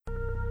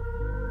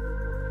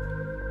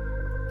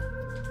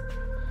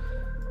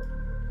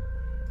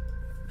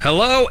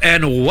Hello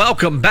and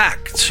welcome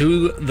back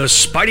to the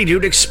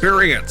Spideydude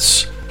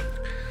experience.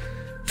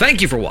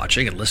 Thank you for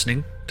watching and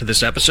listening to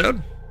this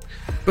episode.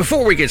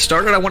 Before we get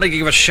started, I want to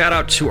give a shout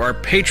out to our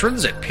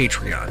patrons at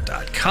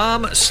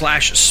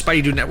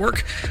patreon.com/Spideydude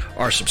Network,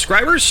 our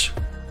subscribers,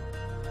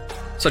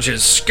 such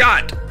as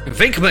Scott,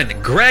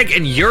 Vinkman, Greg,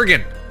 and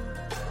Jurgen.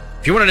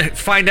 If you want to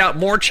find out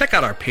more, check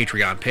out our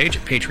Patreon page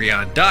at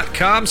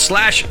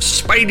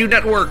patreon.com/Spideydude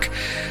Network.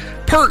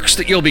 Perks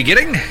that you'll be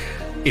getting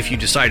if you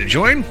decide to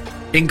join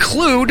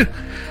include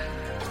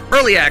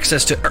early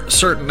access to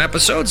certain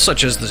episodes,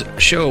 such as the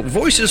show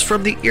Voices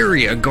from the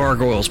Area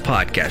Gargoyles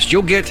podcast.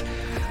 You'll get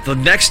the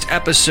next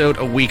episode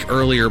a week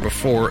earlier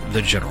before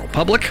the general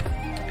public.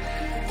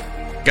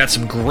 Got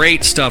some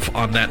great stuff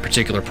on that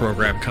particular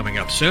program coming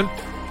up soon.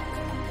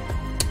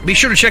 Be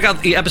sure to check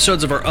out the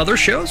episodes of our other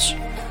shows,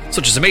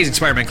 such as Amazing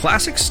Spider-Man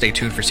Classics. Stay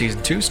tuned for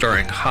Season 2,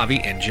 starring Javi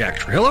and Jack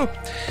Trujillo.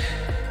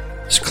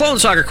 Clone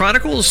Saga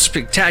Chronicles,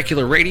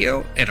 Spectacular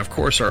Radio, and of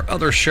course our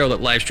other show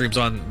that live streams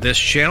on this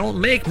channel,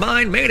 Make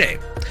Mine Mayday.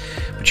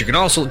 But you can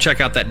also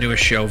check out that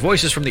newest show,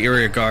 Voices from the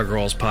Area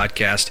Gargoyles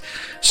podcast,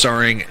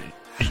 starring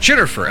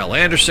Jennifer L.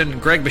 Anderson,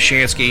 Greg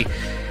Bashansky,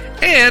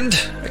 and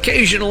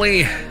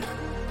occasionally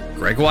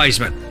Greg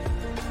Weisman.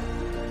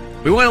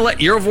 We want to let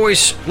you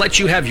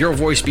have your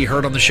voice be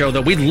heard on the show,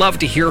 though. We'd love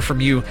to hear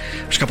from you.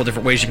 There's a couple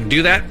different ways you can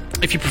do that.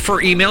 If you prefer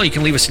email, you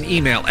can leave us an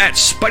email at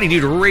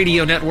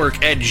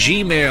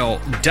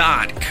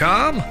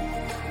SpideyDudeRadioNetwork@gmail.com.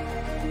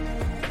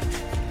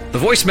 The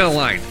voicemail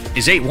line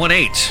is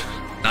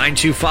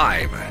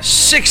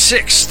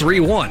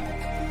 818-925-6631.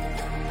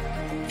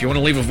 If you want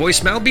to leave a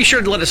voicemail, be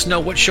sure to let us know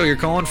what show you're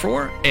calling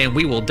for, and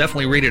we will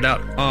definitely read it out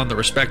on the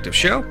respective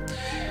show.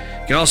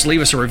 You can also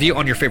leave us a review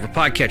on your favorite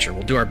podcatcher.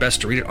 We'll do our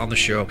best to read it on the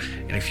show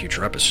in a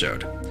future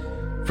episode.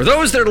 For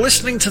those that are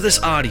listening to this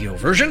audio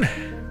version,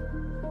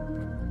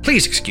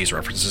 please excuse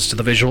references to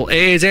the visual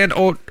aids and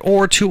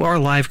or to our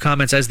live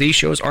comments, as these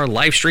shows are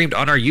live streamed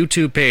on our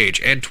YouTube page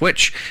and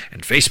Twitch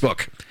and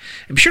Facebook.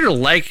 And be sure to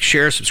like,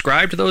 share,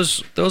 subscribe to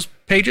those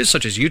pages,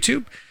 such as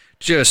YouTube.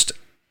 Just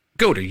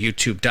go to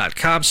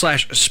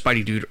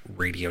youtube.com/Spideydude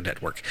Radio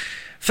Network.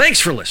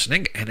 Thanks for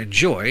listening, and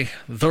enjoy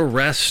the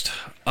rest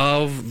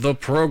of the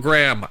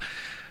program.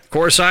 Of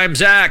course, I'm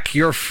Zach,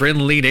 your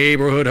friendly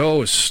neighborhood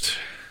host.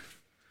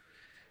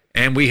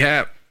 And we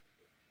have...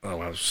 Oh,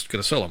 I was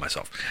going to solo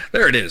myself.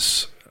 There it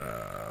is.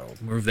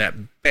 Move that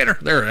banner.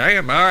 There I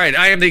am. All right,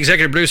 I am the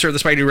executive producer of the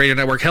Spideydude Radio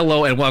Network.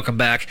 Hello, and welcome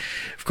back.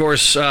 Of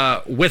course,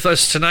 with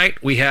us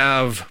tonight, we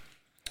have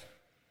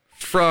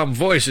from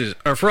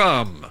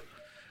the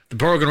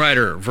Bogan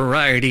Rider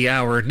Variety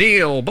Hour,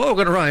 Neil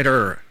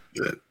Bogan-Rider.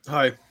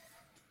 Hi.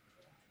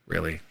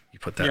 Really? You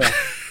put that? Yeah.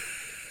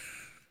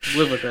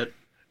 Live with it.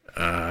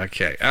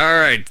 Okay. All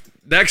right.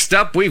 Next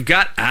up, we've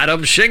got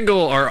Adam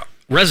Shingle, our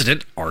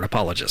resident art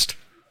apologist.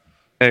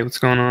 Hey, what's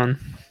going on?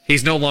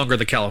 He's no longer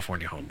the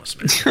California homeless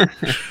man.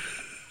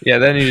 Yeah,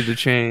 that needed to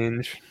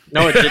change.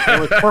 No, it didn't. It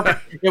was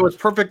perfect. It was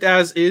perfect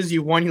as is,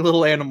 you whiny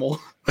little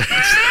animal.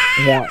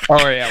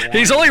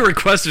 He's only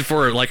requested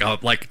for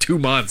like 2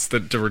 months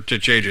to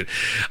change it.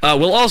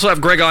 We'll also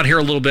have Greg on here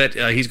a little bit.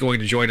 He's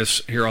going to join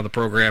us here on the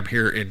program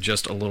here in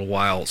just a little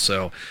while.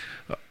 So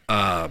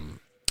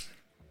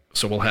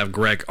we'll have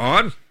Greg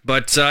on.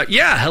 But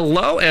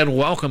hello and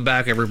welcome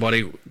back,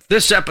 everybody.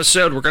 This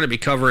episode we're going to be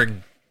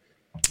covering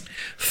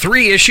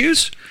 3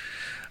 issues.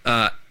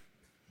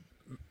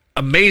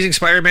 Amazing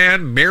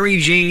Spider-Man, Mary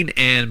Jane,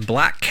 and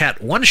Black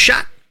Cat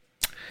one-shot.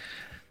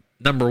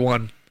 Number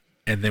 1.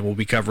 And then we'll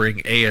be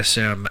covering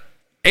ASM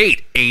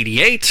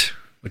 888,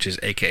 which is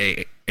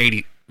AKA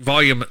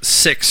Volume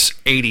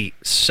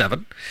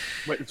 687.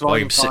 Wait, it's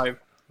Volume 5.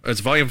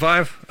 It's Volume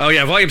 5? Oh,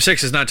 yeah, Volume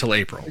 6 is not till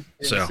April.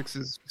 So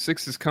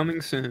 6 is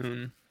coming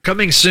soon.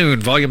 Coming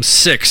soon, Volume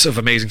 6 of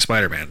Amazing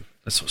Spider-Man.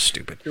 That's so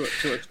stupid. To a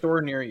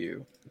store near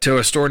you. To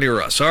a store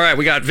near us. All right,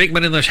 we got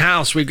Vinkman in the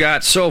house. We've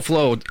got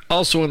SoFlo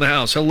also in the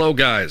house. Hello,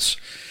 guys.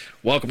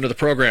 Welcome to the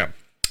program.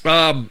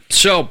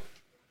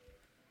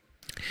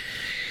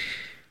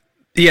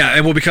 Yeah,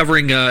 and we'll be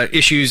covering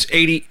issues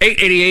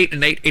 888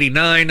 and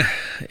 889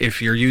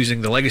 if you're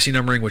using the legacy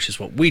numbering, which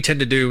is what we tend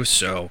to do.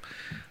 So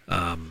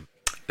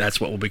that's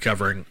what we'll be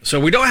covering.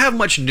 So we don't have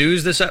much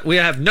news we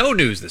have no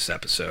news this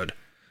episode.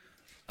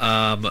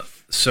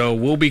 So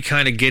we'll be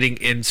kind of getting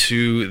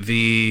into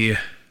the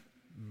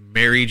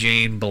Mary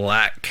Jane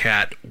Black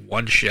Cat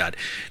one-shot.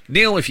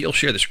 Neil, if you'll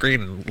share the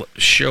screen and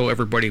show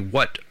everybody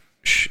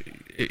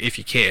if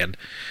you can,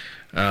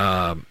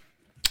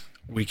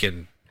 we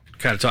can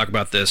kind of talk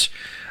about this.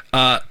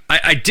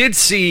 I did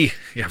see,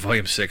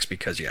 Volume 6,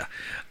 because,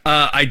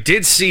 I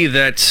did see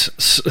that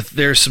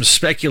there's some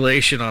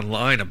speculation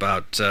online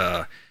about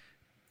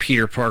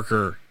Peter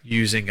Parker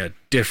using a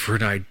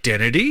different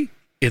identity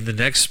in the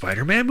next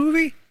Spider-Man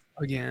movie.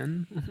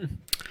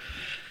 Again.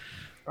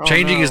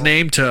 Changing his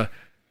name to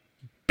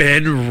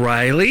Ben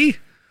Reilly?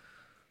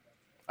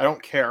 I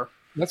don't care.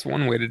 That's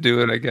one way to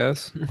do it, I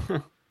guess.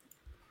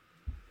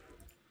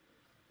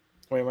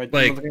 Wait,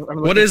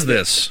 what is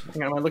this?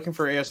 Hang on, am I looking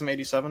for ASM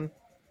 87?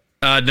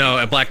 No,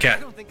 a Black Cat.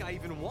 I don't think I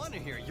even want to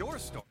hear your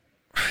story.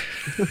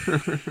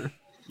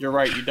 You're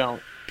right, you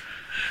don't.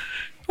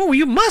 Oh,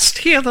 you must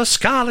hear the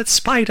Scarlet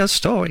Spider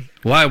story.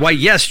 Why,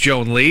 yes,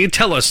 Joan Lee.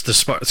 Tell us the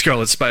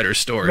Scarlet Spider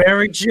story.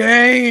 Mary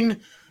Jane!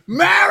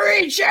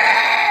 Mary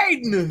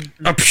Jane!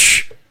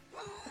 Psh.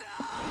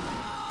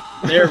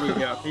 There we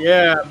go.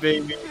 Yeah,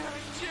 baby.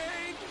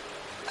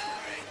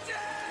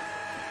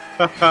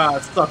 Haha,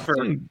 suffer.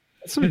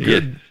 That's some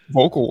good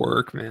vocal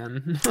work,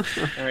 man. All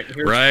right,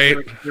 Right.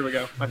 Here we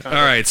go. I found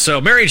All it. right, so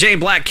Mary Jane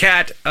Black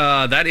Cat,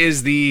 that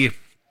is the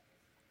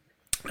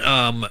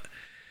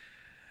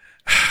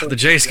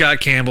J.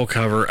 Scott Campbell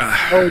cover.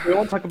 Oh, do you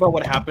want to talk about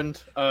what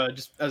happened?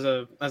 Just as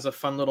a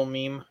fun little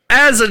meme.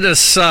 As an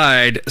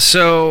aside,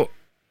 so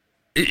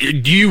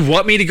do you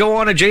want me to go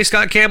on a J.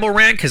 Scott Campbell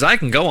rant? Because I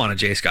can go on a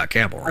J. Scott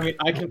Campbell rant.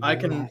 I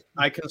mean,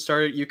 I can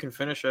start it. You can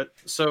finish it.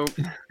 So,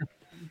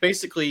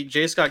 basically,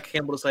 J. Scott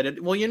Campbell decided,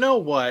 well, you know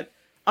what?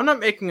 I'm not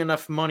making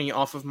enough money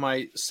off of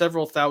my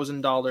several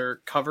 $1,000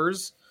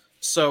 covers,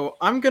 so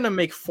I'm gonna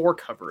make 4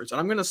 covers, and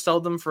I'm gonna sell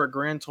them for a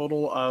grand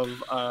total of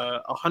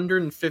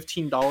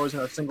 $115 in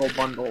a single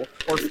bundle,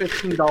 or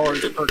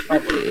 $15 per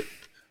cover.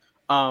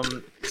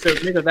 So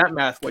think of that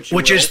math, which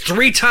Which is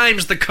 3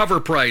 times the cover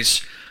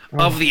price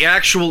of the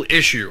actual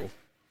issue.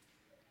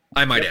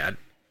 I might add.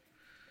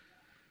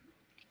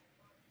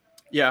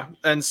 Yeah,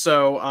 and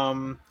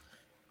so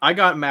I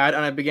got mad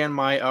and I began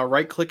my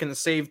right click and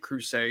save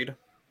crusade.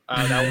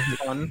 That was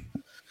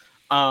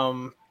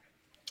fun.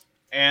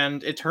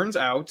 And it turns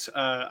out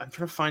I'm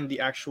trying to find the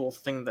actual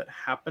thing that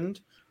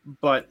happened,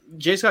 but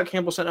J. Scott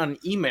Campbell sent out an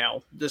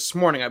email this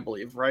morning, I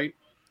believe, right?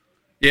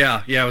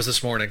 Yeah, it was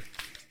this morning.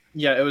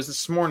 Yeah, it was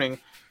this morning,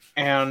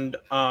 and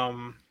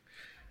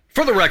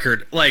For the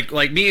record, like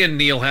me and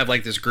Neil have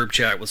like this group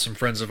chat with some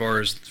friends of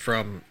ours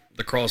from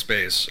the crawl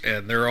space,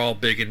 and they're all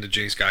big into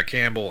J. Scott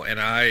Campbell, and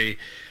I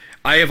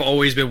have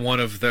always been one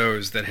of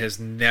those that has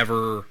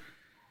never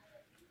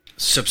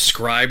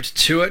subscribed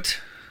to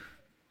it.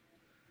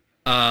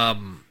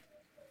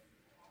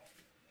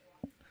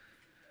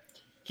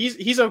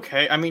 he's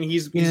okay. I mean,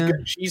 he's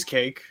good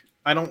cheesecake.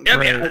 I don't. I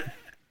mean,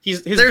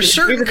 there's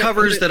certain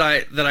covers that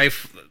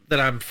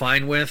I'm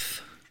fine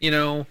with. You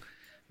know,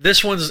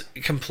 this one's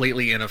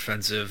completely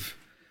inoffensive.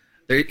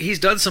 He's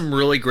done some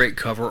really great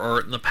cover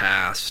art in the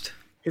past.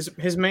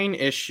 His main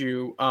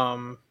issue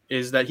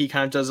is that he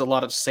kind of does a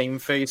lot of same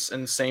face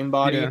and same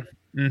body. Yeah.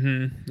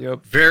 Mm-hmm.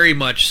 Yep. Very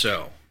much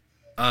so.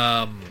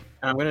 And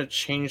I'm gonna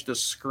change the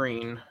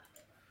screen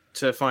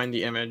to find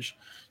the image.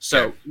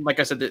 So,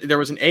 like I said, there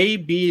was an A,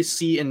 B,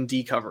 C, and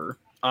D cover.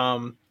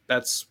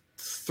 That's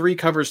 3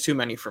 covers too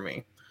many for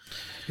me.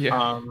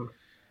 Yeah.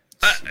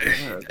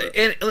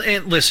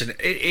 And listen,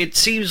 it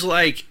seems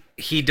like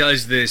he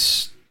does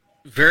this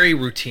very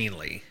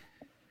routinely,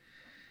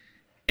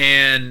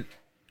 and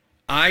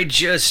I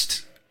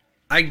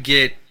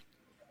get.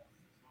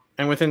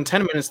 And within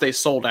 10 minutes, they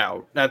sold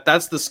out.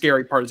 That's the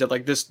scary part. Is that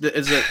like this?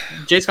 Is it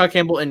J. Scott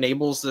Campbell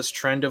enables this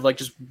trend of like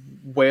just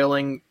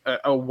wailing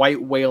a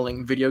white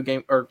wailing video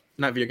game or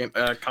not video game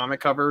comic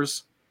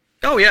covers?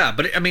 Oh yeah,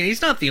 but I mean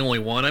he's not the only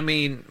one. I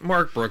mean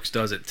Mark Brooks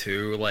does it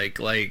too. Like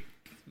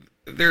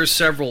there's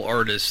several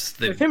artists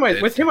that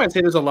with him I'd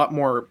say there's a lot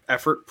more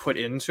effort put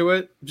into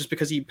it just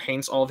because he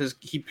paints all of his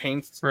he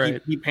paint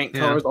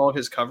colors all of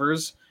his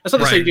covers. That's not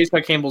to say J.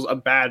 Scott Campbell's a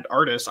bad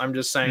artist. I'm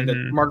just saying that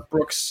Mark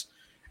Brooks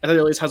at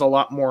the least has a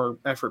lot more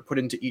effort put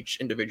into each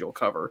individual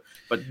cover.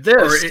 But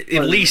this, or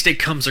at least it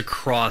comes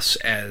across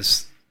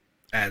as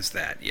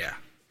that, yeah.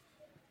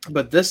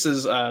 But this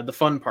is the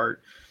fun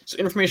part. So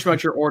information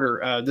about your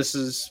order. This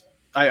is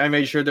I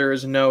made sure there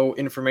is no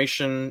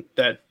information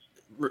that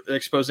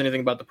exposed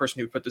anything about the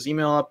person who put this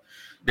email up.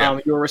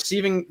 Yeah. You're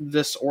receiving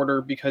this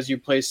order because you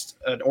placed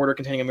an order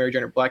containing a Mary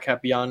Jane Black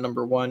Cat Beyond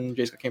 #1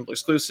 J. Scott Campbell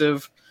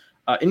exclusive.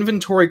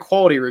 Inventory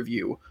quality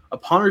review.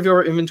 Upon review of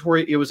our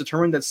inventory, it was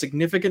determined that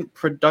significant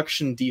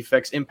production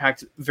defects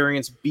impact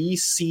variants B,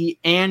 C,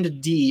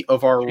 and D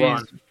of our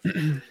run.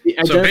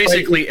 So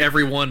basically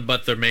everyone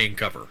but the main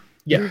cover.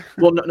 Yeah.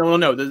 Well,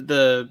 no.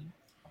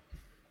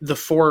 The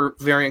 4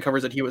 variant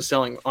covers that he was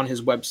selling on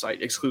his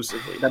website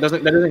exclusively. That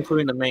isn't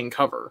including the main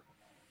cover.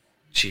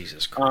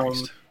 Jesus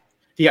Christ.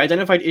 The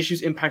identified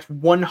issues impact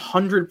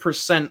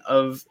 100%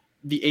 of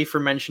the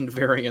aforementioned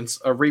variants.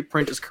 A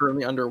reprint is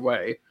currently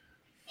underway.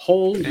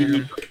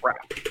 Holy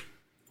crap.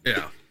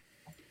 Yeah.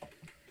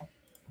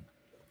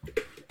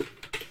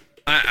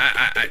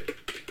 I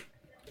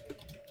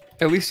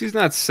At least he's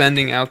not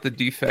sending out the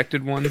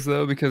defected ones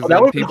though, because that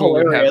would be people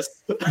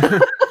hilarious. would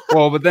have...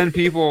 Well, but then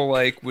people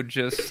like would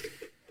just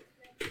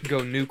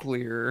go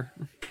nuclear.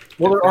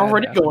 Well, they're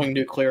already going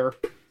nuclear.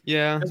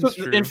 Yeah.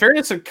 In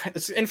fairness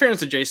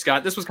to J.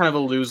 Scott, this was kind of a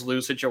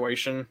lose-lose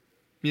situation.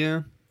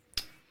 Yeah.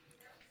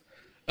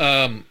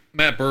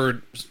 Matt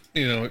Bird,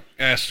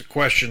 asked a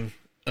question.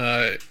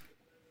 If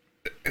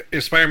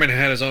Spider-Man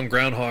had his own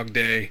Groundhog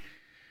Day,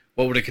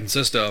 what would it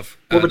consist of?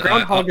 Well, the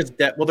groundhog is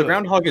dead. Well, the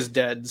groundhog is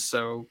dead,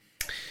 so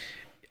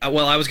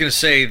Well, I was going to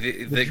say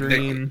the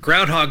dream.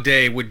 Groundhog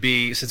Day would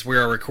be, since we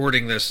are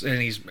recording this,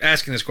 and he's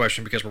asking this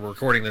question because we're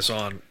recording this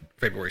on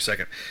February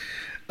 2nd.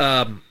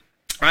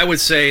 I would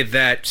say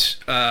that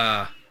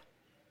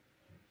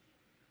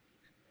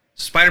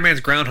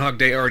Spider-Man's Groundhog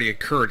Day already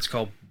occurred. It's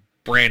called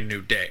Brand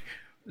New Day.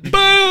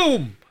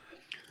 Boom!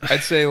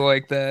 I'd say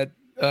like that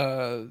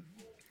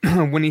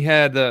when he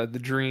had the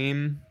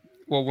dream.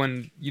 Well,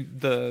 when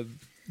the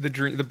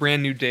dream, the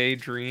Brand New Day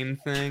dream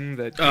thing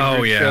that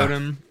showed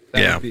him.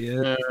 That would be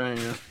it.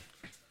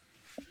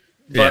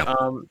 Yeah.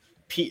 But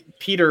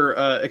Peter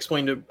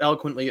explained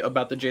eloquently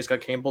about the J.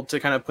 Scott Campbell to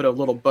kind of put a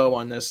little bow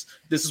on this.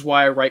 This is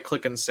why I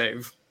right-click and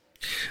save.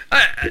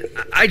 Who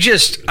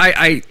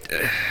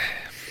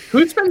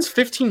spends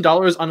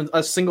 $15 on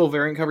a single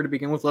variant cover to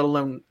begin with, let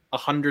alone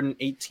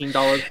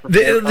 $118 for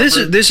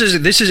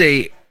this is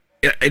an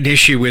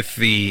issue with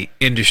the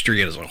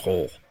industry as a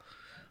whole.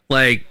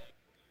 Like,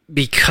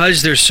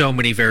 because there's so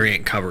many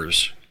variant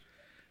covers,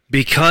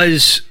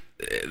 because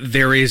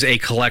there is a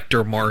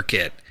collector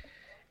market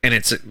and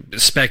it's a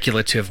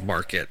speculative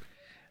market,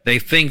 they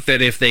think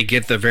that if they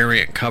get the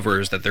variant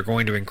covers that they're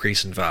going to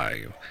increase in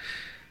value.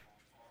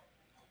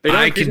 They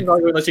don't increase in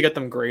value unless you get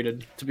them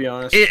graded, to be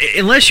honest.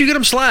 Unless you get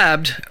them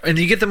slabbed and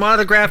you get them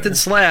autographed and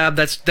slabbed,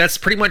 that's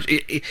pretty much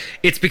it.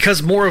 It's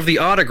because more of the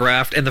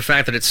autographed and the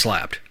fact that it's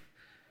slabbed.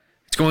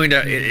 It's going to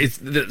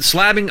the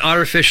slabbing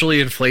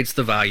artificially inflates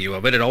the value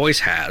of it. It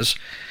always has.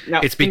 Now,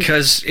 it's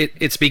because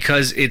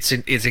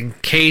it's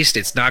encased.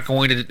 It's not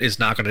going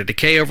to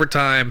decay over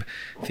time.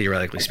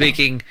 Theoretically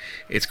speaking,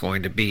 it's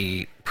going to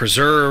be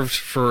preserved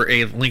for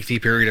a lengthy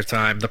period of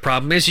time. The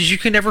problem is you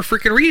can never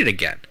freaking read it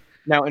again.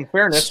 Now, in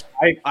fairness,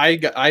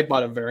 I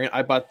bought a variant.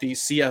 I bought the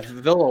CF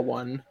Villa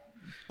one,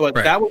 but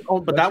right. that was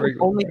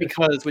only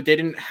because they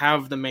didn't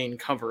have the main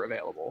cover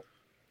available.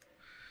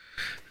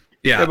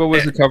 Yeah, but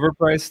was the cover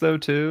price though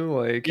too?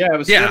 Like, it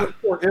was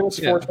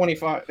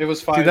 $4.25. It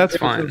was $5. See, that's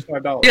fine.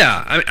 $5.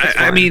 Yeah,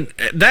 I mean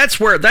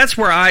that's where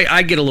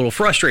I get a little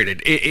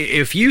frustrated.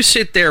 If you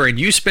sit there and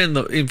you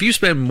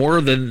spend more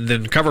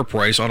than cover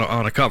price on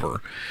a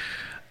cover,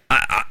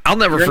 I'll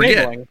never forget.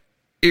 Enabling.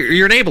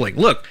 You're enabling.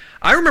 Look,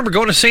 I remember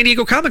going to San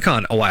Diego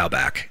Comic-Con a while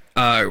back.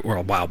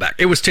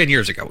 It was 10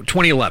 years ago,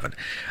 2011.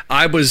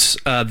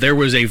 There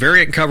was a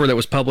variant cover that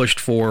was published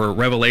for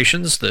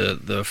Revelations, the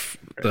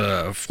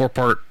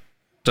 4-part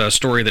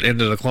story that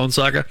ended the Clone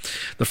Saga.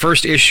 The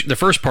first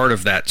part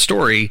of that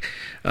story,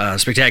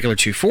 Spectacular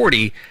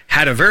 240,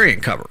 had a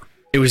variant cover.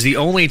 It was the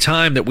only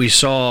time that we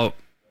saw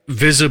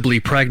visibly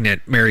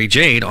pregnant Mary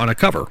Jane on a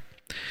cover.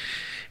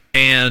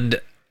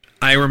 And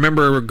I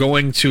remember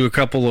going to a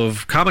couple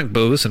of comic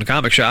booths and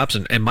comic shops,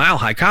 and Mile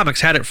High Comics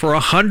had it for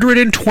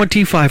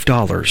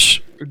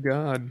 $125. Good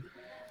God.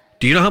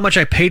 Do you know how much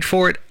I paid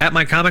for it at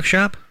my comic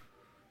shop?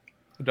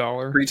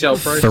 $1. Retail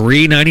price?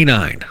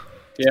 $3.99.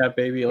 Yeah,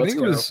 baby. Let's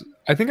go.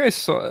 I think I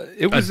saw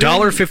it was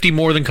 $1.50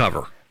 more than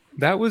cover.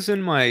 That was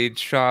in my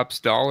shop's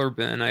dollar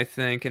bin, I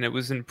think, and it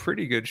was in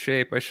pretty good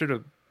shape. I should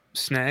have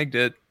snagged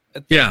it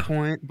at that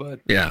point,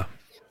 but yeah.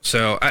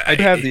 So I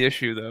have the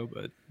issue though,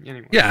 but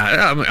anyway.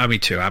 Yeah, me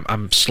too.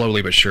 I'm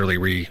slowly but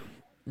surely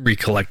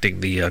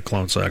recollecting the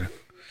Clone Saga.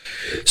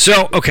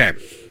 So okay.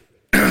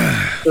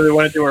 So we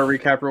want to do our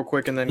recap real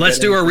quick, and then let's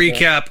do a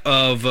recap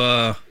of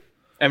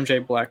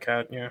MJ Black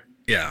Cat. Yeah.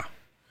 Yeah.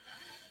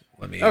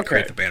 Let me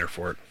create the banner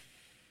for it.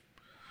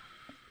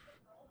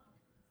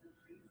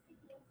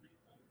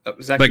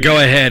 But go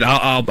ahead.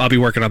 I'll be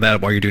working on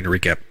that while you're doing the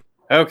recap.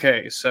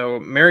 Okay, so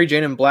Mary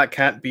Jane and Black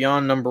Cat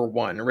Beyond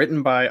 #1,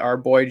 written by our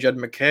boy Judd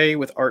McKay,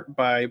 with art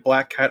by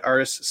Black Cat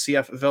artist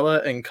CF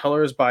Villa and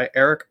colors by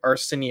Eric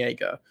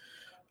Arciniega.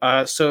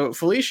 So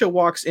Felicia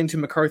walks into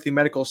McCarthy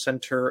Medical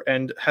Center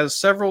and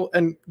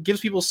gives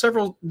people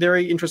several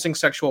very interesting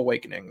sexual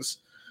awakenings.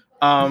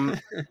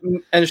 And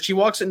she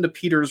walks into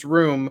Peter's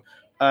room.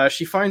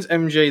 She finds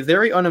MJ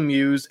very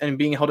unamused and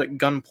being held at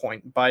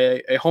gunpoint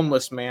by a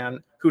homeless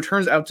man who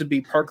turns out to be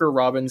Parker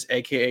Robbins,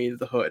 aka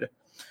the Hood.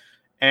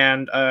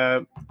 And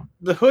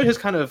the Hood has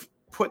kind of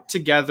put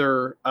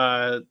together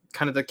kind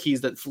of the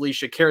keys that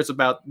Felicia cares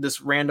about,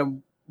 this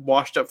random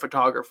washed-up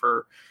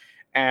photographer.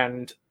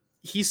 And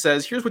he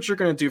says, here's what you're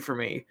going to do for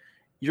me.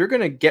 You're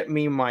going to get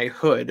me my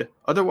hood.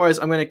 Otherwise,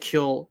 I'm going to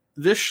kill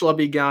this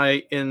schlubby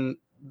guy in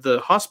the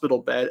hospital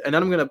bed, and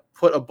then I'm going to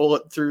put a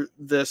bullet through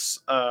this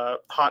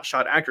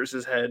hotshot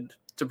actress's head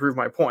to prove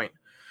my point.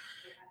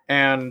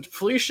 And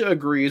Felicia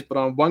agrees, but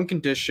on one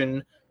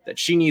condition, that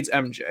she needs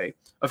MJ.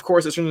 Of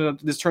course,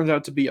 this turns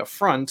out to be a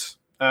front.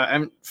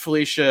 And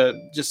Felicia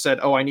just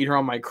said, I need her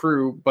on my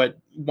crew, but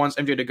wants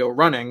MJ to go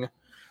running.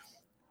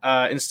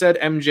 Instead,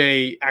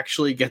 MJ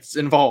actually gets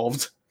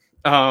involved,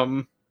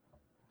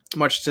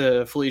 much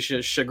to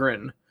Felicia's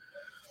chagrin.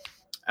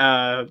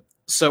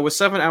 So with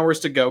 7 hours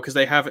to go, because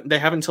they have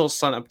until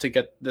sunup to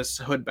get this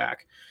hood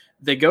back,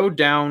 they go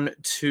down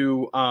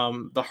to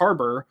the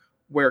harbor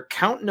where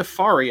Count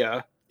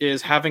Nefaria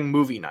is having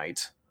movie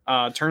night.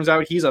 Turns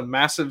out he's a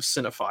massive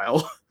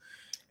cinephile.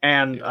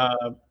 And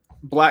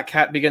Black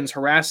Cat begins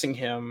harassing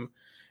him,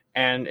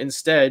 and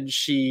instead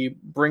she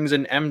brings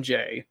in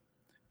MJ.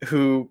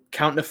 who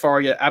Count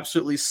Nefaria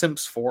absolutely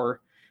simps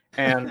for,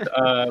 and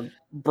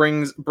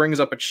brings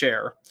up a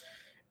chair,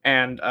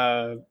 and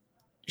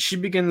she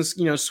begins,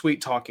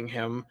 sweet talking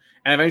him,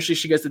 and eventually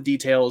she gets the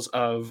details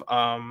of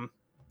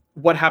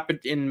what happened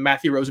in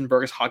Matthew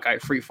Rosenberg's Hawkeye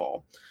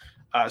Freefall.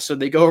 So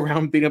they go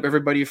around beating up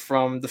everybody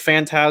from the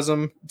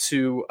Phantasm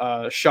to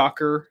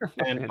Shocker,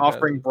 and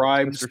offering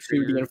bribes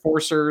to the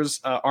Enforcers,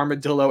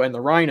 Armadillo, and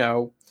the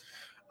Rhino,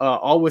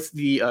 all with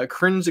the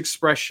cringe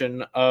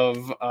expression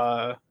of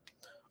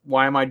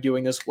why am I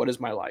doing this? What is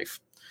my life?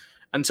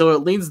 Until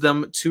it leads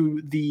them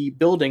to the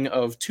building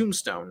of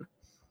Tombstone.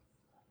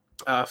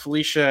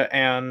 Felicia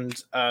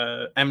and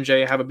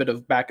MJ have a bit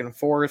of back and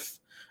forth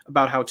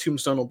about how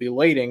Tombstone will be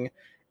waiting,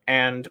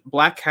 and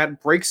Black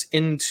Cat breaks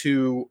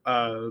into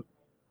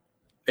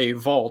a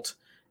vault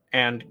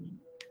and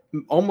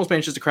almost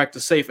manages to crack the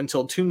safe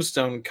until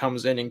Tombstone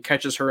comes in and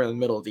catches her in the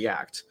middle of the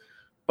act.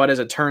 But as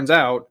it turns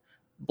out,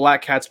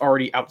 Black Cat's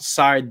already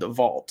outside the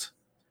vault,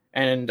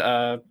 and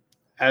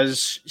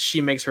as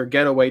she makes her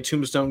getaway,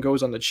 Tombstone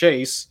goes on the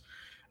chase,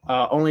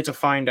 only to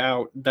find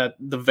out that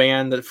the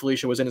van that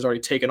Felicia was in is already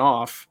taken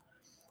off.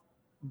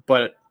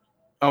 But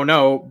oh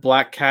no,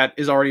 Black Cat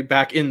is already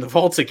back in the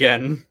vault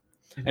again.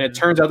 And it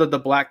turns out that the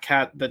Black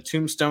Cat that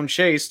Tombstone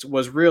chased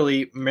was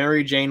really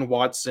Mary Jane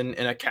Watson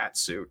in a cat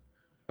suit.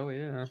 Oh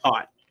yeah.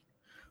 Hot.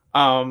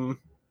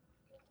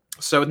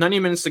 So with 90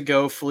 minutes to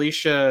go,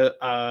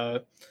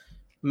 Felicia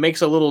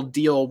makes a little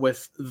deal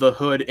with the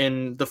Hood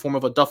in the form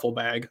of a duffel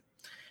bag,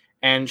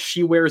 and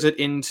she wears it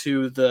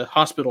into the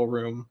hospital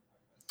room,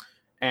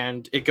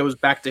 and it goes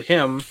back to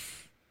him.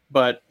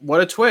 But what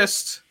a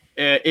twist!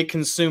 It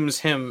consumes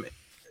him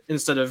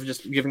instead of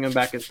just giving him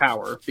back his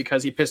power,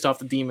 because he pissed off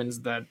the demons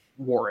that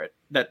wore it,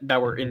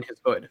 that were in his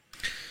hood.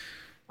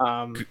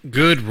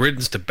 Good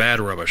riddance to bad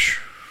rubbish.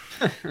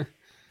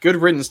 Good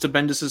riddance to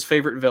Bendis's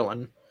favorite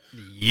villain.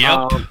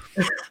 Yep.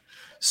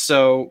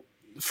 So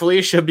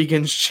Felicia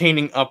begins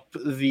chaining up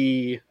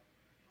the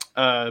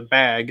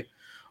bag,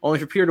 only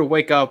for Peter to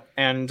wake up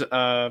and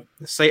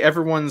say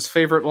everyone's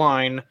favorite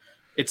line,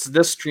 "It's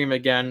this stream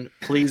again.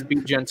 Please be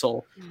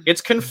gentle."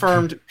 It's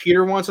confirmed.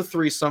 Peter wants a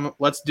threesome.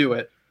 Let's do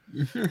it.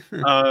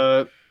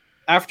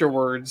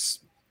 Afterwards,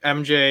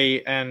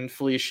 MJ and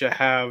Felicia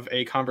have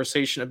a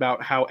conversation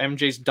about how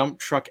MJ's dump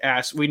truck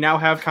ass, we now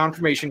have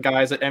confirmation,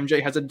 guys, that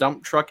MJ has a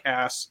dump truck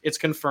ass. It's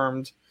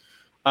confirmed.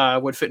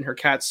 Would fit in her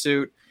cat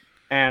suit.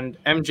 And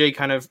MJ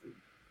kind of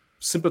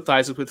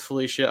sympathizes with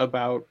Felicia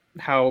about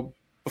how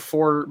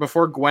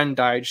before Gwen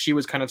died, she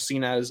was kind of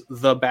seen as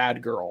the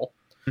bad girl.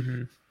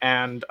 Mm-hmm.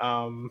 And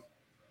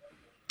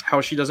how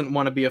she doesn't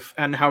want to be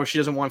how she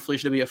doesn't want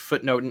Felicia to be a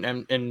footnote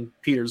in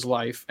Peter's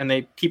life. And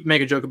they keep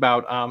making a joke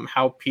about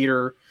how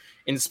Peter,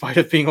 in spite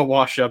of being a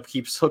wash-up,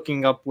 keeps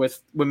hooking up with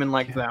women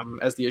like them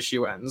as the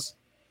issue ends.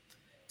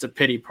 It's a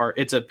pity part.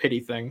 It's a pity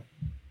thing.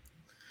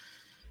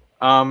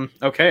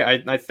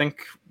 Okay, I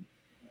think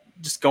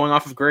just going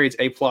off of grades,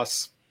 A+.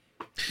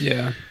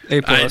 Yeah,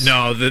 A+.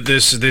 No,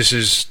 this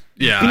is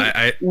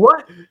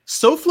what?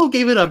 SoFlo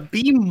gave it a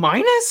B-?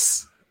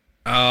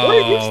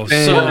 Oh,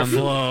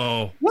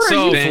 SoFlo. What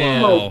are you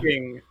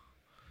smoking?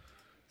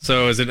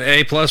 So is it an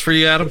A+ for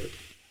you, Adam?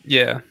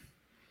 Yeah.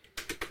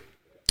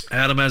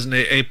 Adam has an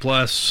A+.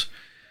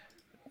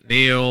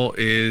 Neil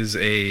is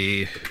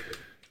a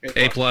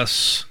A+.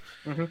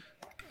 Mm-hmm.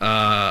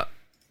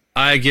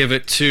 I give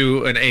it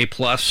to an A+.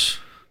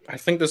 I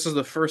think this is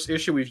the first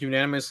issue we've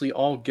unanimously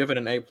all given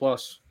an A+.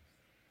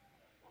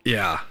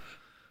 Yeah.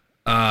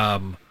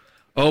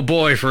 Oh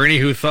boy, for any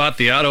who thought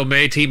the Auto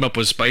May team up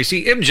was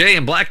spicy, MJ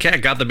and Black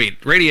Cat got the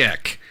beat.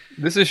 Radiac.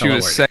 This issue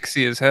is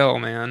sexy as hell,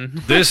 man.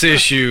 This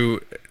issue,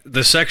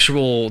 the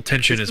sexual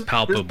tension is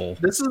palpable.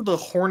 This is the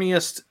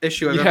horniest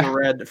issue I've ever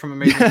read from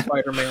Amazing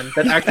Spider-Man.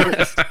 That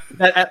actually,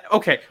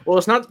 okay, well,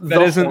 it's not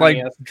that isn't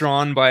horniest. Like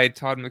drawn by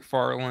Todd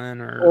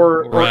McFarlane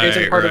or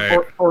isn't part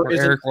of or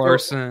isn't, Eric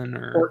Larson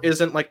or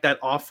isn't like that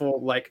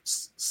awful like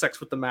sex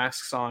with the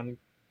masks on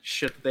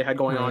shit that they had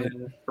going on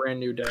in Brand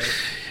New Day.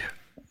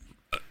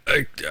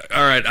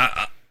 All right,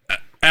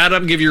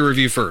 Adam, give your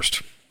review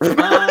first.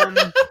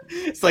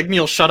 It's like,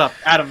 Neil, shut up.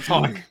 Adam,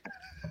 talk.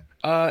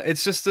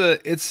 It's just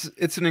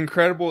it's an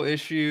incredible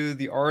issue.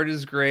 The art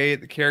is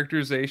great. The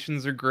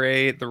characterizations are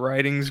great. The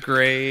writing's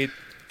great.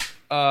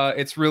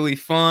 It's really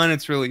fun.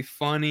 It's really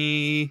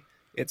funny.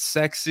 It's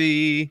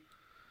sexy.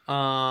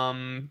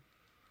 The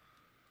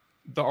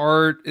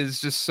art is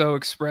just so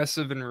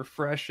expressive and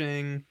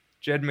refreshing.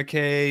 Jed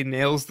McKay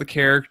nails the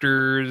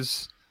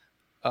characters.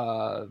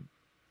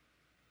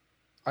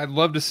 I'd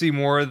love to see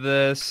more of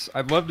this.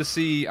 I would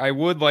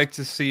like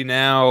to see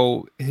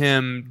now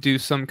him do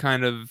some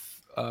kind of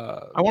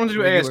I wanted to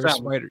do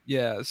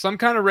ASM. Some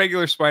kind of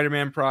regular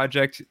Spider-Man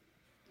project.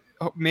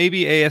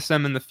 Maybe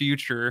ASM in the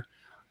future.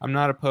 I'm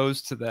not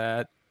opposed to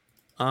that.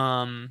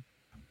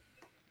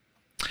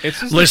 It's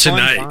just listen. a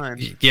fun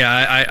time.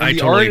 I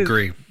totally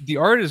agree. The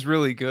art is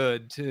really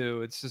good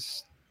too. It's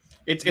just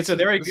it's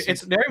very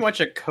much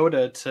a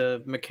coda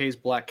to McKay's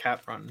Black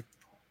Cat run.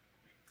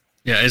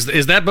 Yeah,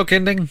 is that book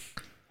ending?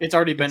 It's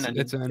already been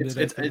ended.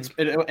 It's ended.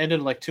 It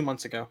ended like 2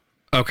 months ago.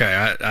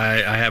 Okay,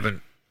 I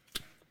haven't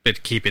been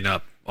keeping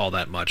up all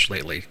that much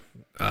lately,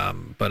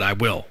 but I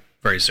will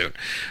very soon.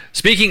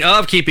 Speaking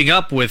of keeping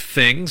up with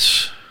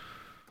things,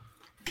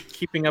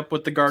 keeping up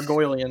with the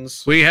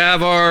Gargoylians, we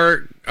have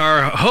our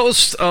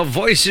host of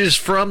Voices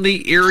from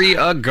the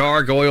Area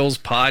Gargoyles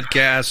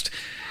podcast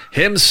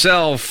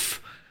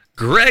himself,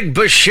 Greg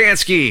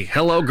Bashansky.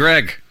 Hello,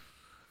 Greg.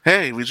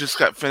 Hey, we just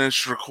got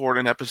finished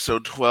recording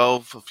episode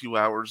 12 a few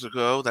hours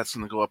ago. That's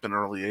going to go up in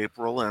early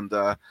April, and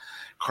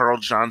Carl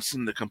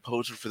Johnson, the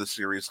composer for the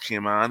series,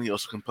 came on. He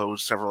also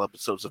composed several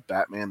episodes of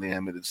Batman, the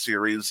animated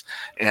series,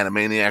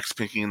 Animaniacs,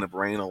 Pinky and the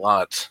Brain, a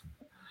lot.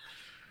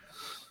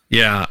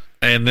 Yeah,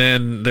 and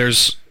then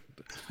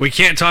we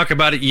can't talk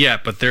about it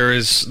yet, but there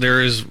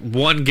is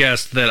one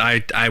guest that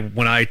I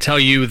when I tell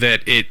you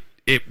that it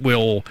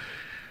will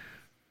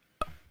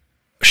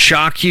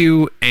shock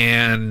you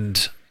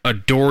and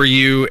adore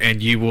you,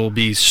 and you will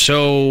be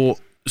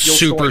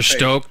super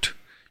stoked.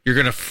 You're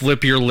gonna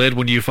flip your lid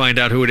when you find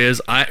out who it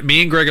is.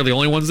 Me and Greg are the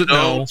only ones that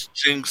know. Don't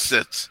jinx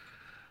it.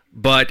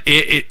 But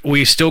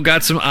we still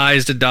got some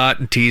I's to dot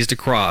and T's to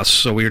cross,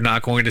 so we're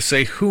not going to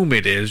say whom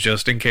it is,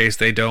 just in case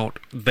they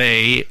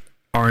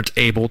aren't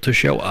able to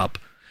show up.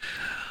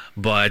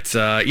 But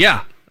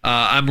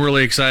I'm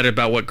really excited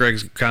about what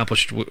Greg's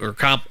accomplished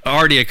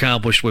already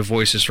accomplished with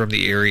Voices from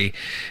the Eyrie,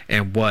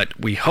 and what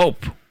we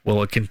hope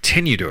will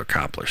continue to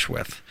accomplish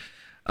with.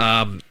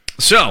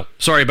 So,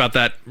 sorry about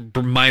that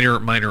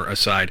minor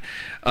aside.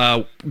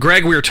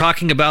 Greg, we were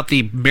talking about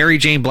the Mary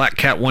Jane Black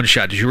Cat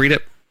one-shot. Did you read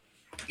it?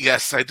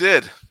 Yes, I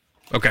did.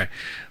 Okay.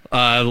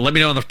 Let me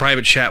know in the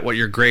private chat what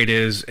your grade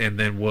is, and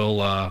then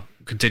we'll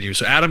continue.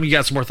 So, Adam, you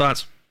got some more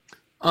thoughts?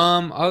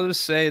 I'll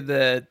just say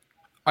that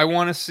I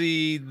want to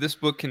see this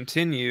book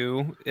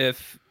continue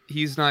if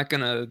he's not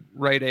going to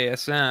write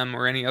ASM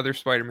or any other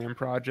Spider-Man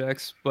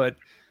projects, but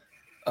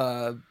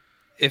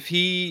if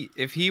he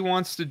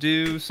wants to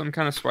do some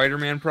kind of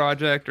Spider-Man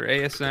project or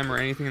ASM or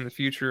anything in the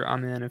future,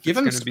 I'm in. If it's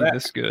going to be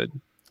this good,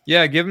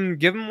 yeah, give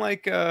him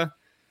like a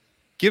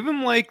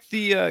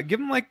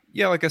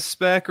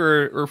spec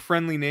or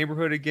Friendly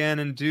Neighborhood again,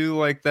 and do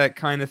like that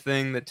kind of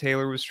thing that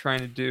Taylor was trying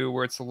to do,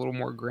 where it's a little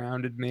more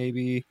grounded,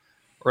 maybe,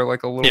 or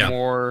like a little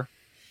more.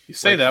 You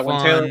say that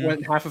fun.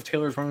 when half of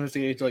Taylor's run was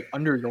the age like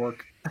Under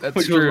York.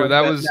 That's true.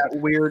 That was that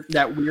weird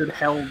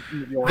hell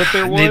New York. But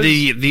there was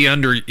the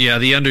Under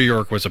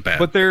York was a bad.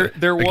 But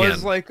there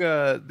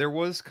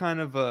was kind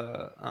of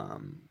a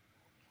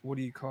what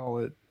do you call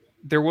it?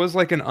 There was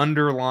like an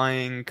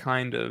underlying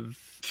kind of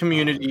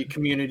community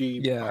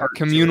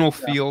communal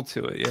feel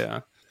to it.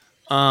 Yeah.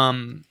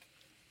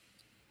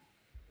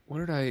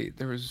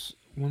 There was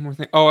one more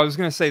thing. Oh, I was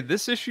gonna say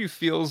this issue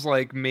feels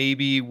like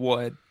maybe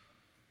what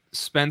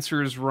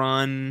Spencer's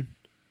run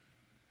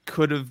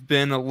could have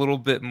been a little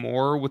bit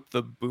more, with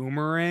the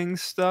Boomerang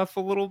stuff a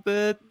little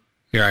bit.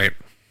 You're right.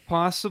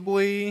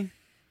 Possibly.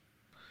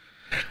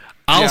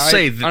 I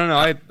don't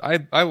know.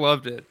 I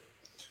loved it.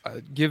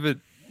 Give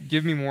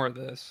me more of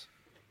this.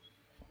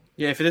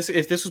 Yeah, if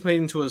this was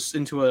made into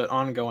an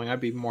ongoing,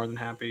 I'd be more than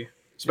happy.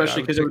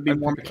 Especially because it would be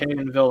more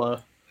McCain and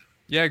Villa.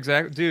 Yeah,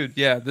 exactly, dude.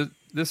 Yeah,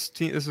 this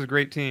team. This is a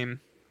great team.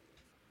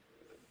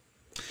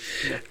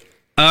 Yeah.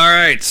 All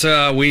right,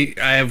 so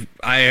I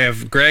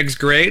have Greg's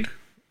grade,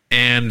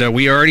 and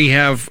we already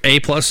have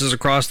A+s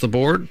across the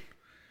board,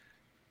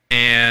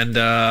 and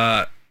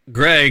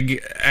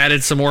Greg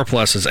added some more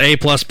pluses.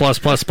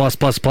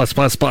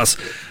 A++++++++++++.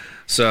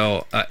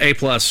 So A+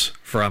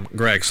 from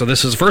Greg. So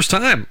this is the first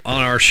time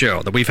on our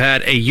show that we've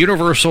had a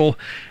universal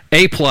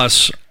A+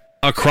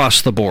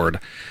 across the board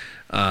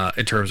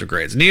in terms of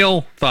grades.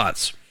 Neil,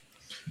 thoughts?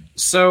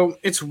 So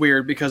it's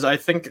weird because I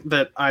think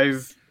that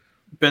I've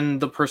been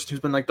the person who's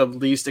been like the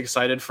least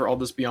excited for all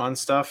this Beyond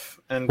stuff,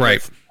 and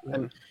right,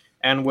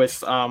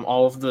 with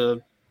all of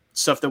the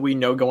stuff that we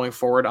know going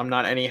forward, I'm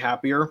not any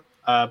happier.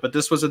 But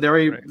this was a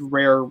very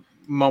rare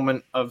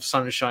moment of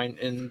sunshine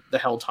in the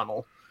Hell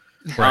Tunnel.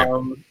 Right.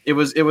 It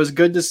was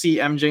good to see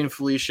MJ and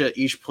Felicia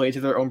each play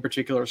to their own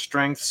particular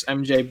strengths.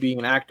 MJ being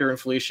an actor and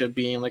Felicia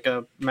being like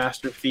a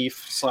master thief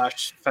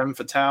 / femme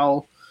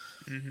fatale.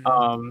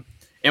 Mm-hmm.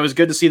 It was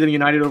good to see them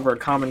united over a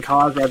common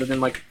cause rather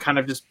than like kind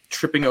of just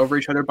tripping over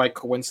each other by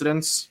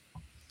coincidence.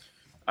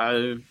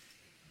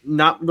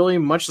 Not really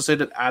much to say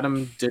that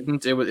Adam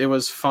didn't. It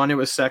was fun. It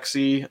was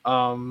sexy.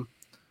 I'm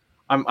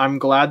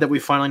glad that we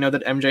finally know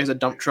that MJ has a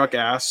dump truck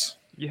ass.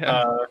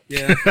 Yeah.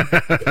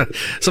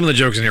 Some of the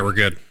jokes in here were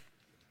good.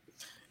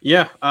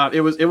 Yeah,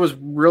 it was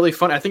really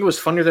fun. I think it was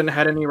funnier than it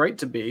had any right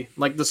to be.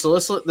 Like the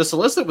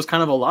solicit was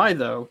kind of a lie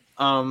though.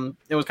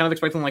 It was kind of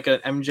expecting like an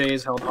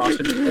MJ's held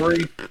hostage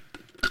story.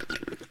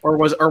 Or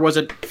was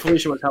it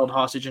Felicia was held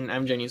hostage and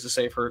MJ needs to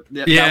save her?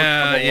 Kind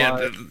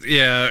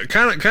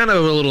of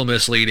a little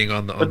misleading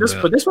on the.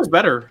 But this was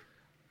better.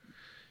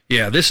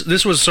 Yeah,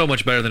 this was so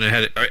much better than it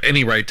had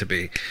any right to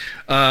be.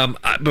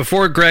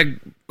 Before Greg,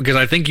 because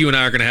I think you and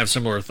I are going to have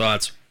similar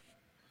thoughts.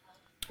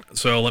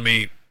 So let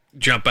me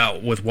jump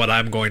out with what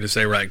I'm going to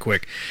say right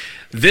quick.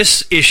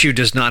 This issue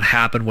does not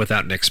happen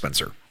without Nick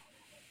Spencer.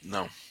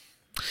 No.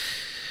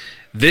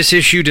 This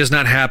issue does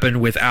not happen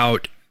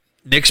without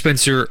Nick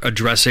Spencer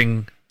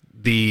addressing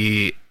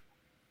the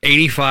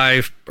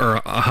 85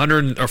 or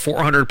 100 or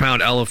 400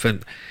 pound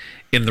elephant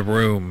in the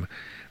room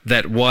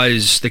that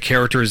was the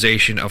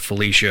characterization of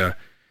Felicia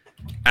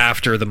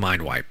after the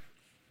mind wipe.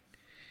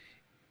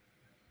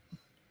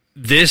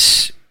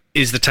 This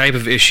is the type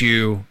of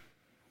issue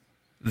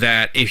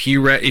that if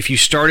you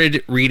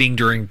started reading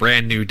during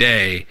Brand New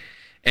Day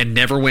and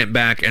never went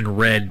back and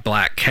read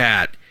Black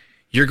Cat,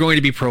 you're going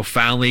to be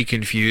profoundly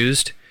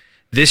confused.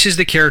 This is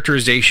the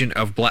characterization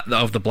of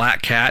the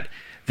Black Cat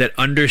that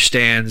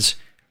understands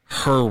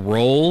her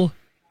role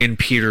in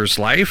Peter's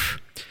life,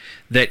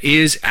 that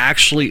is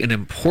actually an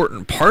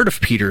important part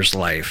of Peter's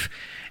life,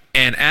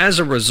 and as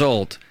a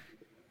result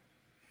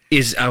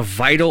is a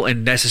vital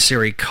and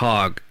necessary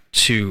cog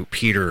to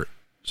Peter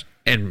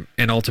and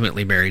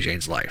ultimately Mary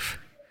Jane's life.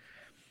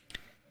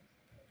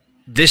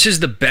 This is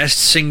the best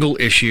single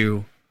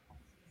issue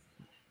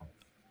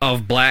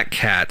of Black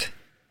Cat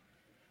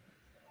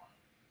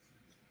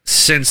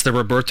since the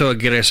Roberto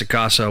Aguirre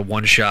Sacasa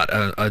one-shot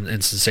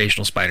in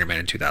Sensational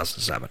Spider-Man in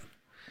 2007.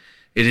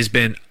 It has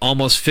been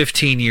almost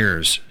 15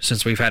 years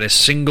since we've had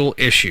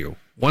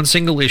one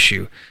single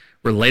issue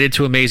related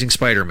to Amazing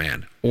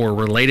Spider-Man or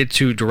related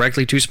to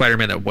directly to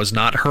Spider-Man that was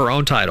not her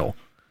own title.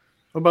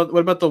 What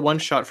about the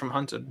one-shot from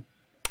Hunted?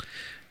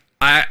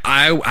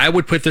 I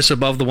would put this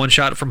above the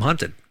one-shot from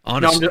Hunted.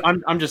 Honestly,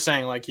 no, I'm just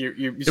saying, like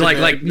you said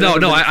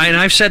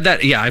I've said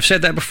that. Yeah, I've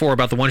said that before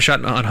about the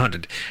one-shot on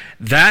Hunted.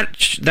 That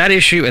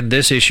issue and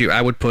this issue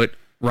I would put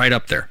right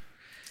up there.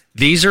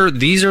 These are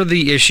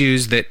the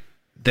issues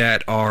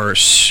that are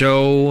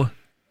so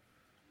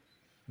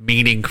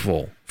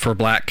meaningful for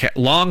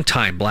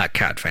long-time Black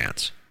Cat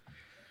fans.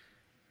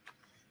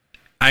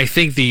 I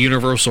think the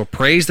universal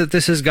praise that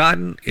this has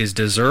gotten is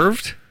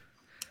deserved.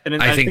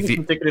 And I think it's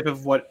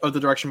indicative of the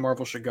direction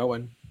Marvel should go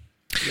in.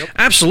 Yep.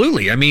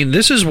 Absolutely. I mean,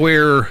 this is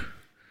where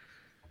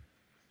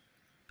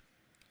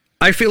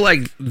I feel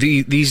like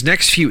these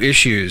next few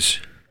issues,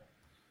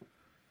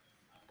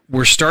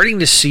 we're starting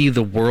to see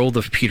the world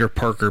of Peter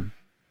Parker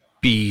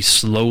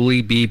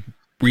slowly be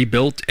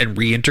rebuilt and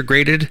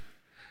reintegrated.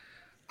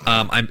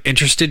 I'm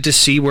interested to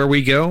see where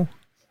we go.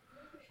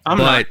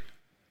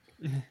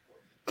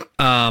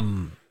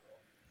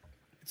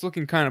 It's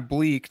looking kind of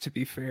bleak, to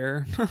be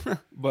fair.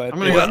 But I'm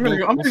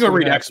gonna go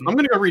read X. I'm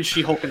gonna go read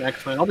She-Hulk and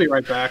X-Men. I'll be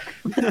right back.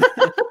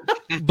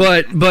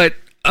 but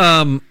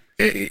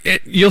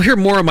you'll hear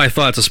more of my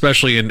thoughts,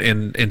 especially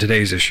in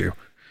today's issue,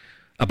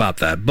 about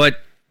that.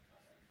 But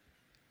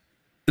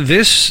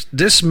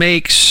this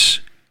makes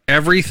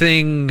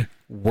everything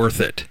worth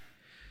it.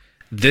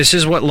 This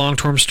is what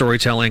long-term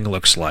storytelling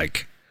looks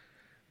like.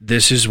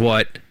 This is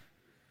what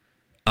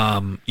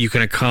you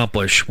can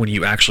accomplish when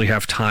you actually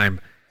have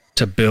time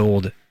to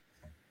build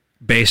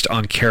based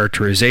on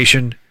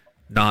characterization,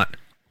 not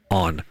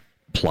on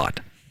plot.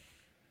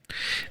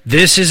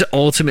 This is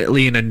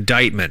ultimately an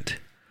indictment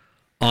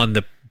on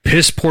the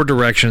piss-poor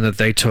direction that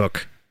they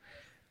took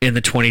in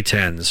the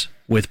 2010s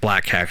with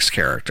Black Cat's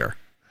character.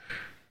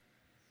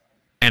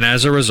 And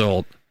as a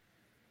result,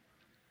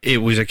 it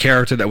was a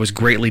character that was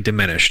greatly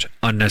diminished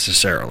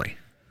unnecessarily.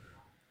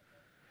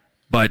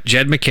 But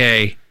Jed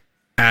MacKay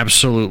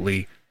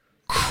absolutely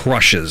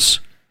crushes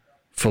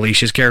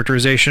Felicia's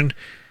characterization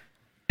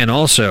and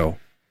also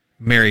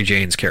Mary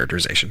Jane's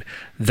characterization.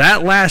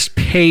 That last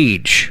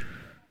page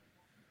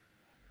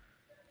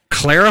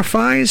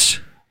clarifies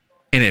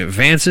and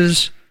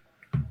advances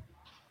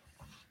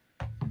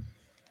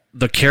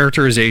the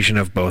characterization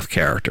of both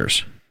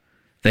characters.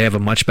 They have a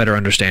much better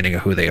understanding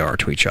of who they are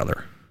to each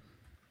other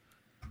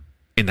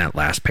in that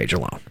last page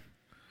alone.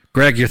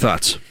 Greg, your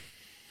thoughts?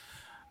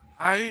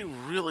 I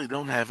really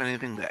don't have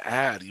anything to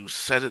add. You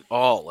said it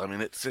all. I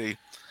mean, it's a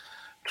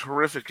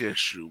terrific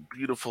issue,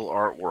 beautiful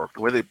artwork,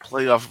 the way they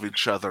play off of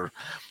each other.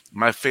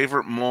 My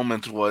favorite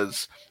moment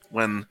was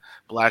when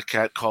Black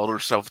Cat called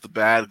herself the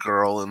bad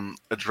girl and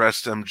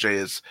addressed MJ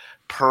as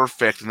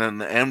perfect, and then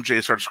the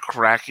MJ starts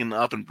cracking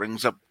up and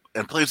brings up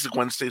and plays the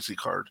Gwen Stacy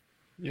card.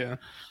 Yeah.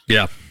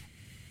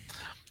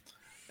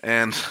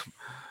 And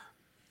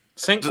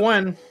Saint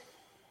Gwen.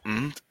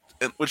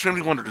 Which made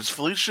me wonder, does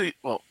Felicia...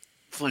 Well,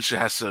 Felicia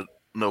has to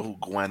know who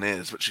Gwen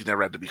is, but she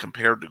never had to be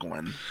compared to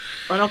Gwen.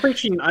 I don't think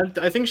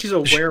I think she's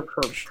aware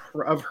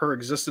of her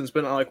existence,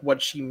 but not like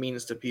what she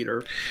means to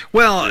Peter.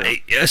 Well,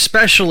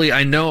 especially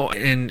I know,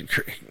 and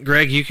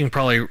Greg, you can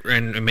probably,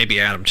 and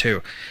maybe Adam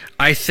too.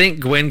 I think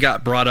Gwen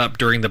got brought up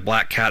during the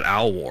Black Cat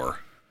Owl War,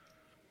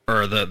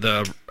 or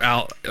the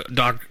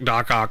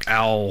Doc Ock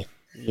Owl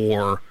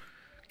War,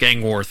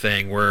 gang war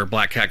thing, where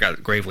Black Cat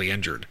got gravely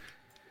injured.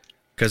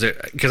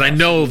 Because I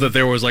know that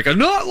there was like a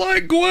not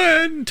like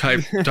Gwen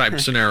type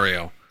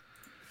scenario.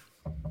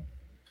 A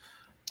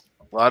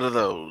lot of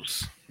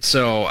those.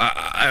 So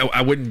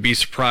I wouldn't be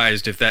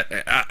surprised if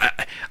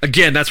that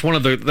again, that's one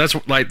of the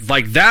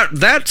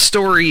that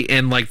story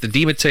and like the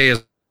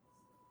DiMatteo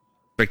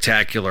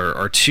Spectacular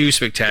are two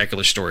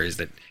spectacular stories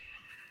that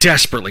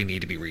desperately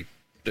need to be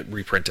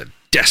reprinted.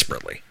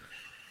 Desperately.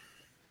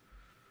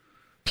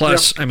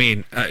 Plus, I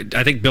mean,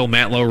 I think Bill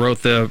Matlow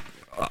wrote the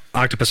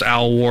Octopus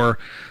Owl War.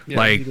 Yeah,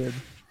 like, he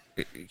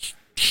did.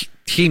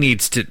 he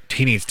needs to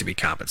be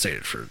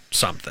compensated for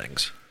some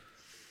things.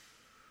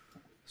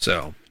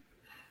 So,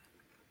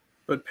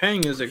 but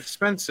paying is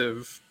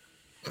expensive.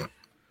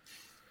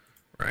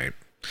 Right.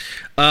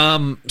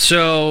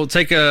 So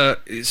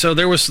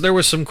there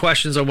was some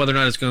questions on whether or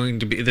not this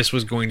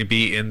was going to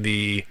be in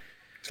the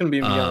It's going to be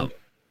in Beyond.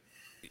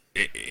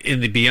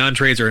 In the Beyond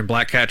trades or in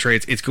Black Cat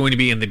trades. It's going to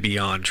be in the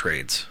Beyond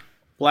trades.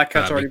 Black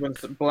Cat's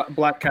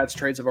Black Cat's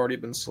trades have already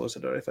been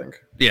solicited, I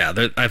think.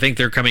 Yeah, I think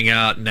they're coming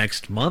out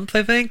next month,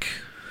 I think.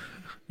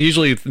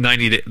 Usually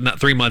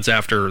 3 months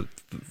after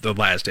the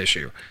last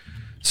issue.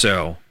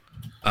 So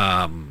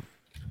yeah.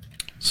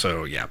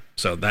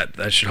 So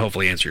that should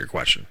hopefully answer your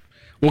question.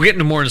 We'll get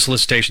into more in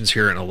solicitations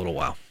here in a little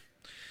while.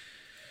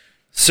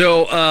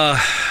 So,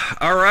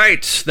 all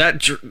right,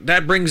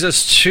 that brings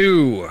us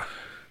to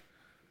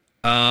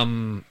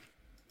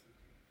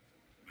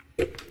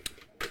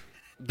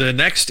the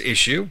next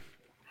issue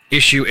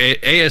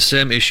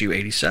ASM issue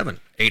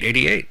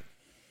 888.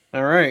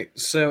 All right,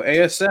 so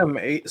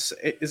ASM is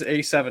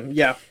 87.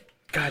 Yeah,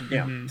 god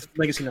damn,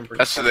 legacy number.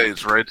 That's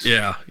today's, right?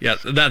 Yeah.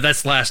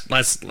 That's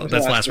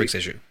last week's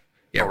issue.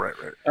 Yeah, right.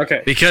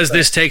 Okay, because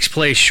this takes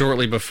place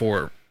shortly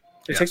before.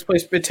 It takes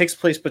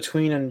place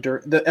between and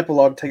the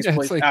epilogue takes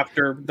place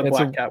after the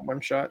Black Cat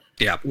one shot.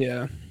 Yeah.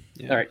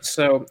 All right,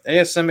 so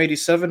ASM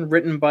 87,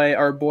 written by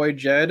our boy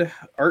Jed,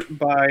 art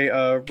by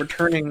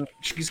returning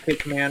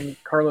Cheesecake Man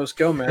Carlos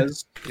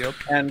Gomez,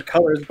 and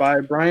colors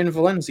by Brian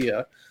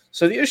Valencia.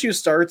 So the issue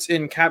starts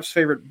in Cap's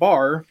favorite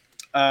bar,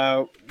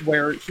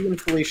 where he and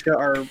Felicia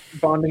are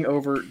bonding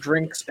over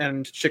drinks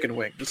and chicken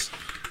wings.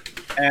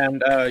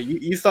 And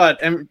you thought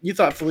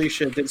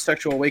Felicia did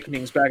sexual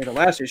awakenings back in the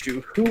last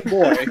issue. Who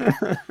boy?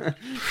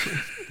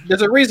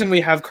 There's a reason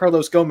we have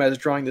Carlos Gomez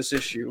drawing this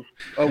issue.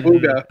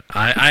 Awooga.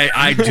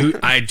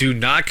 I do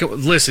not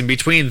listen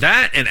between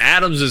that and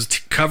Adams's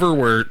cover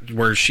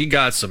where she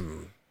got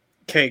some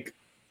cake.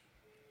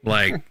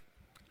 Like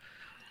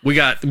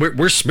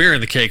we're smearing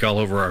the cake all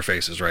over our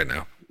faces right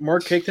now. More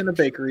cake than a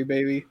bakery,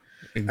 baby.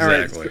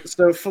 Exactly. All right,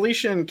 so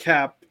Felicia and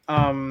Cap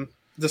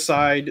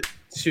decide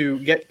to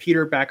get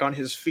Peter back on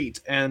his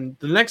feet, and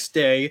the next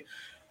day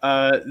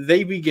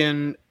they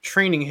begin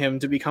training him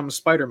to become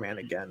Spider-Man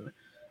again.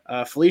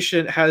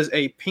 Felicia has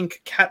a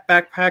pink cat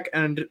backpack,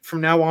 and from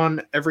now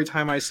on, every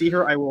time I see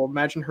her, I will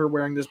imagine her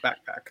wearing this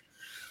backpack.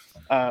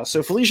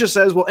 So Felicia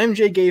says, well,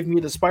 MJ gave me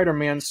the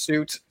Spider-Man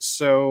suit,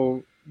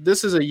 so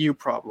this is a you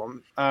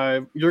problem.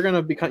 You're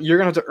gonna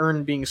have to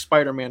earn being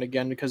Spider-Man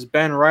again, because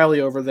Ben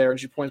Reilly over there, and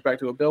she points back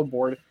to a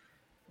billboard,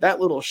 that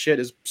little shit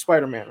is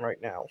Spider-Man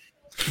right now.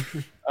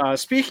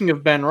 Speaking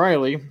of Ben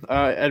Reilly,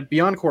 at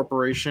Beyond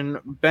Corporation,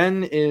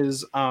 Ben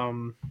is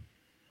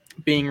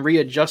being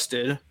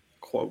readjusted,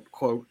 quote,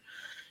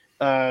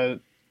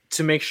 to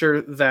make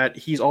sure that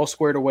he's all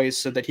squared away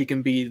so that he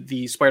can be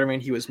the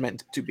Spider-Man he was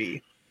meant to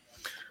be.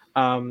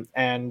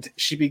 And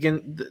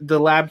the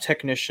lab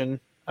technician,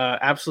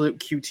 Absolute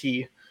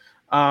QT,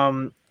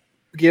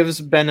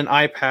 gives Ben an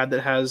iPad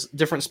that has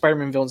different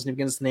Spider-Man villains and he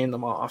begins to name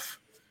them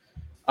off.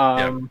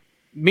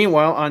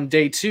 Meanwhile, on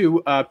day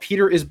 2,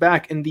 Peter is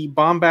back in the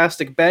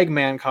bombastic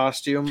Bagman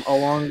costume,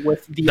 along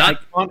with the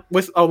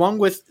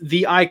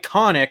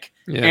iconic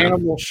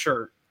animal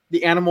shirt,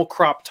 the animal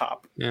crop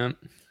top. Yeah.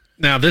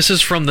 Now this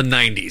is from the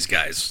 90s,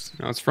 guys.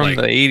 No, it's from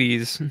the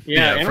 80s.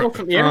 Yeah,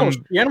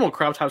 the animal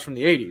crop top's from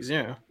the 80s.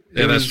 Yeah.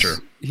 Yeah, that's true.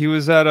 He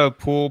was at a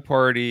pool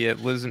party at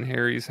Liz and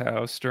Harry's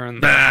house during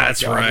the.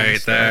 That's right.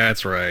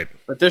 That's right.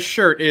 But this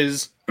shirt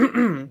is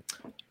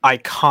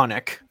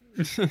iconic.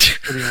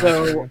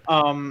 So,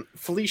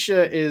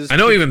 Felicia is. I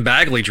know even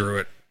Bagley drew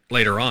it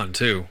later on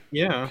too.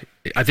 Yeah.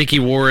 I think he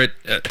wore it.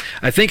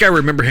 I think I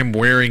remember him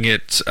wearing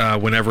it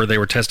whenever they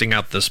were testing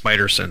out the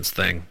Spider Sense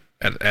thing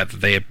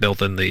they had built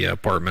in the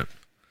apartment.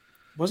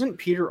 Wasn't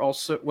Peter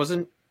also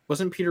wearing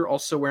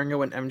it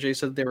when MJ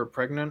said they were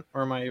pregnant?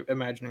 Or am I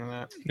imagining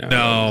that?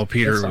 No,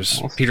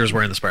 Peter's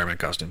wearing the Spider-Man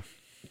costume.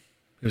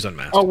 He was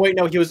unmasked. Oh wait,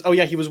 no, he was. Oh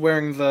yeah, he was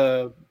wearing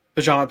the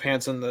pajama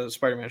pants and the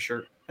Spider-Man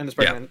shirt and the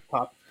Spider-Man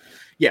top.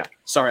 Yeah,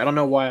 sorry, I don't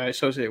know why I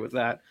associate with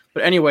that.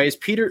 But anyways,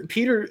 Peter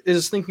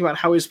is thinking about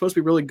how he's supposed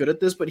to be really good at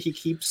this, but he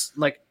keeps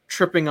like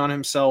tripping on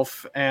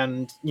himself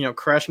and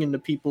crashing into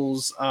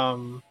people's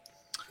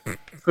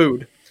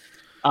food.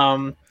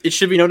 It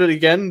should be noted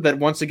again that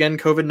once again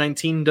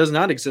COVID-19 does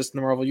not exist in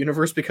the Marvel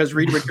Universe because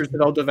Reed Richards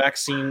developed the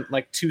vaccine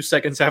like 2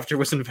 seconds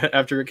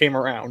after it came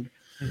around.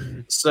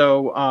 Mm-hmm.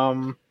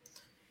 So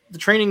the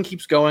training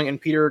keeps going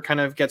and Peter kind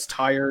of gets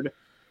tired.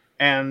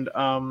 And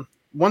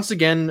once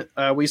again,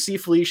 we see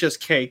Felicia's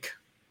cake,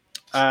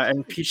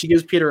 and she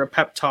gives Peter a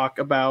pep talk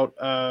about,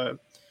 how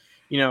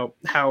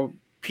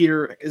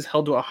Peter is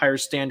held to a higher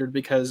standard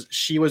because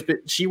she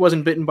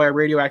wasn't bitten by a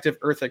radioactive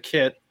Eartha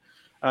Kitt.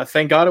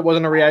 Thank God it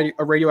wasn't a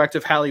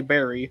radioactive Halle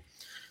Berry.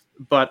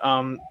 But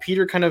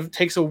Peter kind of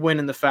takes a win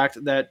in the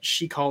fact that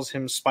she calls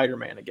him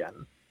Spider-Man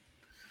again.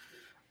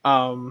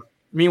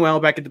 Meanwhile,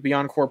 back at the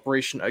Beyond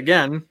Corporation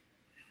again,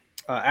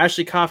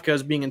 Ashley Kafka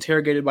is being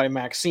interrogated by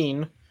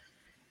Maxine,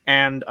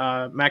 and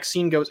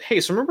Maxine goes, "Hey,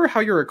 so remember how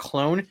you're a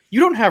clone? You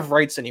don't have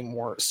rights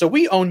anymore, so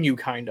we own you,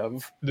 kind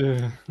of."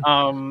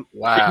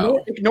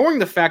 Wow. Ignoring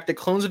the fact that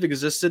clones have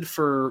existed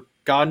for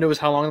God knows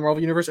how long in the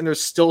Marvel Universe, and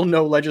there's still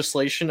no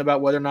legislation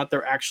about whether or not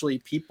they're actually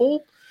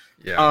people.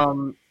 Yeah.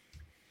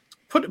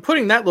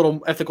 Putting that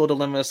little ethical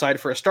dilemma aside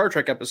for a Star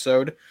Trek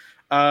episode,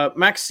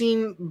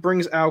 Maxine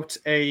brings out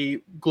a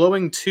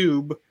glowing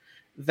tube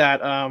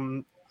that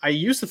I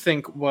used to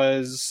think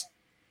was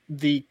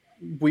the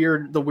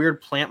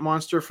weird plant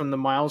monster from the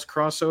Miles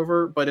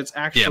crossover, but it's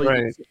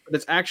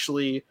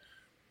actually,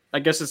 I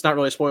guess it's not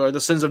really a spoiler,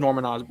 the Sins of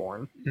Norman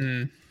Osborn.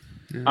 Mm.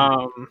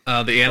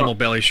 Yeah. The animal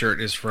belly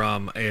shirt is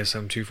from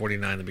ASM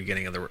 249, the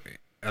beginning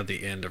of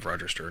the end of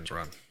Roger Stern's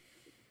run.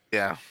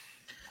 Yeah.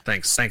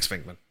 Thanks,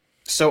 Finkman.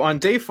 So on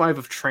day 5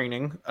 of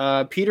training,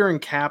 Peter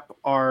and Cap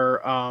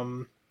are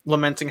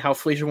lamenting how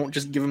Felicia won't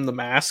just give him the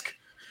mask.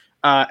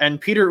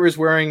 And Peter is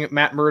wearing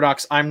Matt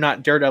Murdock's "I'm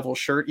Not Daredevil"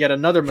 shirt, yet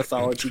another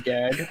mythology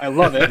gag. I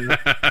love it.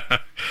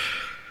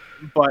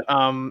 But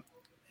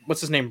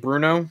what's his name?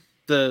 Bruno,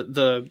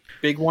 the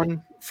big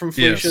one from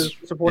Felicia's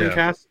supporting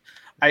cast.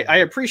 I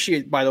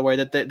appreciate, by the way,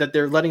 that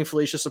they're letting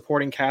Felicia's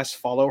supporting cast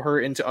follow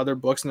her into other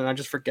books and they're not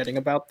just forgetting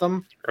about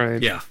them.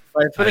 Right. Yeah.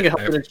 I think it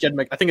helps that it's Jed.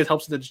 I think it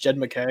helps that it's Jed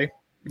McKay.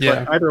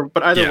 Yeah.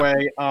 But either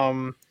way,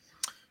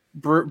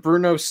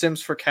 Bruno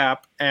sims for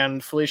Cap,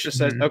 and Felicia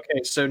says,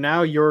 "Okay, so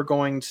now you're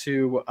going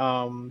to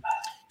we're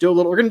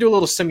going to do a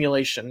little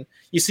simulation.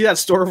 You see that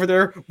store over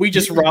there? We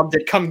just robbed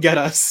it. Come get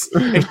us."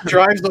 And she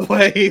drives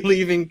away,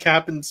 leaving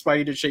Cap and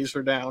Spidey to chase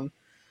her down.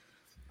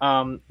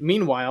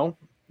 Meanwhile,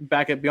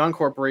 back at Beyond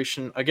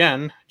Corporation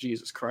again.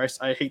 Jesus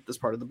Christ, I hate this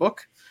part of the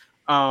book.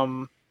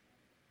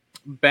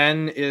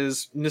 Ben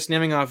is just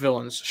naming off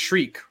villains: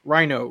 Shriek,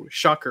 Rhino,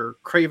 Shocker,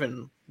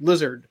 Kraven,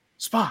 Lizard,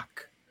 Spock.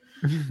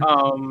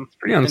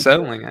 Pretty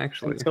unsettling,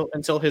 actually.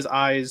 Until his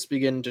eyes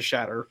begin to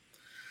shatter.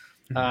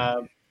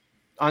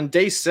 On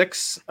day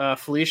 6,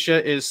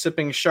 Felicia is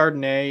sipping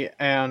Chardonnay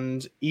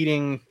and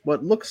eating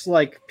what looks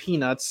like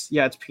peanuts.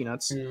 Yeah, it's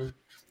peanuts.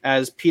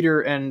 As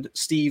Peter and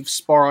Steve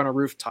spar on a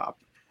rooftop.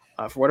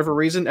 For whatever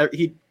reason,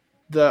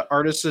 the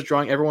artist is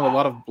drawing everyone a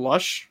lot of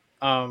blush.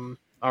 All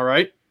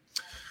right.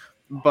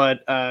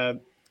 But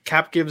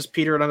Cap gives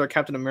Peter another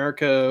Captain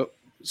America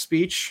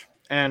speech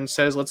and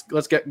says,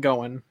 let's get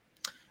going.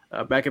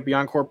 Back at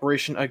Beyond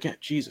Corporation again.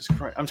 Jesus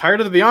Christ. I'm tired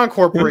of the Beyond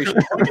Corporation.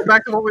 Let's get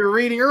back to what we were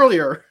reading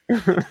earlier.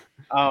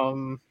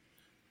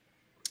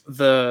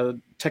 The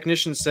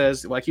technician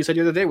says, like you said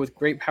the other day, with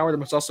great power there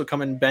must also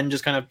come, and Ben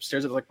just kind of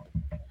stares at it like,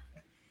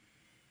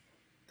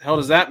 the hell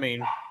does that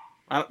mean?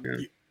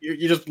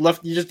 You just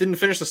didn't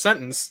finish the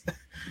sentence.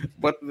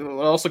 But it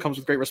also comes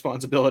with great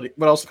responsibility.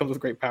 But also comes with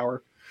great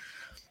power.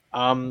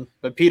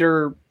 But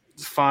Peter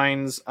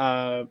finds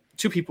 2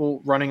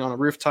 people running on a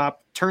rooftop.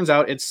 Turns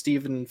out it's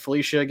Steve and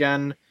Felicia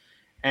again.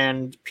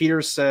 And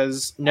Peter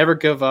says, "Never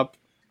give up.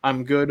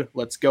 I'm good.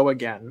 Let's go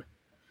again."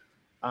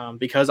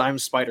 Because I'm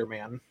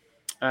Spider-Man.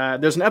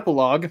 There's an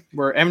epilogue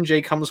where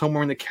MJ comes home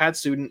wearing the cat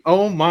suit, and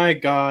oh my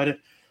god.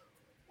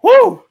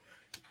 Woo!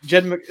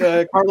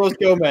 Carlos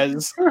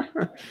Gomez.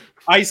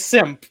 I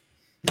simp.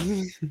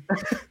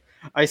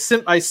 I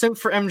simp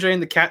for MJ in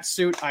the cat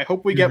suit. I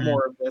hope we get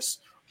more of this.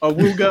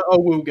 Awooga,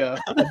 awooga.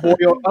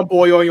 A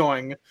boy,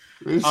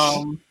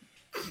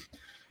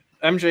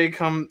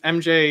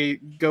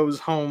 MJ goes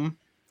home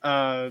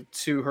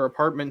to her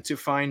apartment to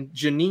find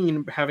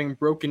Janine having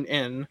broken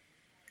in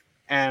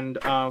and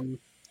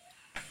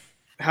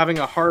having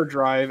a hard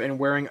drive and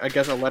wearing, I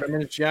guess, a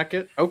Letterman's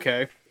jacket.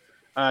 Okay.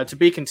 To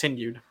be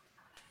continued.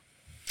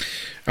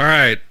 All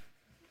right.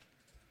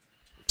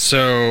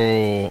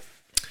 So,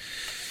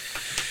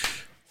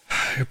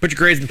 put your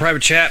grades in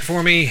private chat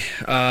for me.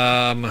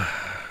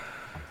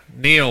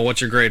 Neil,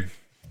 what's your grade?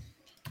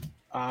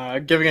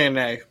 Giving it an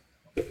A.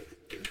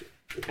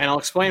 And I'll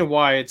explain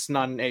why it's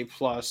not an A+,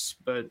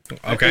 but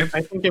okay.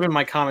 I think given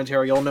my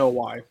commentary, you'll know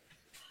why.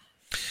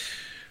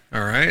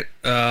 All right.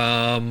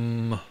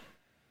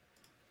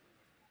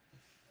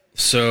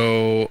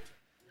 So,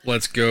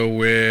 let's go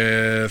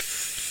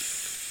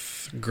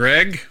with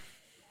Greg.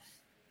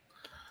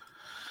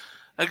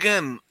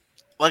 Again,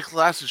 like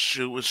last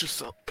issue, it was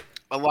just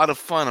a lot of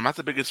fun. I'm not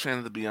the biggest fan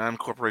of the Beyond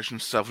Corporation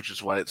stuff, which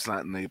is why it's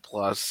not an A+,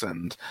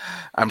 and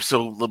I'm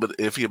still a little bit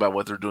iffy about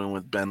what they're doing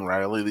with Ben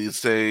Reilly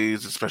these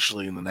days,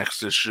 especially in the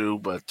next issue,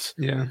 but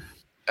yeah,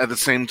 at the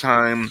same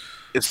time,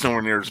 it's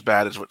nowhere near as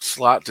bad as what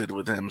Slott did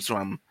with him, so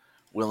I'm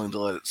willing to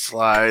let it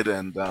slide,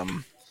 and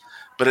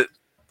but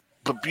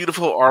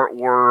beautiful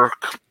artwork,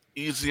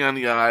 easy on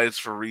the eyes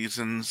for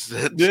reasons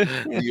that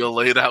Neil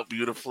laid out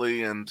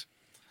beautifully, and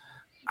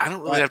I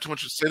don't really have too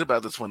much to say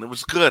about this one. It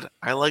was good.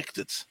 I liked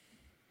it.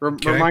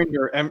 Okay.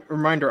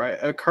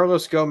 Reminder,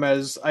 Carlos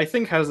Gomez, I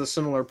think, has a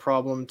similar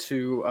problem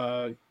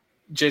to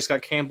J.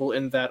 Scott Campbell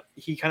in that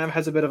he kind of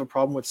has a bit of a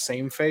problem with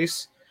same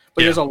face,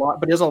 but he has a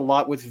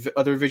lot with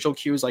other visual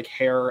cues like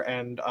hair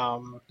and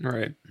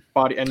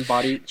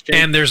body shape.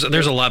 And there's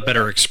a lot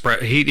better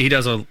he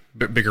does a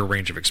bigger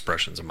range of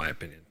expressions, in my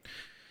opinion.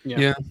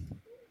 Yeah.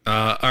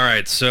 All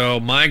right. So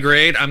my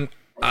grade, I'm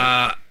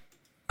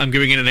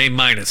giving it an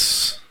A-.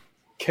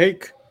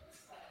 Cake.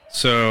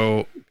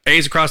 So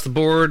A's across the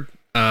board.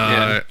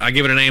 I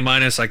give it an A-.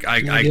 I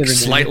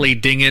slightly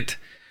ding it,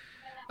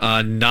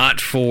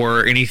 not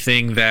for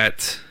anything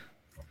that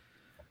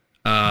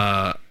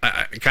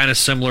kind of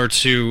similar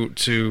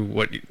to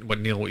what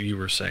Neil, what you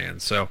were saying.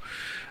 So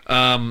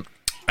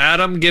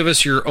Adam, give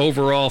us your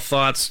overall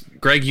thoughts.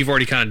 Greg, you've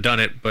already kind of done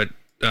it, but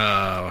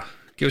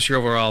give us your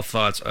overall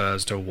thoughts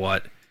as to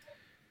why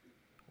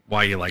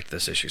you like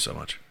this issue so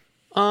much.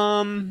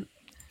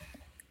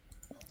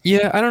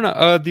 Yeah, I don't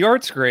know. The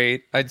art's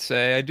great, I'd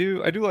say. I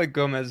do like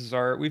Gomez's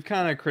art. We've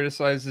kind of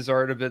criticized his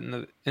art a bit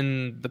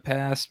in the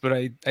past, but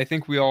I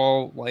think we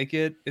all like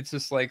it. It's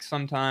just like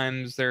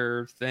sometimes there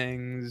are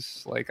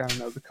things like, I don't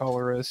know, the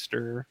colorist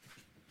or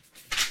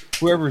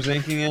whoever's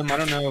inking him. I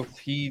don't know if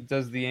he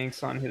does the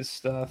inks on his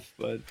stuff,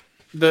 but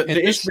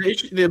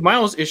the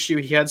Miles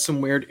issue, he had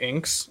some weird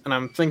inks, and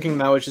I'm thinking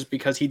that was just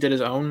because he did his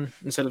own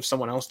instead of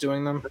someone else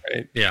doing them.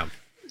 Right. Yeah.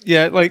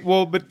 Yeah,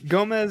 but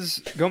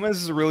Gomez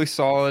is a really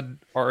solid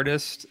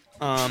artist.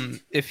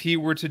 If he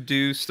were to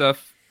do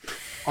stuff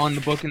on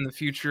the book in the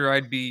future,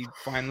 I'd be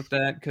fine with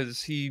that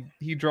because he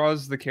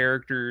draws the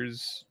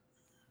characters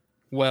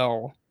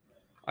well,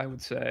 I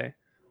would say.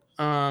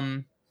 Yeah,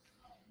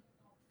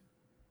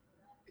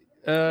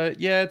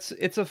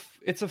 it's a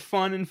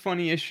fun and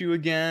funny issue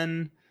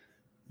again.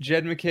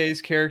 Jed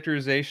MacKay's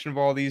characterization of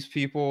all these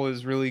people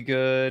is really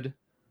good.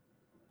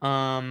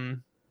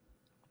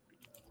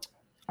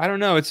 I don't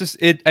know. It's just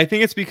I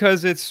think it's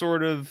because it's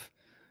sort of.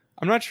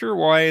 I'm not sure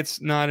why it's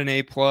not an A+.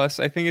 I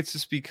think it's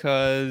just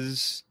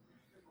because.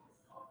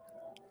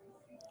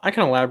 I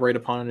can elaborate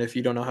upon it if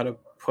you don't know how to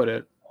put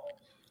it.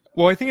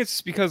 Well, I think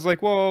it's because,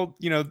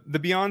 the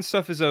Beyond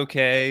stuff is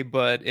okay,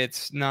 but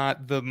it's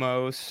not the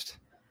most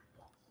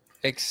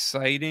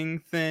exciting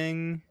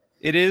thing.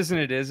 It is and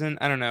it isn't.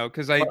 I don't know,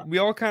 because we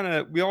all kind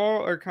of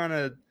know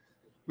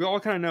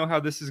how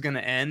this is going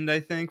to end.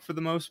 I think for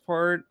the most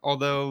part,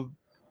 although.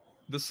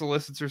 The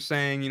solicits are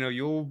saying, you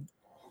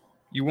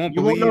won't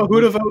know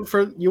who to vote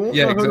for. You won't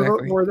know who to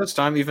vote for this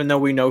time, even though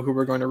we know who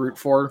we're going to root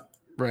for.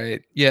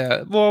 Right.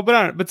 Yeah. Well,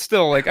 but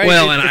still, I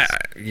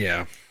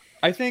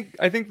think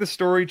the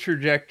story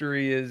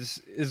trajectory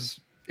is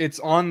it's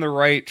on the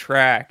right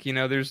track.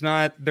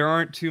 There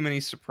aren't too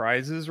many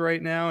surprises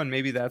right now, and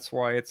maybe that's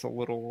why it's a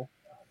little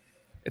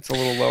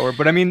lower.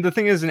 But I mean, the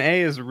thing is, an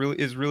A is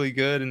really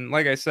good, and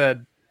like I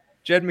said,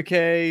 Jed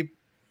MacKay.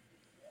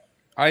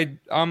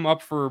 I'm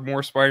up for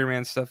more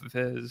Spider-Man stuff of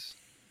his.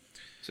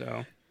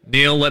 So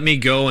Neil, let me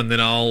go, and then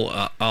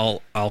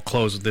I'll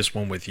close this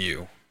one with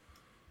you.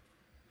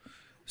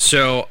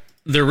 So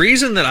the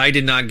reason that I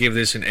did not give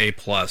this an A+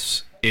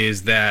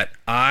 is that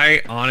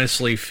I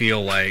honestly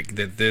feel like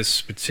that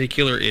this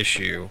particular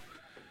issue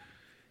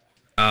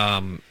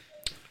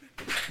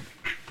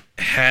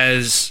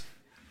has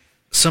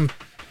some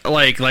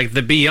like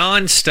the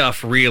Beyond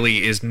stuff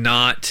really is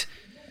not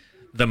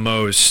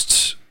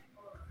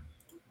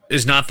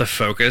the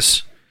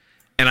focus.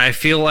 And I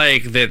feel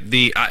like that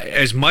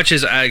as much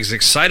as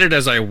excited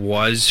as I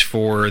was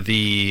for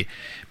the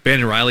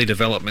Ben Reilly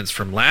developments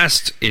from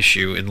last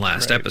issue and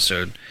last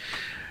episode,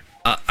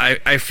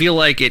 I feel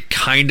like it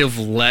kind of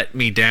let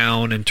me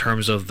down in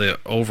terms of the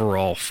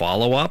overall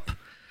follow-up.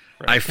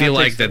 Right. I feel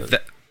like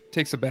that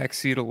takes a back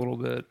seat a little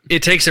bit.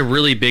 It takes a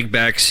really big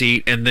back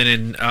seat, and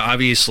then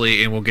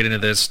obviously, and we'll get into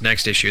this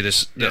next issue,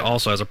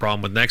 also has a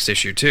problem with next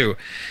issue too,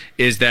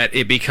 is that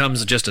it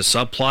becomes just a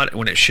subplot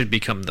when it should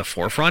become the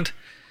forefront,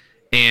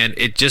 and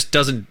it just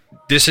doesn't.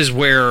 This is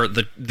where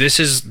this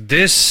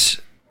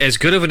as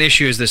good of an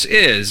issue as this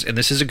is, and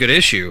this is a good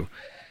issue,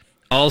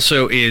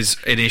 also is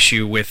an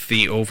issue with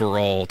the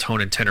overall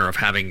tone and tenor of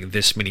having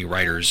this many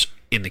writers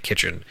in the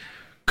kitchen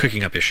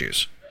cooking up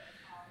issues.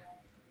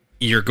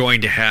 You're going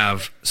to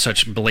have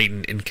such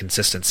blatant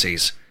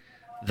inconsistencies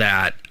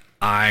that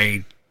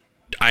I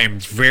am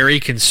very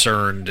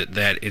concerned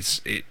that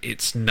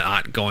it's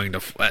not going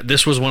to.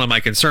 This was one of my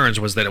concerns,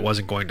 was that it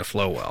wasn't going to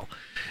flow well.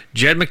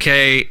 Jed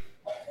MacKay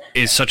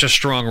is such a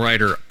strong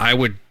writer. I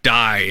would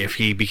die if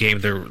he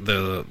became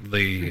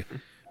the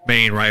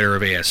main writer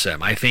of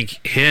ASM. I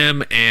think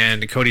him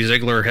and Cody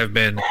Ziegler have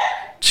been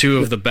two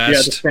of the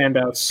best. Yeah, the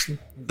standouts.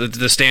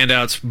 The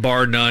standouts,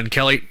 bar none.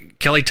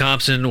 Kelly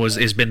Thompson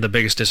has been the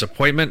biggest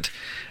disappointment.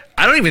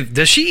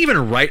 Does she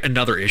even write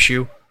another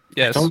issue?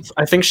 Yes.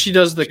 I think she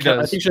does I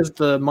think she does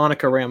the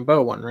Monica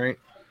Rambeau one, right?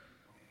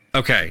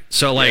 Okay.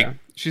 So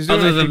she's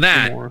other than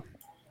that,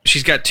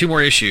 she's got 2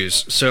 more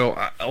issues. So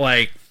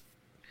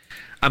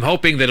I'm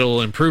hoping that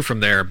it'll improve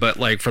from there, but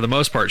for the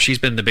most part, she's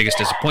been the biggest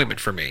disappointment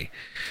for me.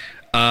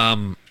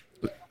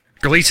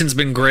 Gleason's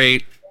been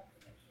great.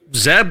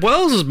 Zeb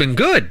Wells has been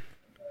good.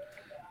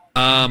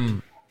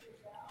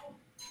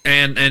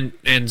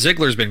 And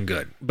Ziegler's been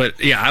good, but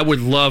yeah, I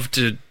would love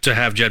to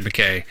have Jed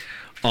MacKay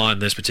on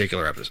this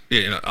particular episode,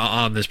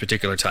 on this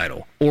particular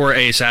title, or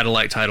a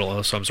satellite title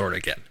of some sort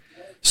again.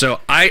 So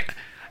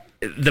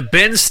the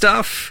Ben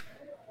stuff,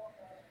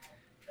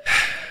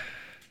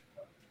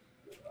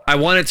 I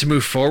want it to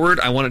move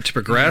forward. I want it to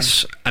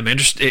progress. I'm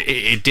interested.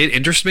 It did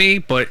interest me,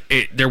 but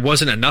there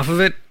wasn't enough of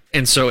it,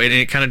 and so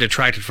it kind of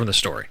detracted from the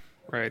story.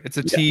 Right. It's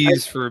a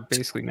tease for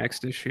basically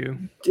next issue.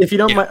 If you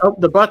don't mind,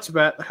 the butts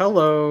bat.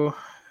 Hello,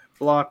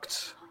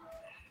 blocked.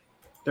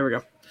 There we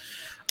go.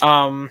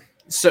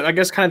 So I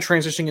guess kind of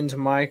transitioning into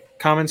my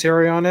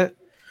commentary on it.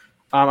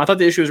 I thought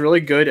the issue was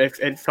really good.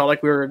 It felt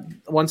like we were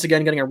once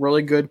again getting a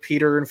really good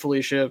Peter and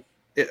Felicia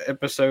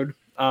episode,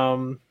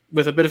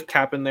 with a bit of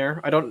Cap in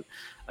there.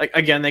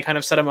 Again, they kind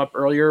of set him up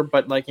earlier,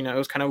 but it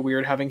was kind of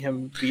weird having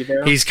him be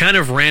there. He's kind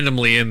of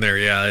randomly in there.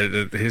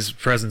 Yeah, his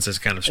presence is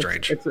kind of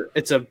strange.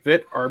 It's a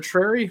bit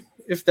arbitrary,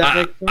 if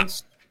that makes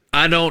sense.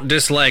 I don't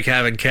dislike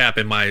having Cap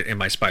in my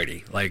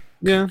Spidey.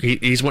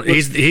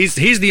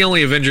 He's the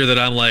only Avenger that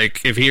I'm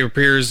like, if he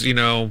appears,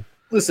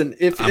 Listen,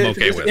 I'm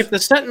okay with. If the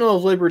Sentinel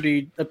of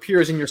Liberty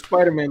appears in your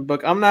Spider-Man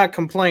book, I'm not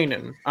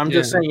complaining. I'm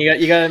just saying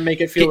you got to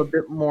make it feel a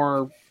bit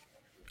more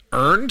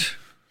earned.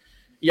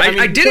 Yeah,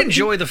 I did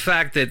enjoy the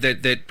fact that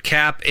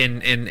Cap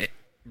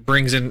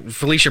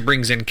Felicia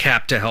brings in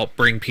Cap to help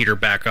bring Peter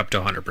back up to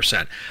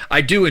 100%.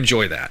 I do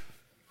enjoy that.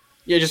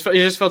 Yeah, it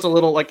just felt a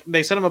little like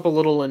they set him up a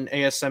little in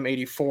ASM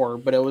 84,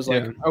 but it was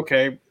like,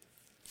 okay,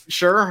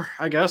 sure,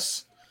 I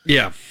guess.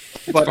 Yeah,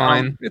 but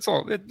fine. It's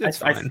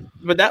fine.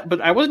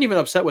 But I wasn't even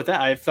upset with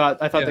that. I thought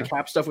the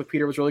Cap stuff with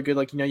Peter was really good.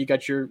 Like, you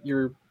got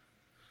your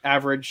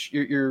average,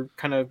 your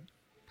kind of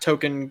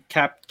token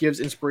Cap gives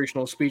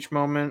inspirational speech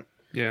moment.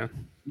 Yeah.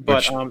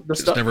 But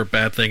it's never a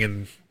bad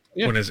thing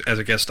when as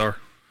a guest star.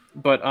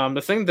 But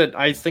the thing that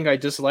I think I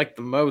disliked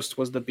the most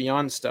was the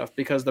Beyond stuff,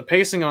 because the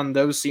pacing on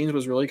those scenes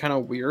was really kind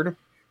of weird.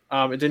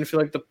 It didn't feel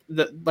like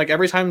like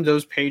every time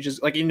those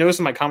pages, like you notice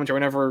in my commentary,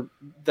 whenever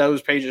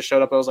those pages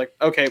showed up, I was like,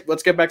 okay,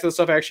 let's get back to the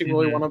stuff I actually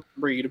really want to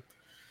read.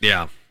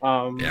 Yeah.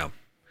 Yeah.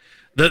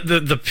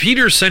 The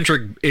Peter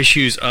centric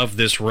issues of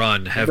this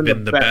run have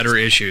been the better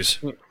issues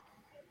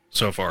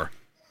so far.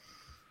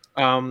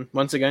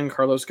 Once again,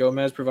 Carlos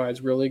Gomez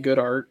provides really good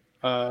art.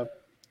 Yeah,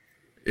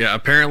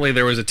 apparently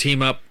there was a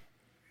team up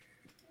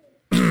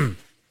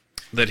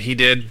that he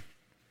did.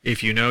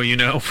 If you know, you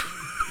know.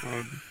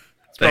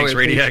 Thanks,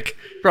 Radiac.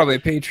 Probably a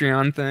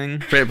Patreon thing.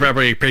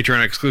 Probably a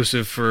Patreon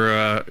exclusive for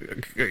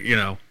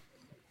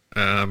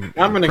I'm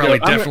gonna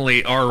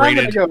definitely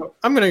R-rated.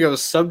 I'm gonna go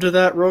sub to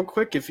that real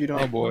quick if you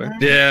don't. Oh boy.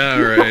 Yeah,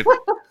 all right.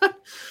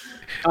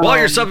 While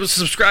you're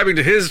subscribing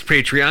to his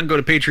Patreon, go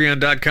to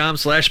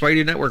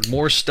patreon.com/Spidey Network.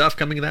 More stuff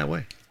coming that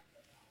way.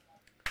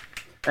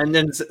 And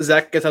then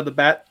Zach gets out the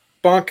bat.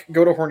 Bonk,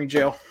 go to horny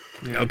jail.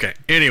 Yeah. Okay,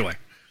 anyway.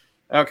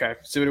 Okay,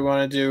 so what do we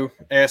want to do?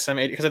 ASM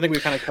 80, because I think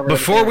we kind of covered.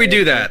 Before we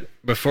do that,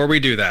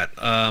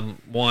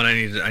 one, I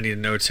need to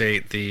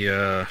notate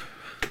the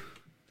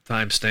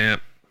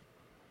timestamp.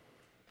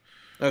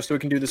 Oh, so we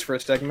can do this for a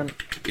segment?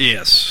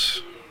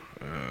 Yes.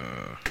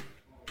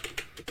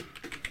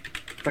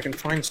 If I can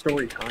find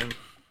story time.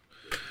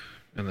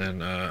 And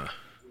then, all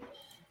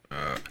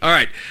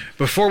right.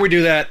 Before we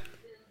do that,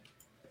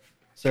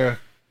 Sarah.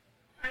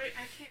 I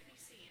can't be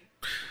seen.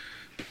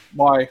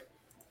 Why?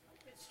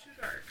 It's too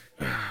dark.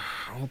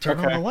 I'll turn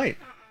on the light.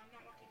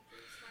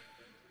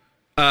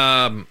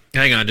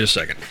 Hang on just a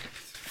second.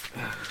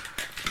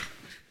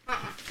 I'm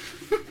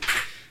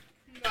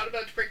not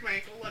about to break my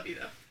ankle. Love you,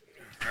 though.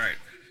 All right.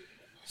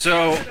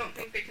 So... I don't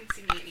think they can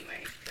see me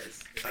anyway.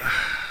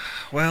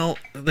 Well,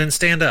 then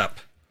stand up.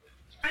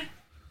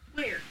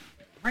 Where?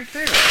 Right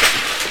there.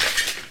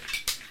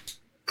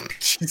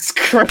 Jesus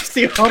Christ,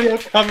 the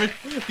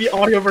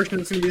audio version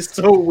is going to be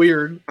so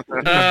weird.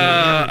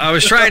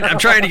 I'm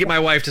trying to get my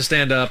wife to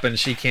stand up, and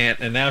she can't,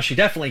 and now she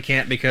definitely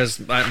can't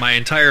because my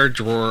entire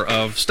drawer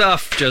of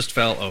stuff just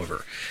fell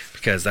over.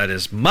 Because that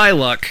is my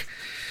luck.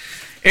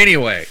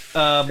 Anyway.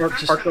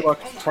 Parker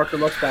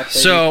Luck's back, baby.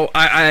 So,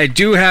 I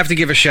do have to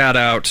give a shout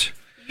out.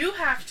 You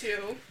have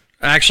to.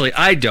 Actually,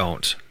 I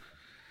don't.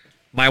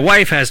 My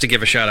wife has to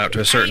give a shout out to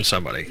a certain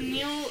somebody.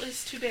 Neil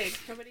is too big.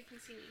 Nobody can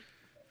see me.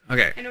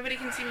 Okay. And nobody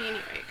can see me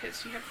anyway,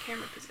 because you have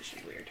camera position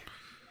weird.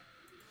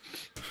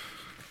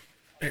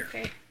 There.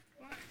 Okay.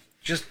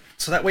 Just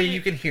so that way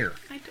you can hear.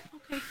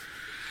 Okay.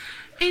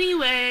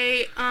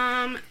 Anyway,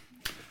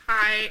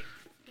 hi.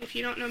 If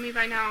you don't know me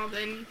by now,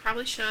 then you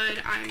probably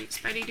should. I'm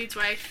Spideydude's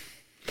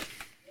wife.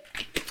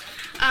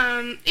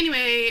 Hi.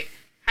 Anyway,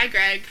 hi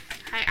Greg,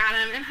 hi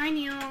Adam, and hi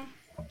Neil.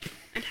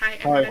 And hi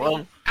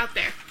everybody out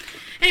there.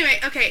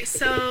 Anyway, okay,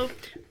 so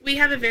we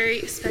have a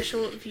very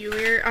special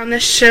viewer on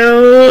this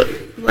show.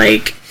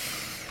 Like,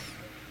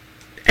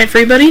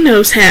 everybody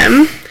knows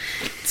him.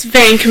 It's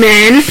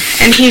Vankman,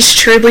 and he's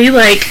truly,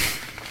 like,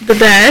 the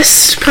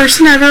best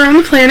person ever on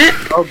the planet.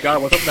 Oh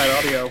god, what's up with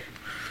that audio?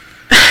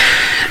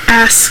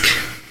 Ask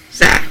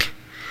Zach.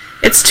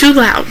 It's too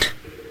loud.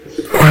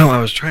 Well, I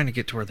was trying to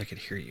get to where they could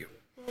hear you.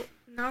 Well,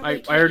 now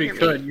I already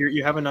could.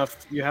 You have enough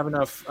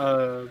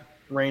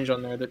range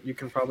on there that you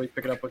can probably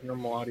pick it up with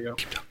normal audio.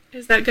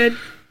 Is that good?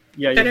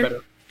 Yeah, you're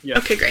better. Yeah.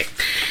 Okay, great.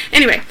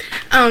 Anyway,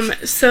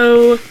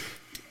 so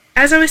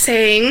as I was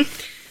saying,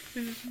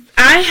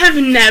 I have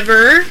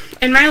never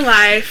in my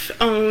life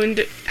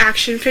owned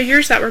action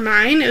figures that were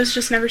mine. It was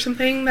just never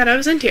something that I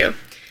was into.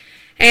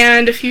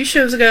 And a few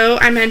shows ago,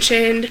 I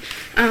mentioned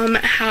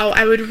how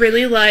I would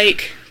really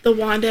like the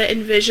Wanda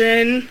and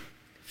Vision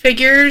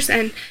figures,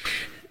 and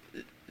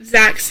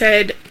Zach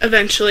said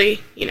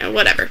eventually,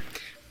 whatever.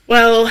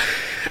 Well,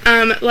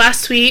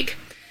 last week,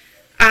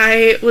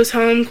 I was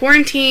home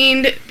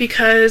quarantined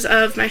because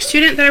of my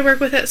student that I work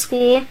with at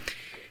school,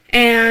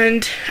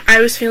 and I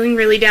was feeling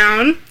really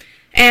down.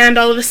 And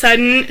all of a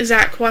sudden,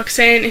 Zach walks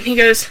in and he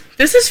goes,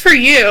 "This is for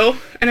you."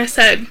 And I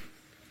said,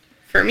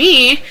 "For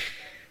me?"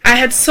 I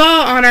had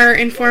saw on our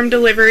informed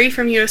delivery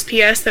from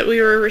USPS that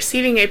we were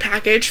receiving a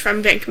package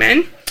from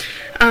Venkman.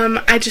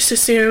 I just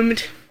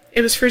assumed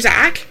it was for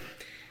Zach,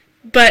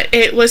 but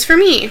it was for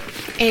me.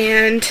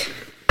 And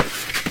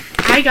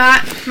I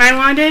got my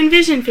Wanda and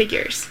Vision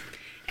figures.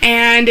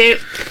 And it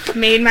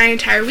made my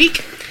entire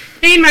week.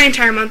 Made my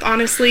entire month,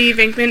 honestly.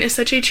 Venkman is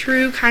such a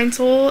true, kind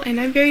soul, and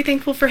I'm very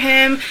thankful for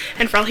him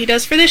and for all he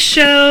does for this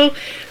show.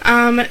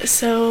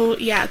 So,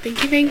 yeah,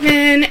 thank you,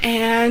 Venkman,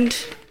 and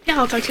yeah,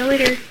 I'll talk to you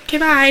later. Okay,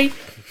 bye.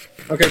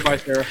 Okay, bye,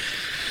 Sarah.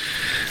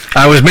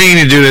 I was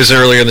meaning to do this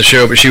earlier in the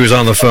show, but she was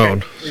on the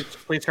phone. Okay.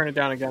 Please turn it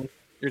down again.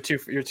 You're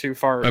too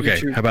far.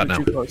 Okay, how about now?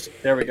 Too close.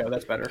 There we go.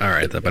 That's better. All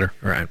right, that better.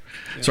 All right.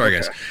 Yeah, sorry,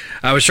 guys.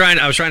 I was trying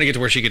to get to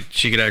where she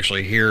could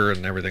actually hear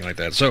and everything like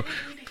that. So.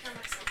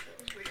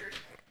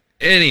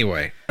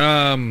 Anyway,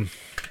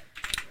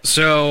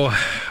 so,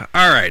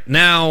 all right,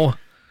 now,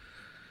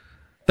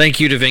 thank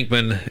you to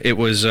Venkman. It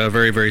was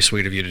very, very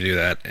sweet of you to do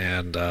that.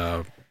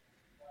 And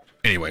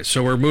anyway,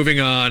 so we're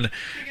moving on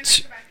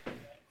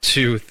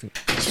to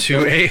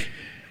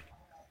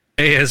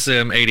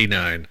ASM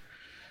 89.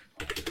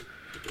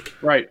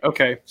 Right.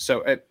 Okay.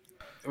 So,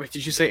 wait,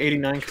 did you say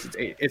 89? Because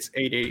it's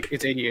 88.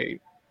 It's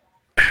 88.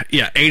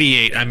 Yeah,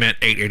 88. I meant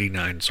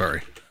 889.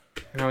 Sorry.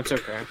 No, it's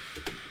okay.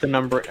 The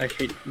number, I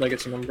hate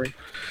legacy numbering.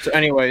 So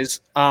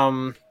anyways,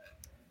 ASM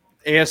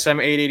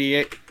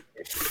 888.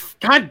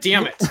 God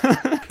damn it.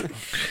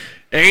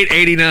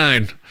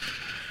 889.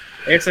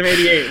 ASM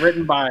 88,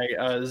 written by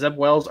Zeb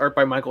Wells, art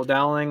by Michael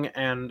Dowling,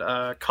 and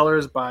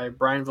colors by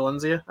Brian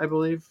Valencia, I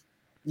believe.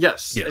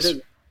 Yes. It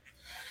is.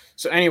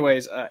 So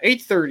anyways,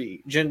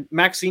 8:30,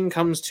 Maxine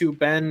comes to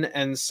Ben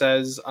and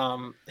says,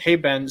 "Hey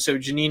Ben, so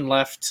Janine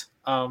left.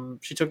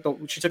 She took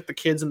the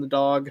kids and the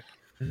dog."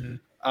 Mm-hmm.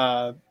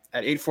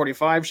 At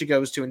 8:45, she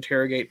goes to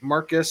interrogate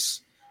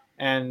Marcus,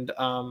 and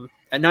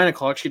at 9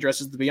 o'clock, she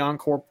addresses the Beyond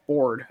Corp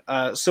board.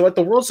 So at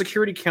the World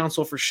Security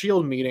Council for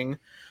S.H.I.E.L.D. meeting,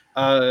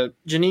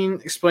 Janine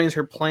explains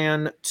her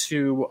plan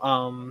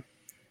to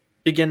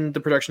begin the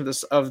production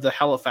of the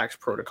Halifax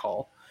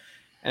Protocol.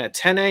 And at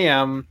 10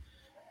 a.m.,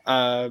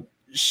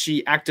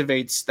 she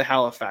activates the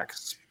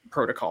Halifax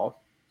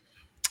Protocol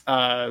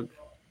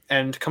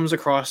and comes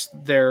across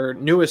their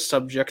newest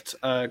subject,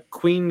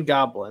 Queen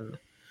Goblin.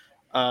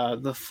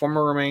 The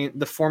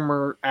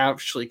former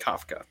Ashley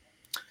Kafka.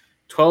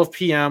 12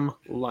 p.m.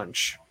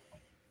 lunch.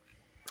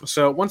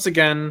 So once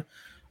again,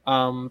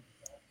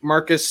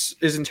 Marcus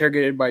is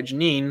interrogated by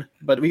Janine,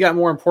 but we got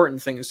more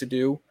important things to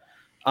do.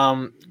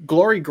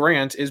 Glory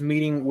Grant is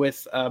meeting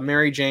with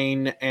Mary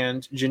Jane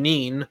and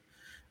Janine,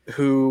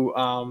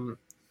 who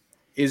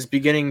is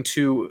beginning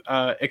to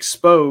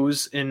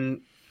expose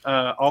in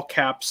all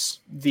caps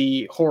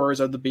the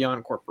horrors of the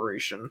Beyond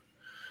Corporation.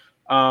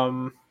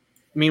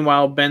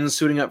 Meanwhile, Ben's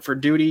suiting up for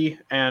duty,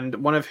 and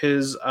one of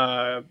his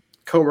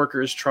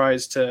co-workers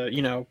tries to,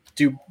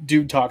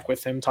 do talk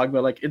with him, talk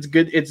about, like, it's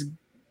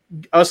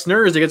us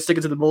nerds that get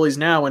sticking to the bullies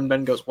now, and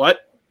Ben goes,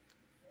 "What?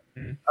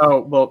 Mm-hmm. Oh,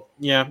 well,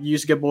 yeah, you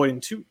used to get bullied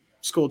in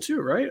school too,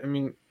 right? I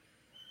mean,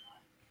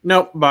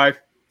 nope, bye."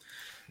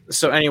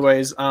 So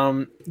anyways,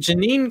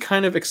 Janine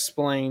kind of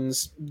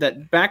explains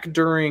that back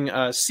during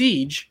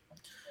Siege,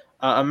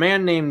 a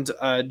man named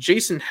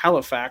Jason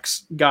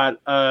Halifax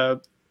got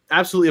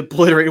absolutely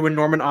obliterated when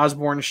Norman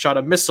Osborn shot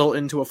a missile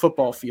into a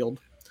football field.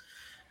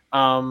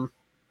 And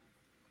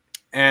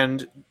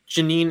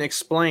Janine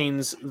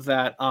explains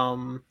that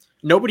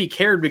nobody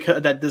cared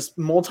because that this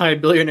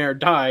multi-billionaire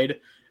died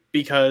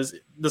because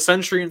the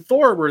Sentry and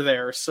Thor were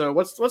there. So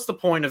what's the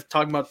point of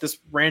talking about this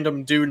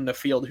random dude in the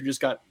field who just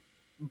got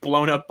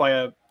blown up by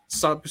a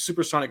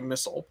supersonic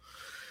missile?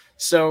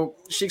 So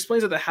she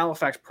explains that the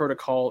Halifax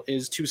Protocol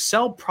is to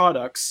sell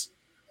products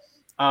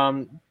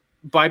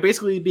by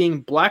basically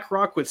being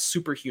BlackRock with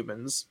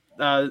superhumans.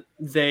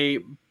 They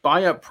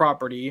buy up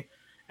property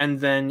and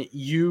then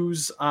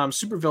use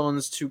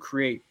supervillains to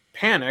create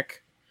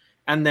panic,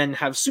 and then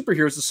have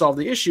superheroes to solve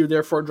the issue,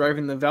 therefore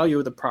driving the value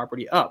of the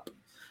property up.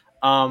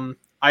 I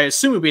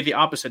assume it would be the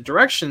opposite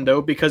direction,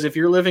 though, because if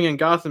you're living in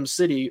Gotham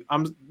City,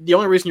 the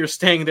only reason you're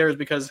staying there is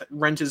because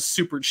rent is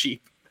super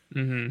cheap.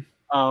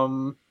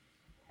 Mm-hmm.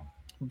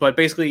 But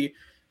basically,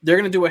 they're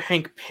going to do a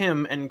Hank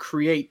Pym and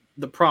create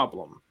the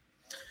problem.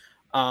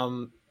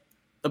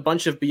 A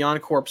bunch of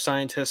Beyond Corp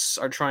scientists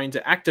are trying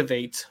to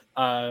activate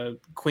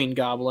Queen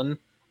Goblin.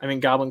 I mean,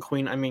 Goblin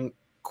Queen. I mean,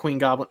 Queen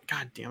Goblin.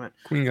 God damn it.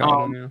 Queen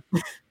Goblin,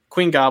 yeah.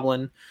 Queen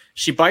Goblin.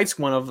 She bites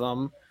one of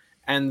them,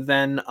 and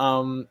then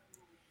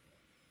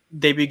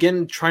they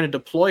begin trying to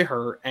deploy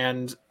her,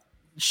 and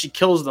she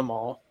kills them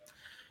all.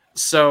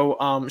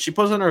 So she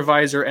puts on her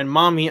visor, and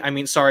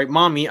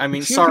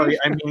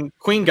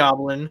Queen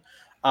Goblin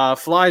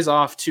flies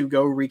off to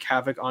go wreak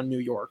havoc on New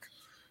York.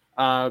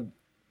 MJ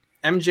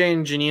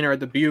and Janine are at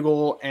the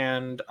Bugle,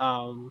 and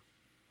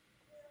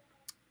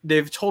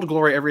they've told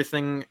Glory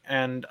everything,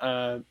 and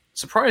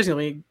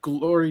surprisingly,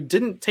 Glory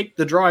didn't take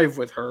the drive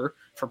with her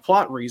for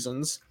plot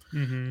reasons.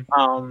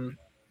 Mm-hmm.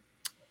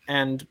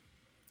 And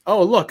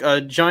oh, look,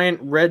 a giant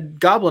red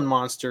goblin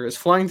monster is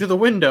flying through the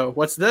window.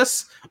 What's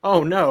this?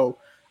 Oh no.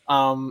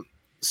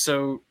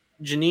 So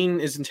Janine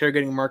is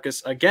interrogating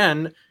Marcus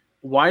again.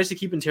 Why does he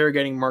keep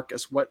interrogating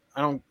Marcus? What's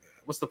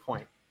the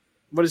point?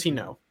 What does he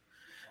know?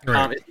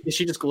 Right. Is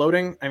she just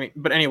gloating? I mean,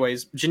 but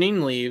anyways,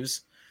 Janine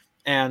leaves,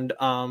 and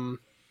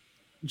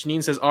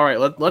Janine says, all right,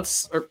 not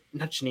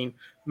Janine.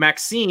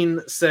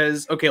 Maxine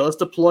says, okay, let's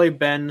deploy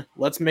Ben.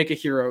 Let's make a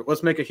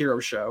hero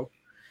show.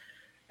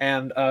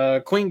 And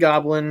Queen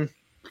Goblin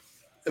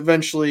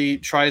eventually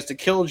tries to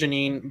kill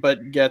Janine,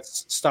 but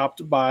gets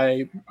stopped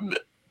by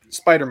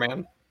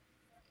Spider-Man.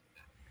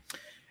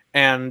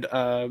 And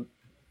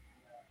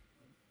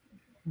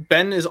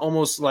Ben is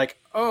almost like,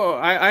 oh,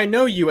 I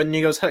know you. And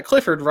he goes,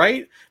 Clifford,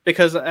 right?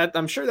 Because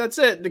I'm sure that's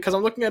it, because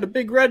I'm looking at a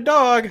big red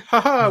dog.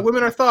 Haha,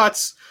 women are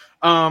thoughts.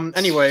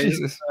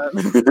 Anyways,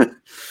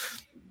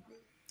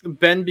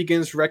 Ben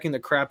begins wrecking the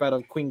crap out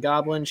of Queen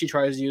Goblin. She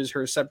tries to use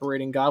her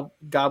separating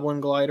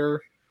goblin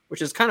glider,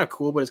 which is kind of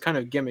cool, but it's kind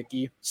of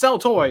gimmicky. Sell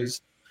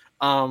toys.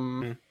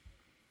 But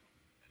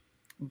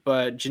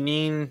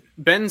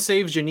Ben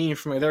saves Janine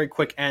from a very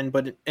quick end,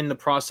 but in the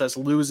process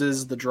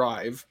loses the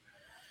drive.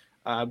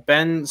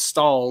 Ben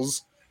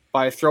stalls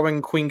by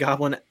throwing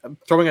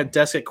a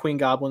desk at Queen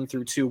Goblin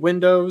through 2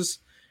 windows,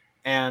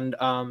 and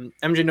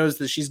MJ knows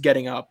that she's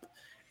getting up,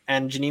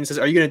 and Janine says,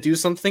 "Are you going to do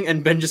something?"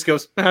 And Ben just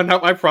goes,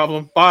 "Not my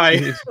problem.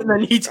 Bye." And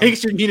then he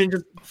takes Janine and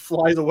just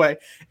flies away.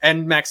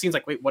 And Maxine's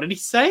like, "Wait, what did he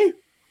say?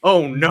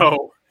 Oh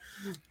no!"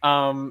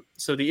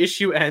 So the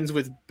issue ends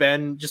with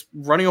Ben just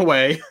running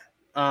away.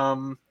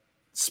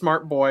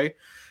 Smart boy,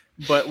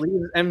 but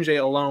leaves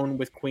MJ alone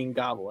with Queen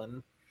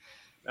Goblin.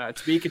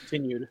 To be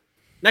continued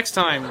next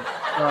time.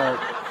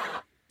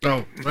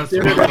 That's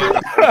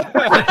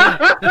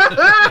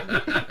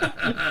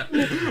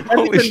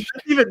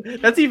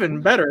that's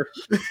even better.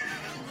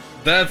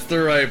 That's the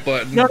right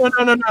button. No.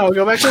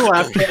 Go back to the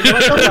last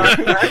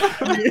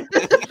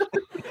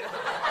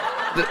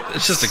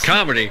It's just a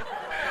comedy.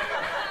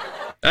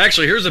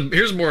 Actually,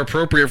 here's more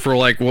appropriate for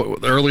like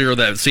what earlier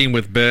that scene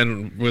with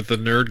Ben with the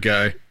nerd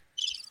guy.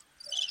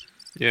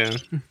 Yeah,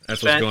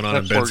 that's what's going on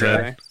in Ben's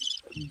head.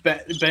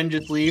 Ben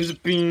just leaves.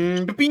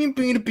 Beam.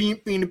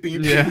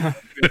 Yeah.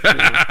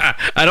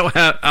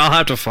 I'll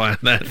have to find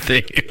that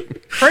thing.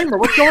 Kramer,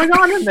 what's going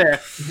on in there?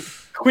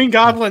 Queen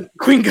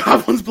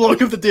Goblin's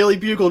blowing up the Daily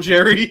Bugle,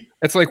 Jerry.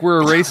 It's like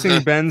we're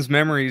erasing Ben's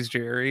memories,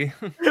 Jerry.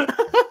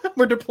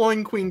 We're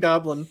deploying Queen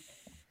Goblin.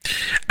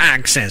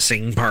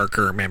 Accessing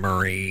Parker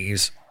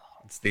memories.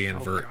 It's the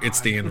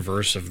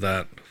inverse of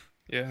that.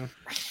 Yeah.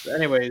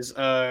 Anyways,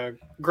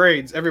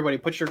 grades. Everybody,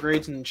 put your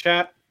grades in the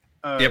chat.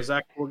 Yep.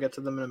 Zach, we'll get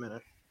to them in a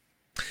minute.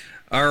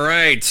 All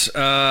right.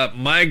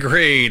 My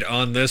grade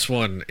on this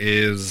one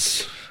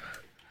is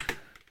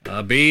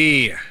a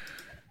B.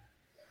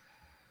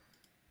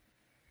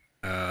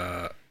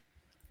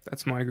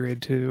 That's my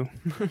grade too.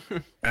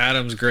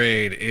 Adam's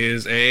grade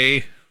is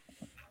a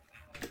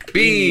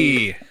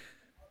B.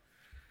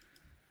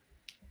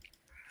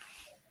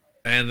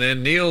 And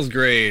then Neil's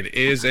grade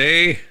is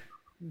a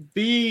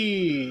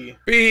B.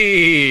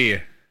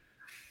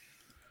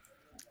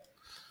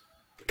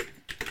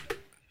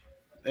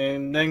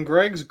 And then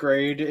Greg's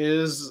grade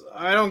is,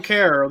 I don't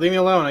care. Leave me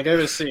alone. I gave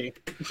it a C.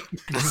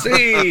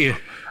 C.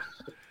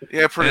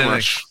 Yeah, pretty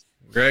much.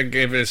 Greg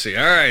gave it a C.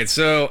 All right,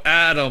 so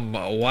Adam,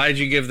 why'd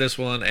you give this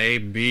one a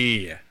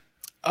B?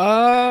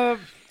 Well,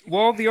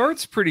 the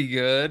art's pretty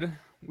good.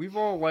 We've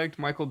all liked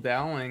Michael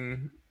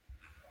Dowling's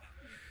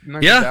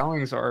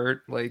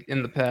art, like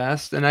in the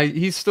past, and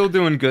he's still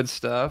doing good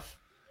stuff.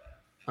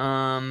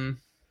 The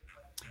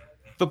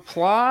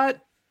plot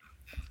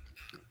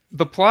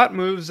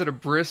moves at a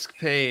brisk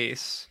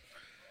pace,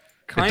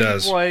 kind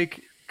of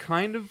like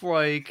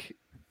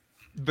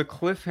the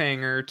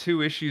cliffhanger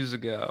 2 issues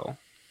ago.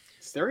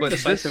 It's very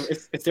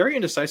indecisive. It's very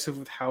indecisive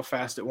with how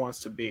fast it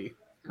wants to be.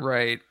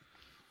 Right.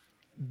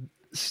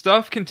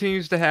 Stuff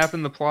continues to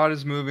happen. The plot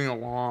is moving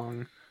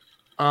along.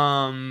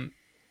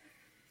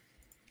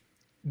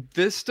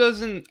 This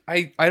doesn't.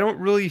 I don't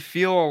really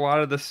feel a lot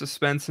of the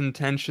suspense and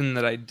tension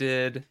that I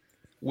did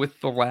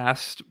with the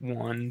last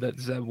one that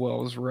Zeb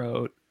Wells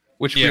wrote,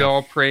 which we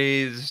all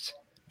praised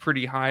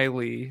pretty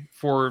highly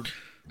for,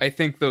 I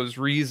think, those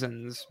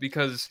reasons,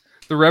 because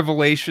the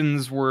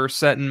revelations were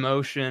set in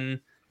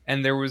motion.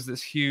 And there was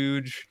this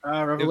huge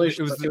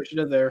revelation. That's what you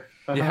did there.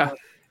 Yeah,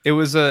 it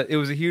was a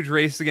huge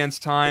race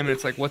against time, and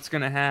it's like, what's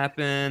going to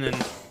happen, and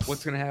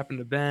what's going to happen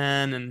to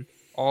Ben, and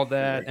all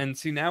that. And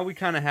see, now we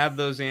kind of have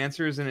those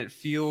answers, and it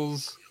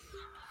feels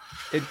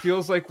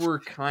like we're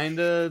kind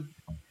of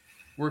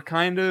we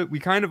kind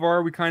of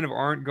are, we kind of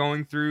aren't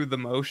going through the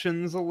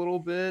motions a little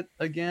bit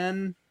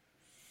again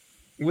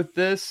with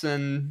this,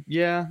 and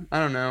yeah, I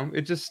don't know.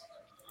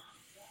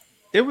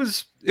 It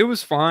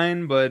was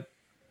fine, but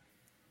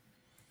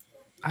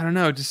I don't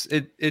know. Just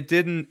it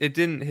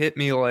didn't hit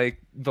me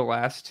like the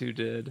last two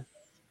did.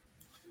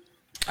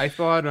 I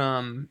thought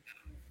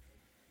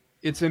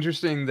it's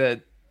interesting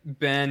that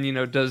Ben, he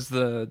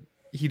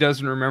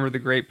doesn't remember the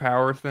great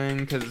power thing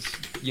because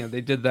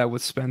they did that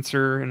with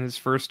Spencer in his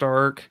first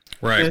arc.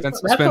 Right.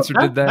 Spencer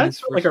did that.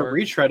 That's like a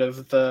retread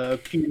of the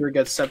Peter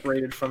gets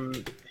separated from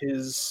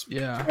his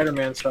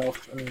Spider-Man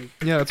self.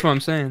 Yeah, that's what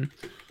I'm saying.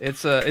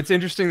 It's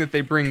interesting that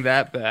they bring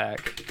that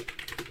back.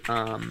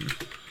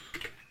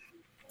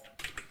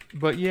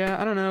 But yeah,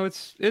 I don't know.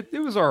 It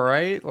was all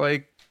right.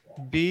 Like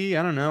I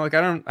don't know. Like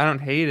I don't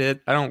hate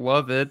it. I don't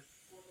love it.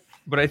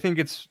 But I think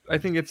it's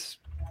it's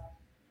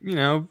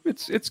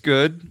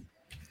good.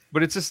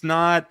 But it's just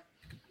not.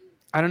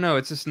 I don't know.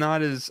 It's just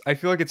not as. I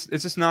feel like it's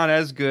just not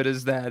as good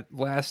as that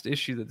last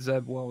issue that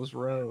Zeb Wells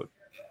wrote.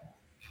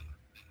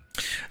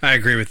 I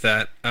agree with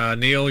that.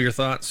 Neil, your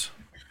thoughts?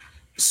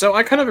 So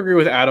I kind of agree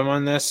with Adam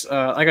on this.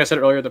 Like I said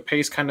earlier, the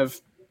pace kind of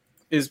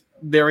is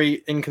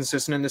very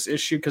inconsistent in this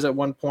issue because at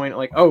one point,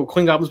 like, oh,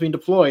 Queen Goblin's being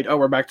deployed. Oh,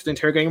 we're back to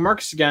interrogating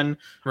Marcus again.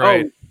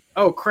 Right.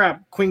 Oh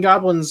crap, Queen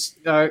Goblin's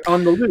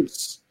on the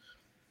loose.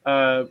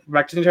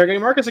 Back to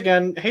interrogating Marcus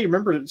again. Hey,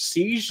 remember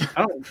Siege?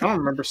 I don't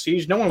remember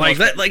Siege. No one like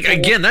that. Like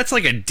again, that's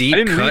like a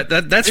deep cut.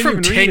 That's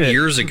from 10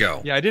 years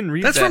ago. Yeah, I didn't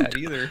read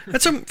either.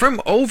 That's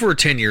from over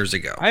 10 years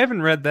ago. I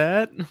haven't read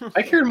that.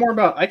 I cared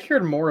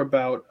more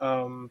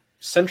about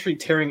Sentry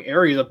tearing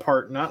Ares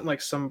apart, not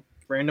like some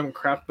random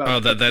crap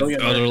about. That's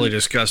utterly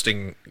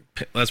disgusting.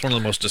 That's one of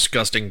the most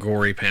disgusting,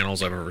 gory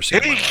panels I've ever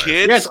seen. Hey in my life.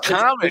 kids,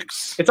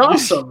 comics. It's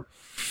awesome.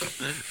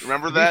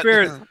 Remember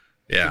that?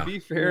 Yeah. To be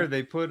fair,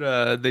 they put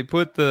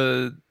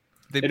the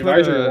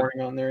advisory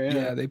warning on there.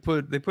 Yeah, they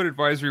put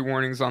advisory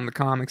warnings on the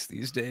comics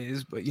these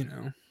days, but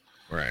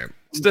right.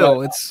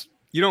 Still,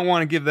 you don't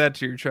want to give that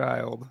to your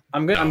child.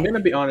 I'm gonna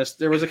be honest.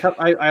 There was a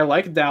couple. I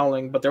like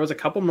Dowling, but there was a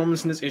couple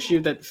moments in this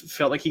issue that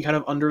felt like he kind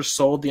of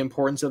undersold the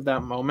importance of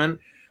that moment.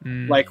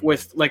 Like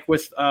with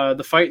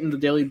the fight in the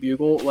Daily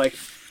Bugle, like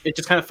it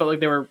just kind of felt like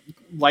they were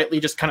lightly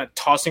just kind of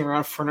tossing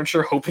around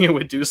furniture, hoping it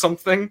would do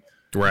something.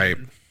 Right.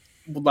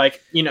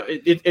 Like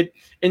it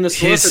in the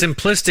his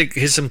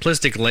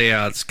simplistic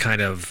layouts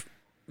kind of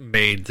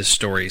made the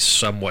story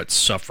somewhat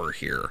suffer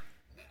here.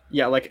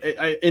 Yeah, like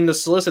in the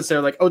solicits,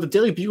 they're like, "Oh, the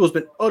Daily Bugle's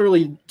been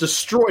utterly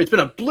destroyed. It's been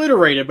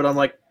obliterated." But I'm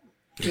like,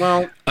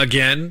 well,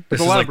 again,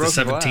 this is like the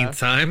 17th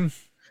time.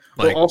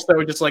 Well,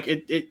 also just like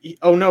it.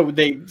 Oh no,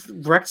 they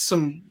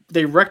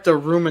wrecked a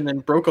room and then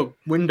broke a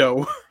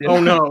window.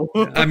 Oh no.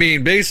 I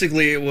mean,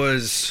 basically, it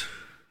was,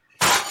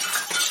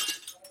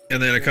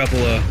 and then a couple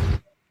of.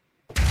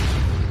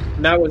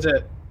 And that was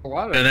it. A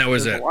lot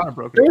of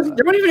broken.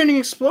 There weren't even any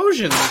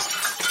explosions.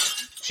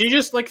 She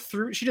just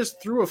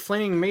threw a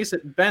flaming mace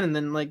at Ben, and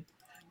then like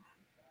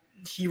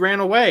he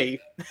ran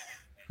away.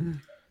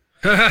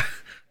 On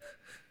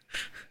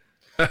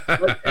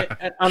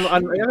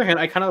the other hand,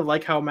 I kind of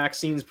like how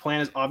Maxine's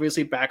plan is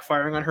obviously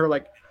backfiring on her.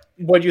 Like,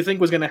 what do you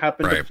think was going to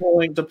happen? Right.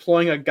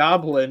 Deploying a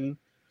goblin,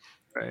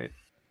 right,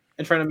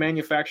 and trying to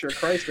manufacture a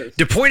crisis.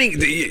 You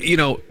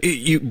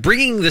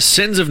bringing the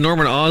sins of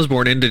Norman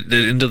Osborn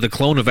into the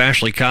clone of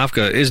Ashley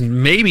Kafka is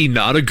maybe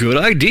not a good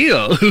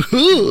idea.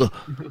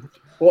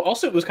 Well,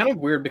 also it was kind of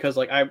weird because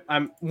like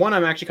I'm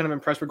actually kind of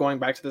impressed with going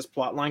back to this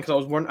plot line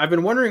because I've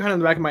been wondering kind of in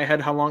the back of my head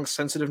how long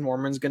Sensitive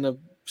Norman's going to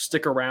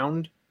stick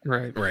around.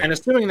 Right. And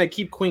assuming they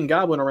keep Queen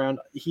Goblin around,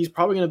 he's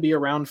probably going to be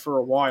around for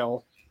a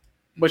while,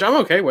 which I'm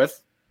okay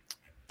with.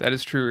 That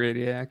is true,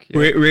 Radiac.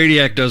 Yeah.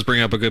 Radiac does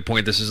bring up a good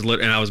point.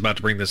 And I was about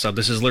to bring this up.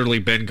 This is literally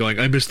Ben going,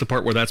 I missed the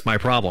part where that's my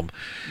problem.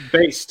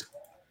 Based.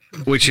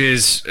 Which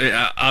is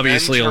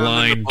obviously a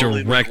line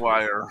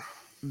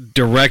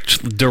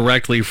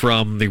directly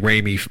from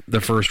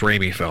the first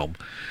Raimi film.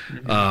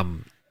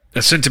 Mm-hmm.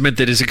 A sentiment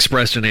that is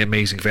expressed in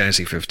Amazing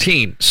Fantasy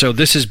 15. So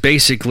this is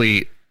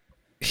basically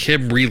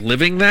him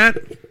reliving that,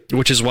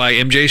 which is why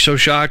MJ's so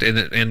shocked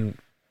and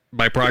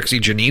by proxy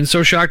Janine's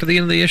so shocked at the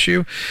end of the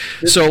issue.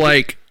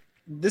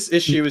 This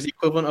issue is the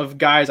equivalent of,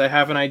 guys, I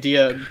have an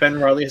idea. Ben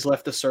Riley has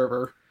left the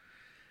server.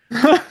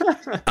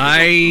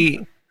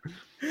 I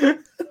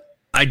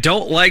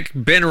don't like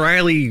Ben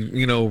Riley,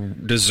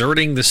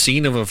 deserting the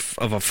scene of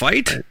a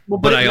fight,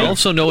 but I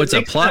also know it's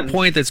a plot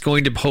point that's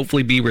going to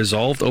hopefully be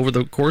resolved over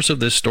the course of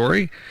this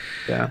story.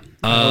 Yeah.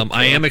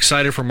 I am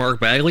excited for Mark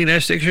Bagley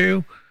next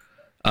issue.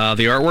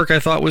 The artwork I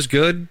thought was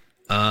good.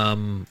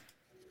 For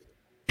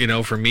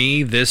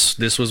me,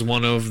 this was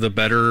one of the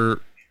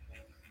better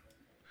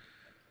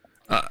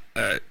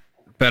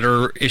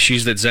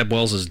issues that Zeb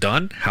Wells has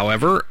done.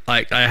 However,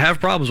 I have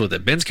problems with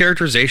it. Ben's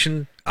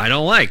characterization, I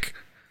don't like.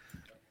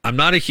 I'm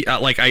not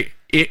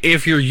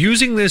if you're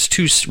using this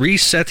to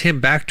reset him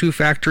back to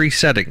factory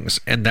settings,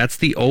 and that's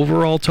the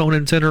overall tone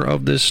and tenor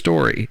of this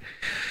story,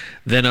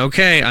 then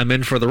okay, I'm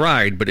in for the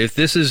ride. But if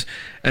this is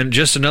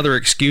just another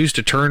excuse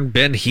to turn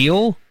Ben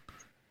heel,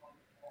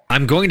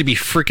 I'm going to be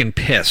freaking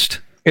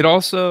pissed.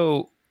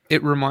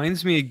 It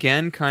reminds me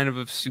again kind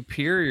of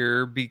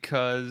Superior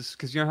because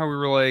you know how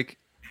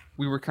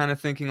we were kind of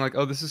thinking like,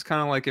 oh, this is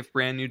kind of like if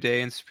Brand New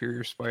Day and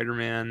Superior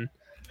Spider-Man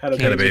had a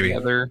came baby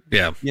together.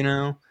 Yeah. You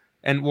know?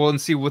 And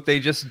see what they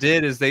just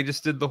did is they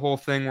just did the whole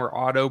thing where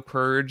Otto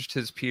purged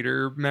his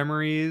Peter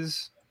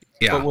memories.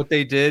 Yeah. But what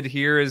they did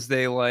here is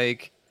they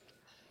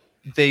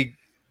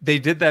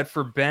did that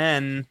for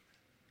Ben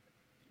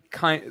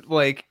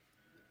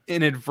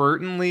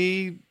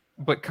inadvertently,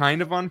 but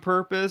kind of on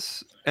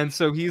purpose. And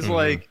so he's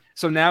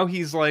now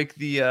he's like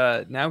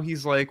when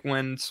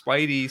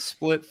Spidey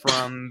split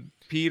from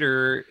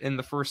Peter in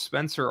the first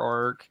Spencer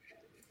arc.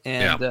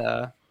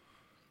 And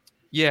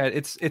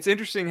it's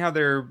interesting how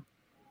they're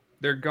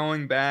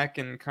going back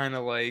and kind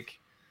of like,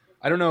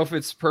 I don't know if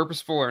it's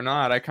purposeful or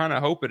not. I kind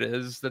of hope it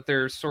is, that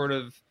they're sort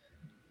of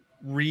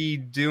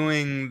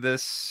redoing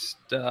this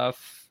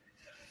stuff.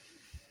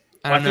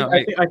 I don't know.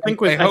 I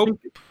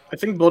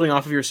think building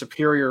off of your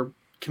Superior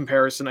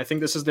comparison, I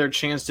think this is their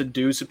chance to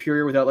do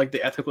Superior without like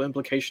the ethical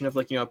implication of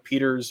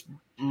Peter's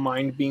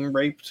mind being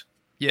raped.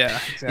 Yeah,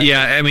 exactly.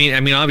 Yeah. I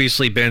mean,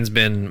 obviously Ben's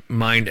been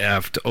mind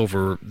effed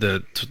over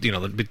the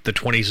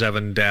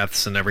 27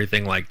 deaths and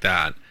everything like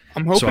that.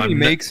 I'm hoping he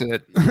makes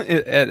it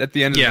at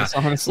the end of this,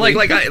 honestly.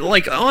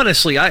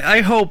 Honestly,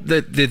 I hope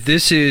that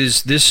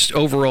this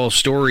overall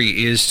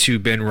story is to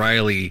Ben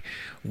Reilly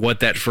what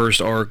that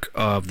first arc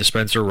of the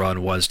Spencer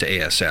run was to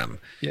ASM.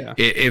 Yeah.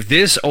 If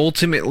this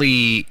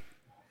ultimately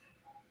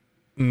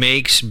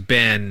makes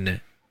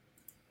Ben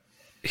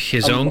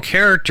his own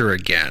character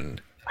again,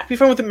 I'd be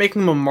fine with it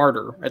making him a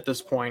martyr at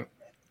this point.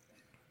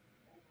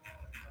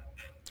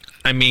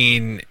 I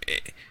mean,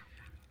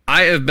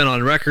 I have been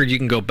on record. You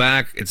can go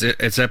back.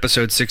 It's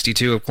episode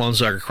 62 of Clone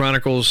Saga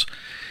Chronicles.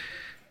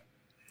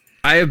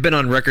 I have been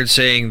on record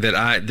saying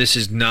that this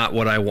is not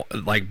what I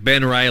want. Like,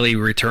 Ben Reilly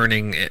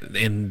returning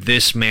in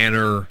this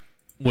manner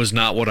was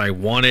not what I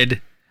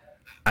wanted.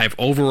 I've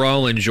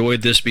overall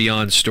enjoyed this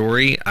Beyond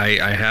story.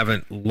 I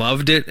haven't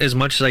loved it as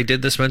much as I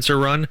did the Spencer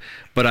run,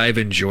 but I've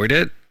enjoyed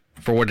it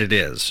for what it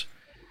is.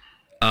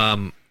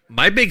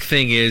 My big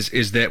thing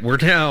is that we're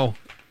now,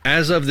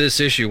 as of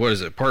this issue, what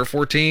is it, part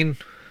 14?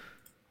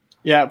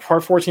 Yeah,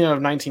 part 14 out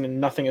of 19,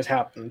 and nothing has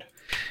happened.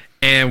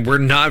 And we're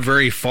not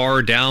very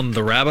far down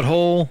the rabbit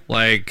hole.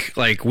 Like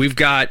we've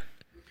got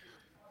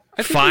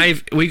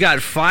five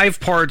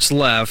parts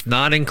left,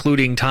 not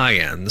including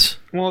tie-ins.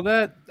 Well,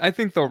 I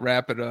think they'll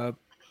wrap it up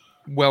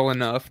well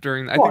enough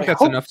during. I think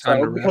that's enough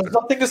time to wrap it up.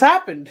 Nothing has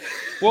happened.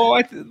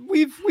 Well,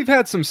 we've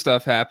had some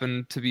stuff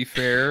happen. To be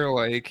fair,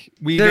 like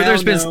we know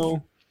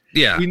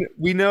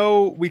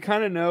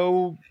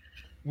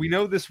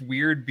this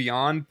weird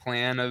Beyond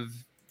plan of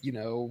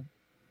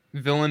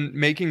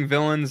making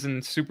villains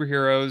and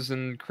superheroes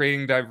and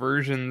creating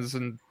diversions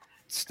and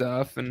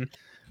stuff, and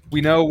we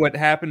know what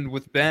happened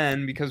with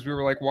Ben because we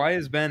were like, why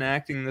is Ben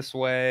acting this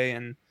way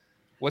and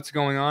what's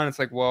going on? It's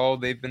like, well,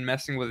 they've been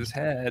messing with his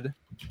head.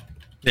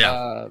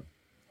 I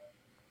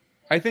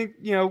think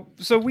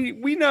so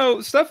we know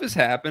stuff has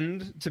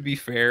happened, to be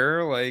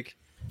fair,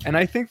 and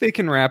I think they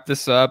can wrap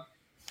this up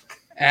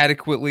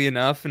adequately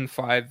enough in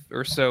 5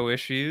 or so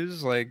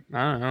issues. I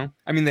don't know.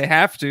 I mean, they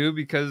have to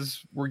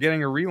because we're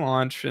getting a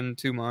relaunch in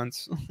 2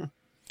 months.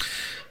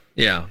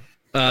 Yeah.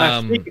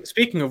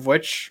 Speaking of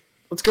which,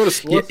 let's go to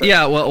Solicit.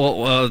 Yeah.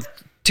 Well,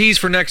 tease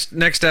for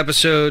next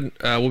episode.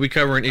 We'll be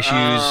covering issues.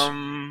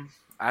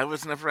 I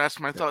was never asked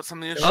my thoughts on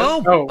the issue.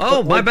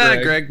 Oh, my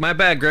bad, Greg. My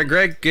bad, Greg.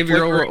 Greg, give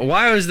your over.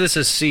 Why was this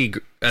a C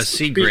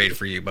grade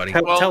for you, buddy?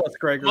 Tell us,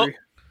 Gregory.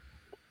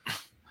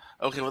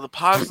 Okay, well, the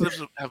positives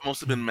have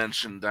mostly been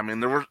mentioned. I mean,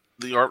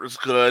 the art was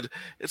good.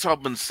 It's all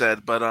been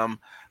said, but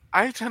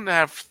I tend to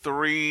have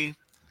 3.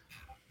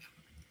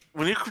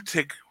 When you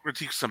critique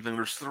something,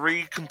 there's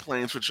 3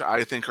 complaints which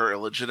I think are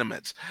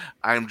illegitimate.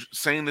 I'm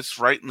saying this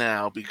right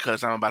now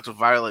because I'm about to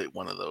violate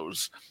one of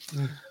those.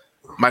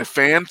 My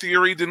fan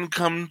theory didn't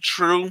come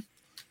true.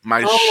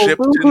 My ship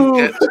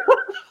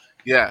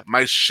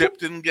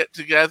didn't get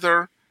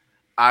together.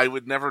 I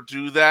would never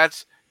do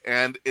that.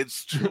 And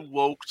it's too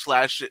woke /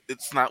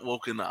 it's not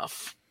woke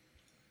enough.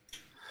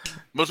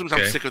 Most of the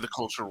time, I'm sick of the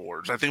culture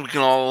wars. I think we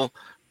all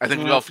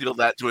feel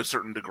that to a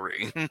certain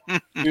degree.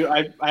 Dude,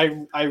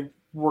 I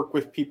work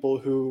with people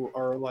who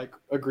are like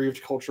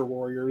aggrieved culture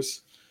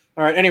warriors.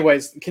 All right.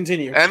 Anyways,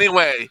 continue.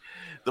 Anyway,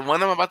 the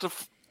one I'm about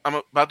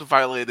to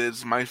violate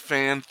is my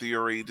fan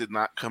theory did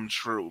not come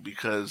true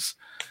because,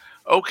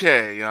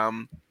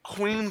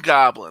 Queen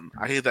Goblin.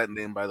 I hate that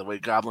name, by the way.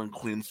 Goblin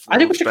Queen. I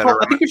think we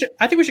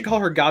should call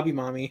her Gobby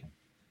Mommy.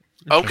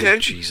 Okay.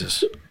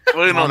 Jesus.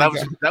 Well, no, that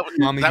was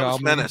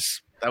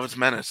Menace. That was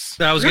Menace.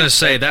 I was gonna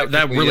say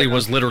that really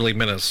was literally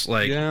Menace.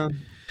 One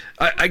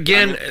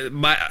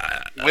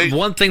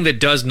thing that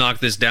does knock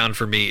this down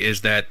for me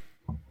is that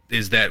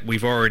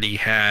we've already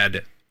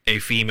had a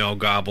female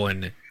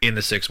Goblin in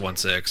the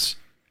 616,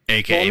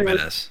 aka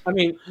Menace. I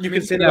mean, you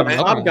can say that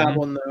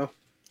Hobgoblin though.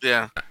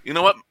 Yeah. You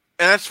know what?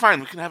 And that's fine.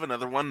 We can have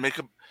another one. Make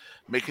an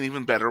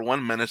even better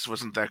one. Menace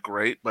wasn't that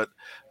great, but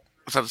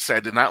as I said, I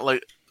did not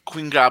like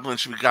Queen Goblin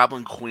should be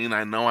Goblin Queen.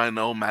 I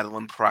know,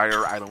 Madeline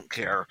Pryor. I don't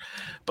care.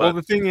 But well,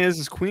 the thing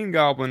is Queen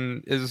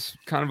Goblin is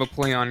kind of a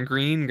play on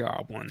Green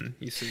Goblin.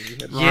 You see,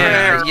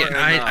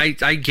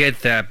 I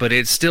get that, but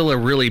it's still a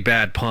really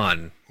bad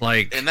pun.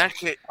 Like in that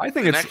case, I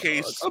think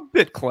it's a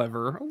bit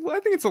clever. I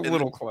think it's a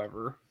little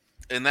clever.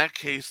 In that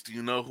case, do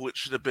you know who it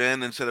should have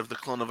been instead of the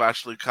clone of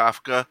Ashley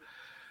Kafka?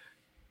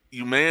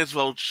 You may as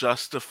well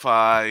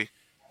justify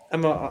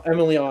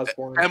Emily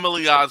Osborn.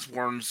 Emily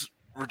Osborn's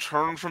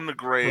return from the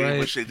grave,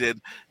 which they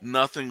did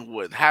nothing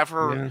with. Have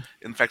her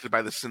infected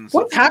by the sins.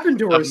 What happened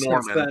to her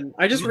since then?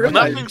 I just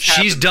realized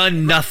she's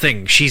done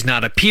nothing. She's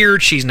not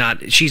appeared. She's not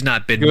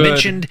been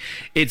mentioned.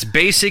 It's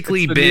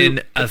basically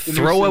been a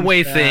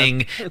throwaway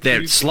thing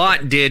that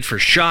Slott did for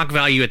shock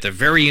value at the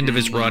very end of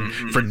his run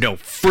for no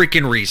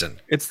freaking reason.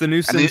 It's the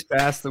new Sims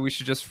past that we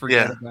should just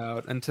forget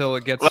about until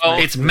it gets. Well,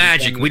 it's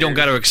magic. We don't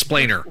got to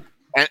explain her.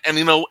 And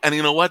you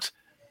know what?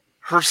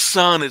 Her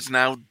son is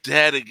now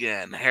dead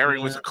again. Harry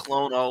was a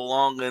clone all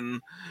along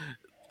and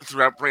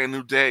throughout Brand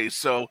New Day.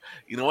 So,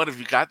 you know what? If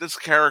you got this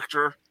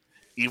character,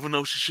 even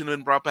though she shouldn't have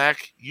been brought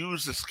back,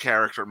 use this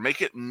character.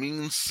 Make it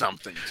mean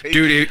something.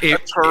 Dude,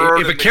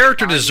 if a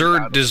character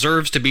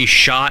deserves to be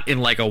shot in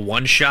like a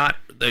one-shot,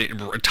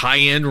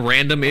 tie-in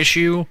random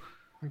issue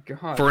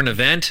for an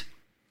event,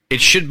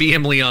 it should be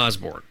Emily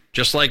Osborn.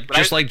 Just like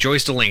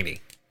Joyce Delaney.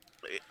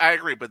 I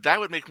agree, but that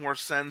would make more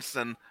sense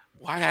than...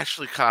 Why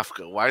Ashley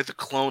Kafka? Why the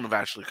clone of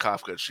Ashley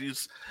Kafka?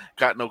 She's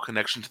got no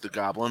connection to the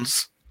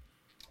goblins.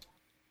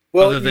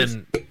 Well, other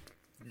than,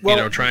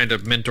 trying to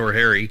mentor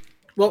Harry.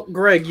 Well,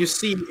 Greg, you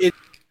see it.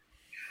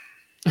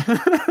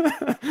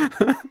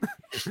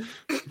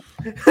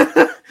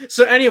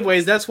 So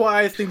anyways, that's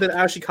why I think that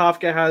Ashley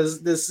Kafka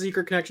has this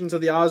secret connection to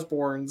the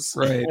Osborns.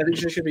 Right. I think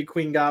she should be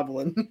Queen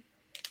Goblin.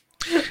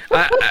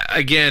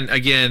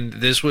 Again,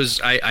 this was.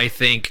 I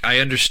think I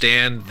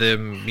understand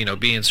them,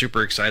 being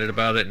super excited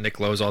about it. And Nick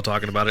Lowe's all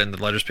talking about it in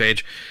the letters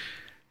page.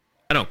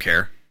 I don't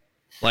care.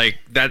 Like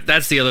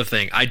that's the other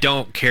thing. I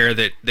don't care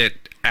that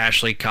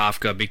Ashley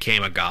Kafka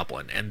became a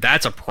goblin, and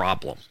that's a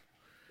problem.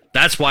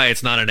 That's why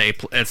it's not an A.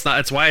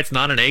 That's why it's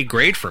not an A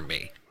grade for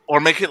me. Or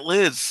make it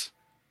Liz.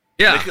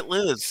 Yeah, make it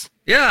Liz.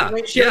 Yeah,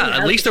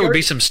 At least there would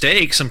be some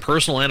stakes, some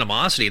personal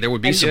animosity. There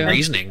would be some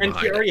reasoning behind it.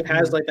 And she already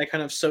has like that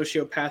kind of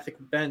sociopathic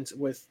bent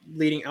with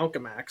leading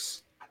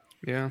Alchemax.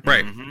 Yeah,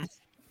 right.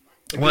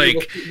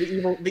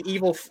 The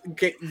evil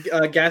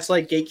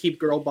gaslight gatekeep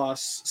girl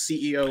boss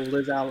CEO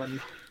Liz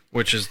Allen,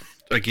 which is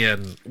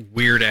again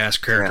weird ass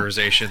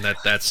characterization.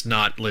 That's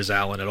not Liz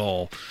Allen at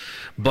all.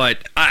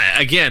 But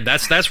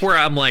that's where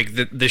I'm like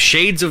the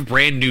shades of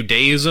Brand New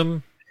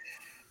Dayism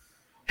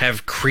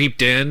have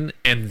creeped in,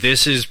 and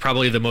this is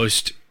probably the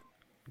most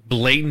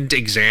blatant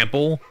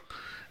example,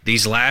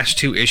 these last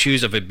two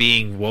issues, of it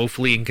being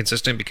woefully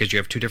inconsistent because you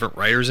have two different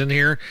writers in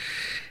here.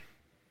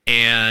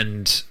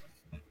 And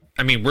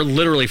I mean, we're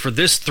literally, for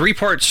this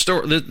three-part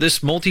story,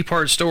 this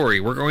multi-part story,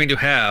 we're going to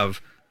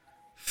have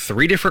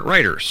three different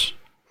writers.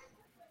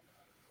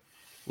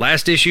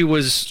 Last issue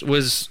was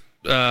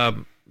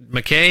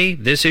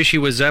McKay, this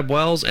issue was Zeb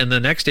Wells, and the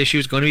next issue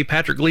is going to be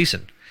Patrick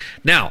Gleason.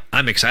 Now,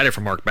 I'm excited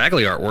for Mark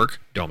Bagley artwork,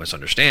 don't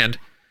misunderstand,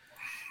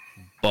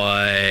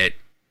 but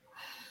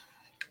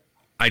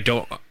I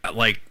don't,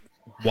 like,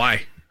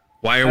 why?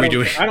 Why are we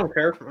doing... I don't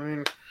care. I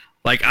mean...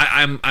 Like,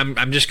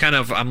 I'm just kind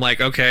of, I'm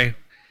like, okay,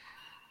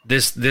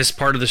 this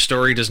part of the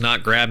story does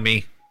not grab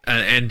me,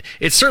 and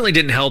it certainly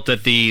didn't help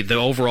that the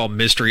overall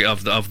mystery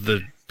of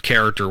the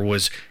character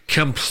was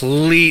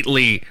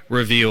completely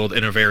revealed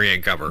in a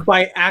variant cover.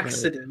 By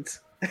accident.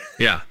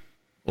 Yeah.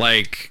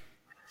 Like...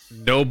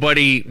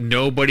 Nobody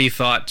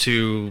thought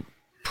to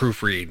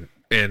proofread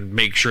and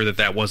make sure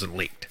that wasn't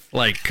leaked.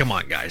 Like, come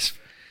on, guys.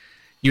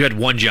 You had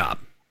one job.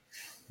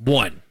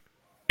 One.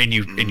 And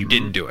you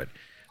didn't do it.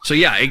 So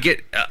yeah,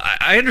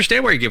 I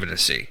understand why you're giving it a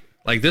C.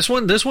 Like this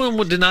one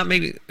did not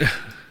make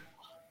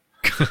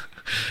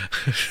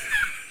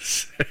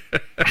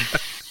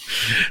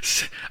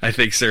I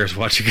think Sarah's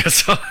watching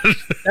us on.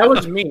 That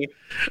was me.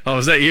 Oh,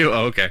 was that you?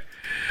 Oh, okay.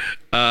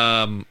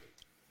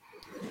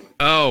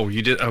 Oh,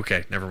 you did?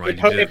 Okay, never mind.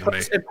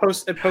 It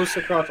posts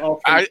across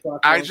all three platforms.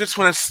 I just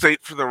want to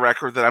state for the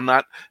record that I'm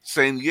not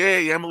saying,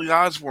 yay, Emily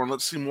Osborn,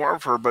 let's see more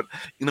of her. But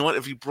you know what?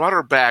 If you brought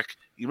her back,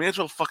 you may as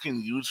well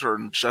fucking use her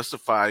and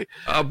justify.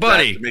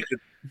 Buddy,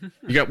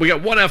 we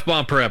got one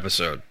F-bomb per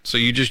episode, so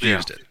you just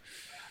used it.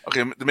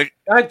 Okay,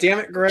 God damn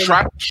it, Greg.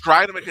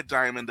 Try to make a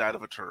diamond out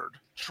of a turd.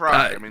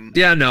 Try.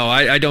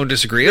 I don't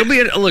disagree. It'll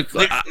be look.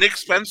 Nick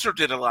Spencer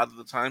did a lot of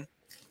the time.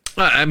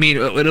 I mean,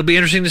 it'll be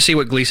interesting to see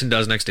what Gleason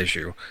does next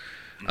issue.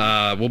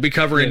 We'll be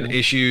covering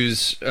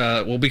issues.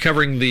 We'll be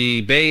covering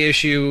the Bay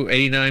issue,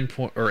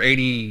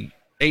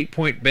 88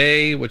 point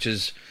Bay, which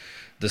is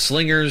the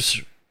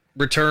Slingers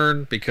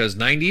return because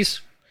 90s.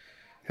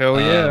 Hell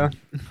yeah!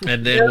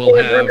 And then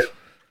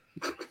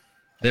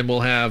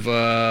we'll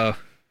have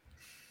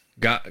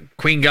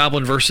Queen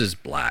Goblin versus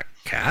Black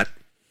Cat.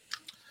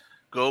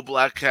 Go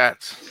Black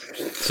Cat.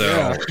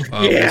 So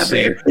we'll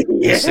see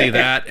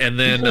that, and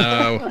then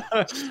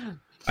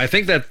I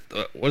think that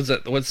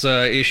what's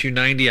issue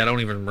 90? I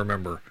don't even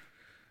remember.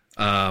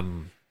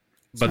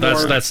 But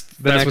that's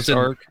what's in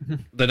arc.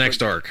 The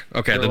next arc.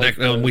 Okay, the like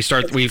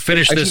next we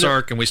finish this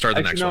arc and we start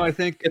the next one. I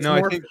think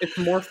it's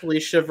more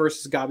Felicia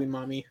versus Gabi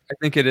Mami. I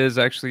think it is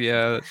actually,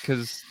 yeah,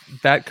 because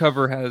that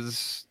cover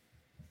has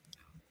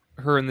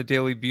her in the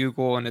Daily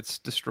Bugle and it's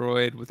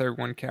destroyed with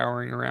everyone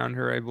cowering around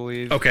her, I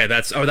believe. Okay,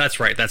 that's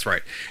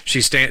right.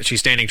 She's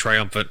standing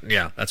triumphant.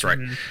 Yeah, that's right.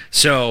 Mm-hmm.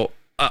 So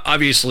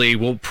obviously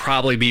we'll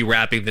probably be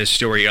wrapping this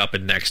story up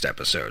in next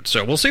episode.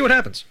 So we'll see what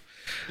happens.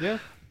 Yeah.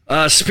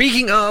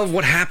 Speaking of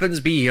what happens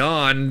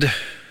beyond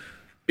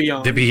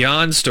the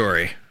Beyond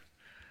story,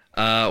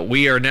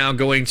 we are now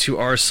going to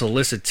our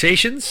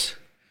solicitations.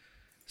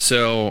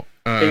 So,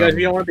 hey guys, if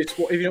you don't want to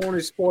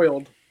be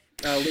spoiled,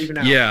 leave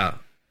now. Yeah.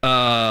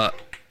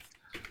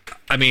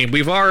 I mean,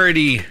 we've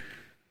already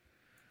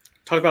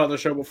talked about it on the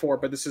show before,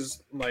 but this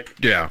is like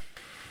yeah.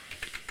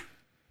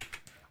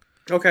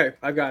 Okay,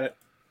 I've got it.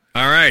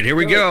 All right, here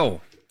we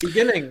go.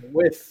 Beginning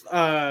with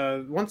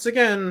once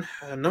again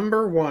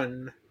number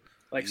 1.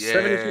 Like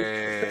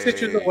 72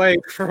 issues away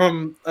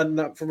from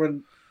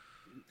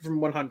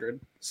 100.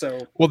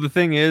 So well, the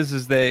thing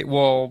is they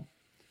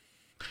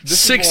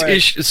 6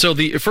 issues. So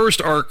the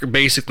first arc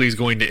basically is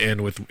going to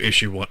end with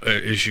issue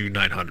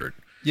 900.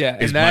 Yeah,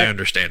 is my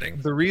understanding.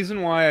 The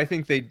reason why I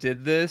think they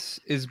did this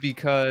is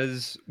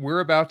because we're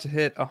about to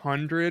hit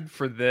 100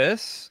 for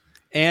this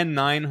and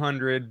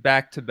 900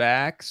 back to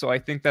back. So I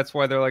think that's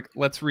why they're like,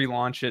 let's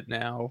relaunch it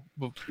now.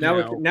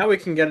 Now we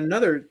can get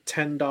another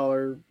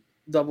 $10.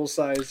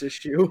 Double-sized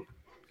issue.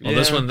 Well,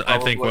 this one I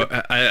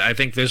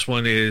think this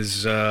one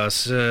is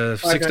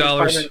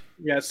 $6.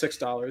 Yeah,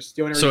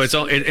 $6. So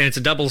it's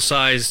a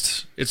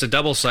double-sized. It's a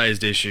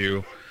double-sized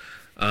issue.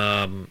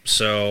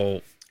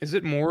 So is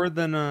it more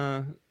than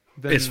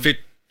It's the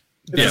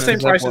same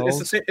price.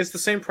 It's the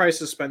same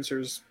price as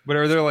Spencer's. But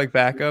are there like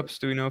backups?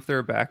 Do we know if there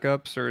are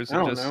backups, or is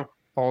it just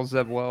all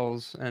Zeb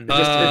Wells and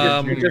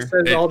it just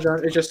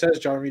says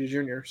John Romita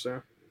Jr.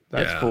 So.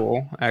 That's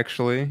cool,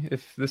 actually.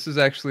 If this is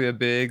actually a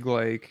big,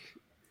 like,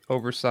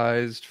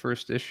 oversized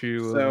first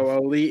issue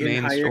of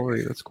main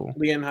story, that's cool.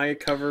 Lee and Hyatt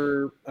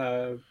cover.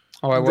 I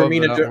love that one.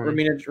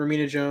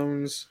 Romina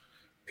Jones,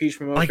 Peach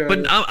Momoko. Like,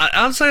 but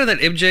outside of that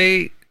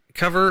MJ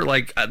cover,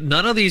 like,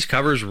 none of these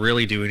covers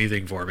really do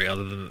anything for me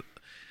other than,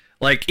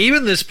 like,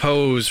 even this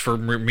pose for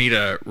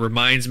Romita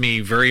reminds me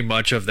very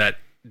much of that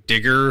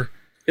Digger.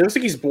 It looks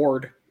like he's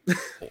bored.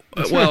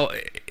 Well.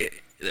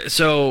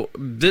 So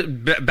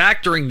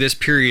back during the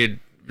period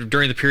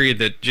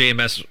that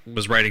JMS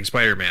was writing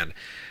Spider-Man,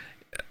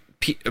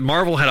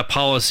 Marvel had a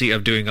policy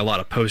of doing a lot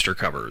of poster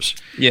covers.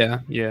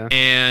 Yeah.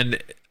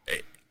 And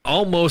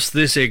almost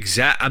this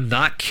exact, I'm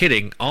not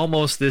kidding,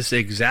 almost this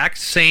exact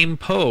same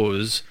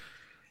pose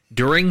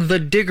during the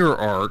Digger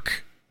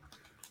arc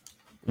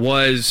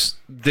was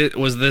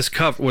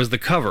the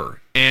cover.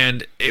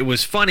 And it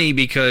was funny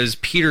because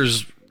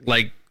Peter's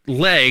like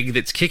leg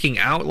that's kicking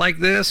out like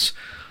this,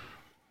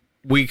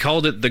 we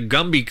called it the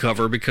Gumby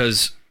cover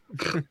because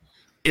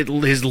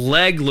his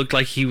leg looked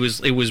like it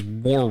was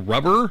more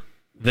rubber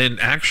than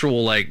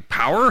actual like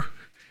power.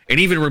 And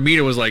even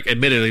Romita was like,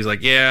 admitted, he's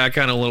like, yeah, I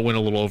kind of went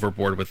a little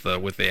overboard with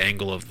the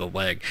angle of the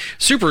leg.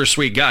 Super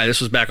sweet guy. This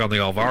was back on the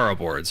Alvaro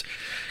boards,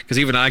 because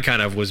even I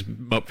kind of was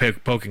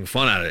poking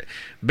fun at it.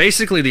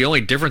 Basically, the only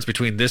difference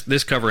between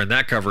this cover and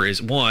that cover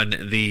is one,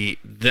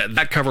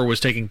 that cover was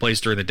taking place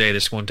during the day.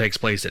 This one takes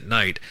place at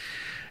night,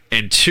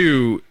 and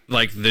two,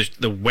 like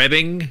the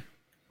webbing.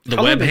 The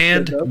web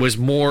hand was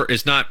more,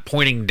 is not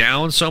pointing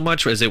down so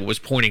much as it was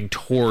pointing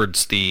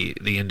towards the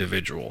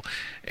individual.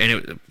 And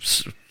it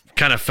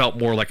kind of felt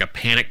more like a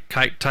panic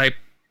type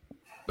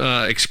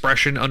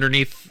expression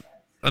underneath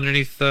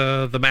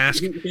the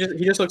mask.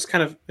 He just looks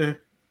kind of...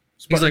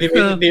 He's like,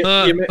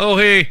 oh,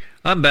 hey,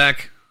 I'm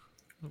back.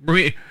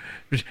 Daddy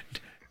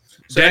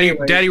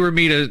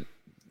Romita,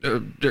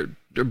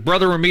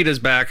 Brother Romita's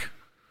back.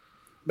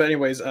 But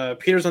anyways,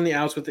 Peter's on the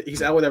outs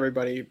he's out with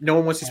everybody. No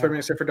one wants to see Spider-Man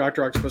except for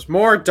Dr. Octopus.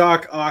 More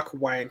Doc Ock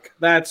wank.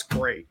 That's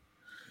great.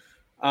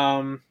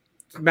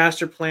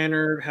 Master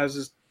Planner has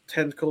his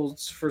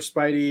tentacles for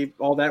Spidey,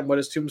 all that, and what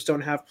does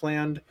Tombstone have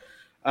planned?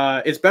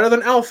 It's better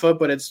than Alpha,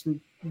 but it's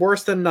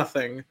worse than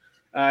nothing.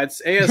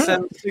 It's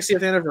ASM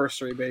 60th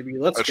anniversary, baby.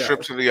 Let's go. A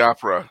trip to the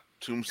opera.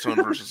 Tombstone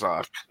versus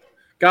Ock.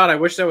 God, I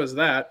wish that was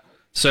that.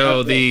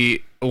 So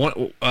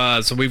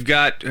so we've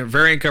got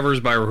variant covers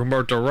by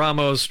Humberto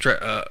Ramos.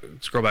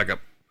 Scroll back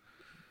up.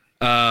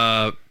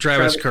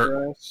 Travis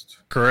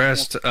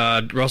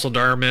Carest, Russell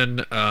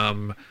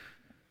Darman.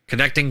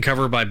 Connecting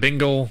cover by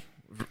Bingle.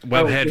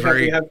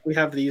 Webhead we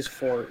have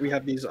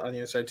these on the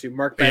other side too.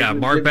 Mark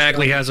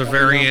Bagley has a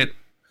variant.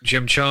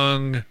 Jim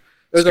Chung.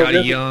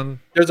 Scotty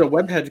Young. There's a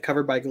webhead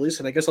cover by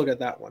Gleason. I guess I'll get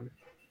that one.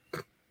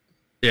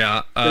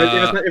 Yeah.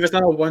 If it's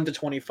not a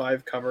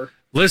 1/25 cover.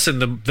 Listen,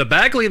 the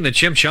Bagley and the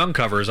Chim Chung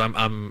covers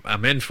I'm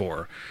in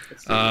for.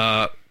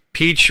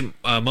 Peach,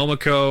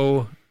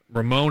 Momoko,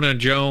 Ramona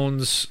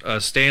Jones,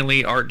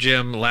 Stanley, Art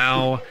Jim,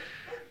 Lau,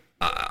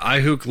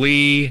 Ihuk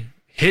Lee,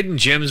 Hidden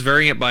Gems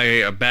variant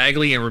by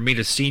Bagley and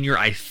Romita Sr.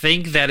 I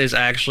think that is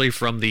actually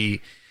from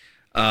the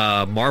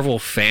Marvel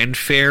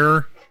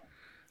Fanfare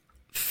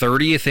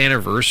 30th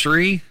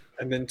anniversary.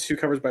 And then 2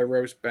 covers by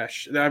Rose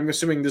Besh. I'm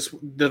assuming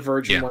the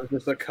Virgin one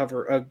was the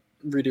cover, a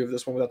redo of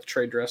this one without the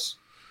trade dress.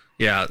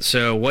 Yeah,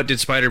 so what did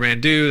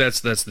Spider-Man do? That's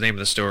the name of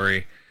the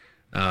story.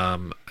 All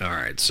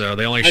right, so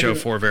they only show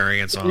 4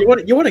 variants on. You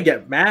want to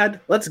get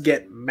mad? Let's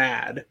get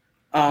mad.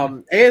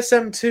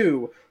 ASM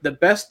 2, the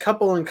best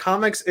couple in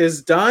comics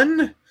is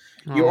done.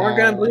 You aren't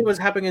gonna believe what's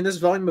happening in this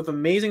volume of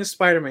Amazing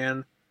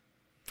Spider-Man.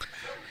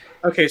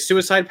 Okay,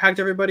 Suicide Pact,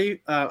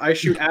 everybody. I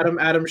shoot Adam.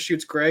 Adam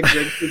shoots Greg.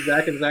 Greg shoots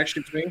Zach, and Zach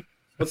shoots me.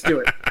 Let's do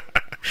it.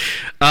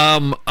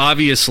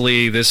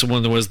 Obviously, this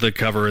one was the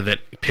cover that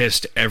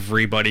pissed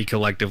everybody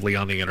collectively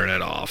on the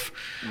internet off.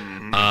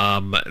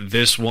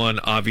 This one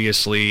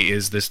obviously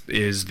is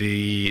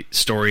the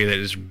story that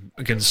has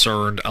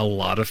concerned a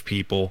lot of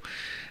people.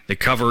 The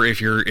cover,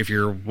 if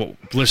you're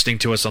listening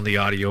to us on the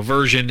audio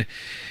version,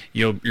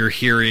 you're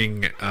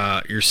seeing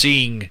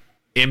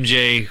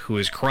MJ, who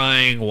is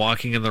crying,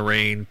 walking in the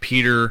rain.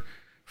 Peter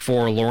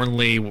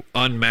forlornly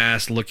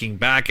unmasked, looking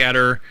back at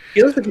her.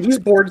 He looks like he's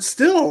bored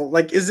still.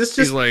 Like, is this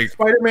just like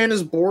Spider-Man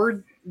is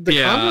bored?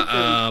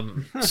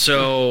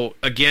 So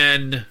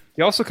again,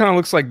 he also kind of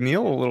looks like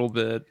Neil a little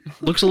bit.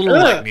 Looks a little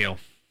like Neil.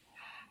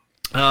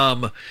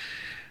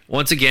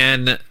 Once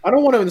again, I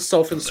don't want to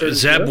self-insert.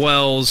 Zeb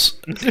Wells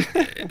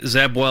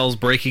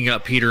breaking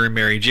up Peter and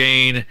Mary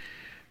Jane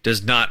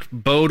does not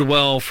bode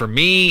well for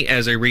me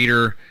as a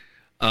reader.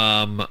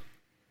 But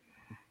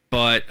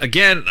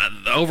again,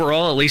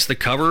 overall, at least the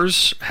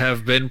covers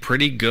have been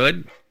pretty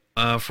good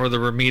for the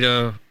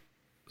Romita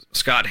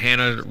Scott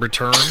Hanna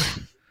return.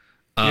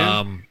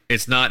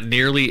 It's not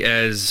nearly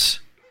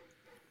as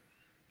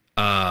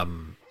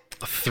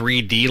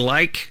 3D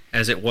like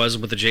as it was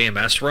with the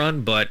JMS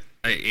run, but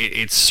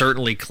it's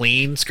certainly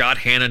clean. Scott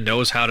Hanna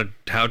knows how to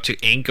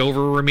ink over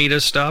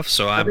Romita stuff,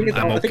 so I'm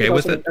okay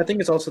with it. I think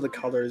it's also the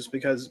colors,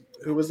 because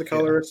who was the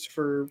colorist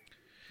for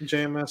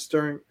JMS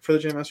for the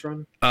JMS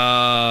run?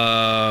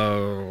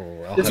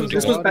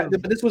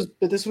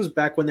 This was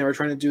back when they were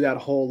trying to do that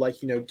whole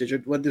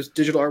when this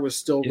digital art was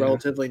still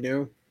relatively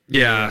new.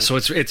 Yeah, so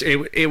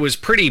it was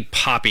pretty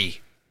poppy.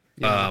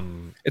 Yeah.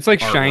 It's like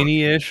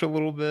shiny-ish a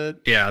little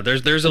bit. Yeah,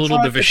 there's a little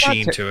bit of a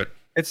sheen to it.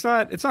 It's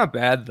not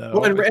bad though.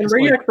 Well, and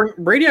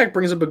Radiac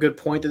brings up a good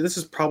point that this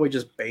is probably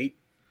just bait.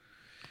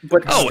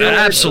 But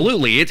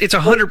absolutely, it's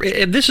 100.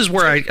 And this is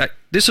where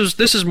this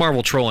is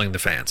Marvel trolling the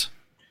fans.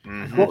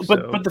 Mm-hmm. Well,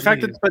 but the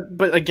fact that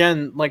but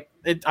again,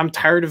 I'm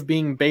tired of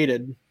being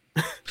baited.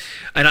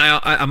 And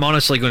I'm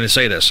honestly going to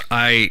say this: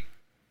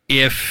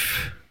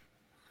 if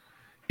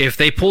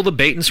they pull the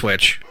bait and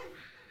switch,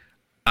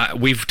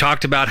 we've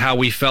talked about how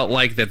we felt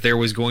like that there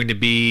was going to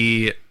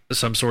be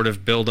some sort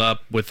of build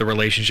up with the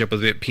relationship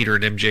with Peter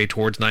and MJ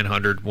towards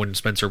 900 when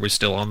Spencer was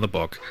still on the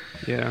book.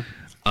 Yeah.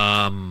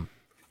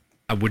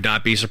 I would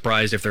not be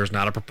surprised if there's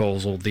not a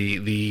proposal.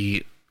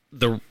 The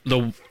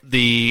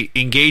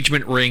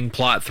engagement ring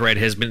plot thread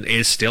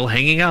is still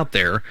hanging out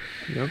there.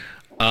 Yep.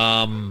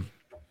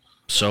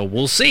 So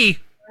we'll see.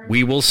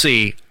 We will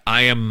see.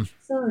 I am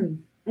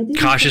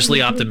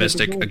cautiously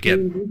optimistic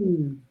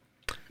again.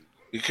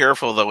 Be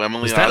careful though,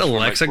 Emily. Is that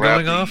Alexa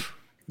going off?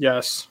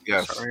 Yes.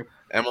 Sorry.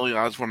 Emily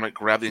Osborn might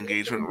grab the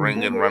engagement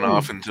ring and run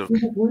off into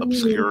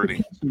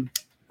obscurity.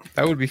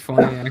 That would be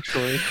funny,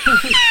 actually.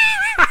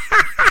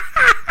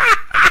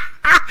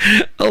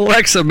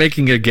 Alexa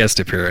making a guest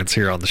appearance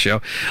here on the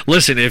show.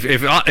 Listen, if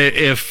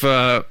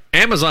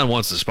Amazon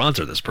wants to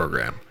sponsor this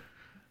program,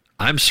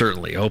 I'm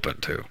certainly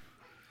open to.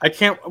 I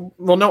can't.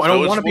 Well, no, I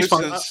don't want to be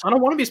sponsored. I don't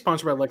want to be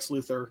sponsored by Lex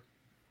Luthor.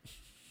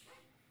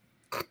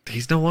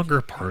 He's no longer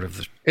a part of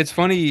the. It's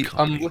funny.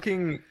 company. I'm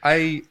looking.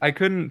 I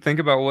couldn't think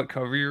about what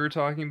cover you were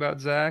talking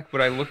about, Zach,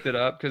 but I looked it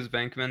up because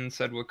Venkman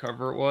said what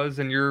cover it was,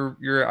 and you're.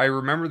 I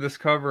remember this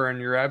cover, and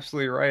you're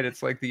absolutely right.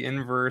 It's like the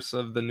inverse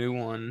of the new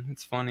one.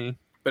 It's funny.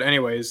 But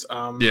anyways,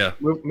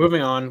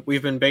 moving on.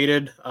 We've been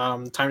baited.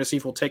 Time to see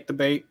if we'll take the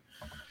bait.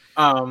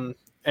 ASM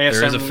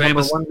there is a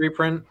famous #1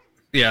 reprint.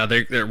 Yeah,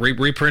 they're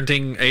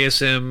reprinting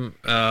ASM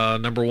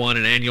 #1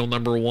 and annual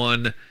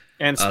 #1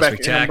 and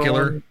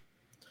Spectacular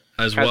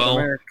as well.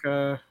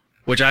 America.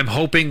 Which I'm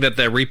hoping that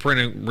the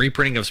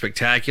reprinting of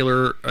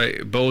Spectacular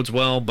bodes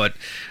well, but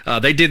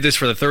they did this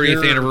for the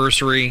 30th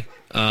anniversary.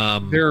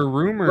 There are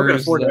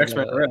rumors.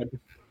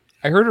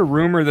 I heard a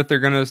rumor that they're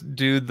going to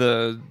do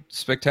the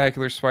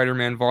Spectacular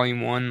Spider-Man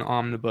Volume 1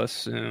 omnibus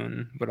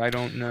soon, but I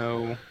don't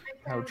know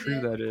how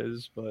true that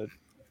is. But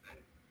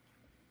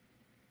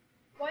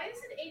why is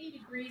it 80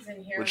 degrees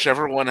in here?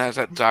 Whichever one has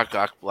that Doc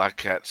Ock Black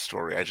Cat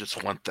story, I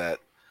just want that.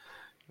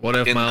 What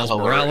if Miles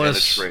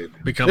Morales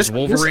becomes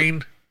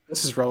Wolverine?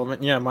 This is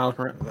relevant. Yeah, Miles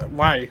Morales.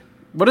 Why?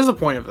 What is the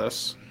point of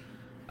this?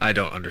 I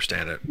don't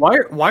understand it.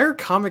 Why are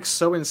comics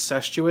so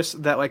incestuous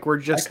that we're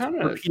just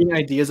repeating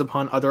ideas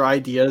upon other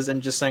ideas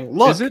and just saying,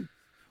 look,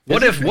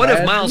 what if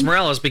Miles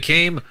Morales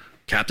became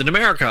Captain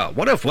America.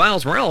 What if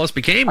Miles Morales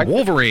became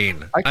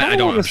Wolverine? I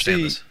don't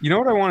understand this. You know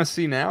what I want to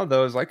see now,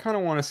 though, is I kind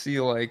of want to see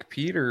like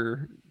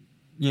Peter,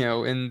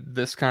 in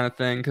this kind of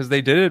thing, because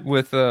they did it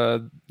with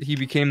he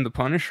became the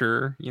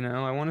Punisher.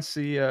 I want to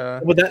see.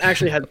 Well, that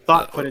actually had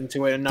thought put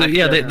into it, and not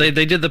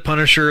they did the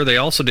Punisher. They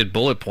also did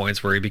Bullet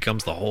Points where he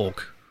becomes the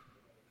Hulk.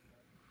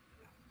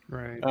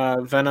 Right.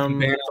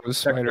 Venom,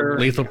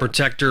 Lethal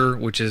Protector,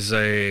 which is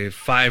a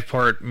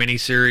 5-part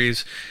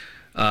miniseries.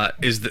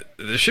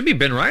 There should be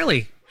Ben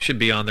Reilly should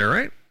be on there,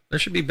 right? There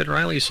should be Ben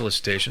Reilly's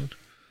solicitation.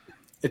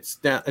 It's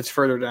down. It's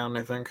further down,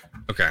 I think.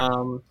 Okay.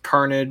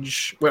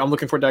 Carnage. Wait, I'm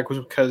looking for that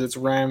because it's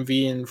Ram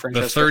V and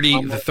Francesco.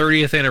 The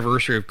 30th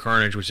anniversary of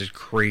Carnage, which is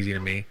crazy to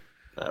me.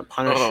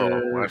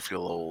 Punisher. Oh, I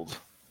feel old.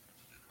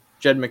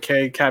 Jed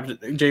McKay,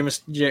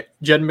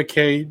 Jed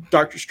McKay,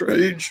 Doctor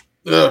Strange.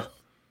 Ugh.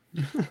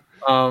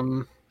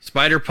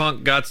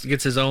 Spider-Punk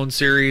gets his own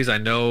series. I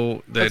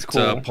know that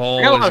cool.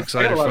 Paul is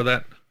excited for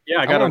that. Yeah,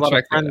 I got a lot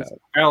of friends.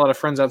 I got a lot of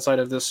friends outside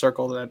of this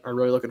circle that are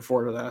really looking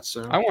forward to that.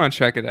 So I want to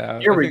check it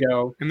out. Here we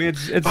go. I mean,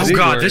 it's oh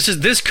god, this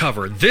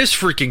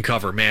freaking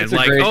cover, man. It's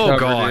like, oh cover,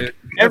 god,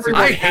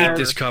 I hate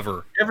this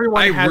cover.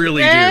 Everyone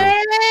really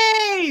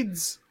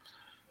AIDS. do.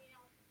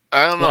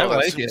 I don't know. I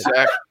like it.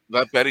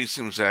 That Betty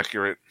seems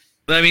accurate.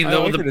 I mean,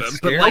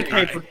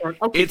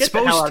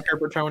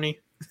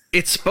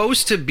 it's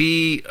supposed to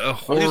be a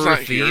horror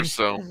theme. Here,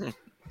 so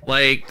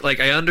like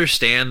I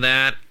understand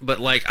that, but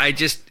like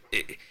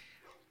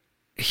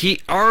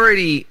he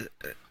already,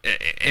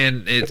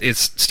 and it's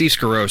Steve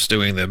Skaros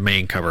doing the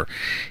main cover.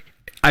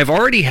 I've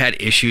already had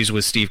issues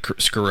with Steve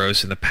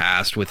Skaros in the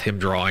past with him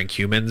drawing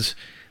humans.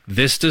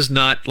 This does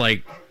not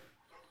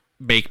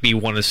make me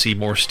want to see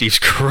more Steve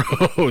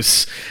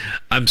Skaros.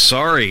 I'm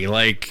sorry,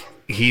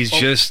 he's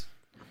just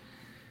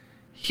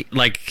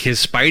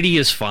his Spidey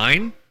is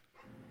fine.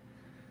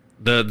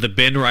 The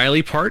Ben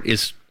Reilly part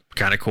is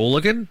kind of cool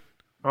looking.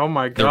 Oh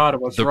my god,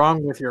 what's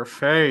wrong with your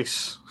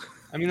face?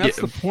 I mean, that's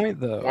the point,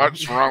 though.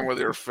 What's wrong with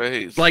your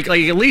face? Like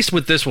at least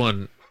with this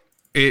one,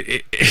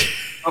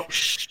 oh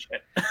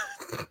shit.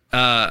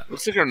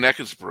 Looks like her neck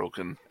is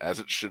broken, as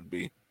it should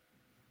be.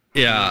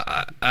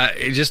 Yeah,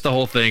 just the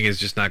whole thing is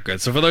just not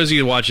good. So for those of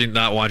you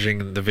not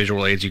watching the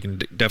visual aids, you can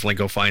definitely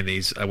go find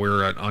these.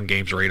 We're on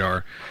Games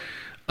Radar,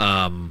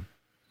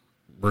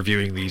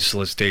 reviewing these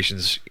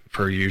solicitations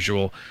per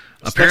usual.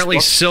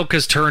 Apparently, Silk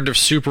has turned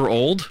super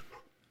old.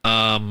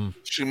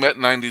 She met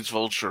 90s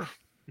Vulture.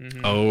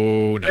 Mm-hmm.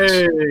 Oh, nice.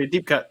 Hey,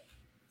 deep cut.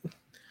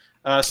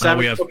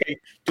 Savage. Okay,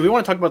 do we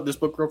want to talk about this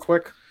book real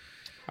quick?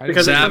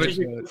 Because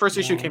the first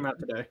issue came out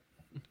today.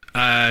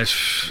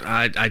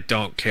 I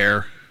don't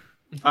care.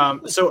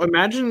 So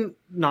imagine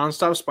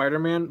nonstop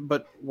Spider-Man,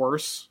 but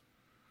worse.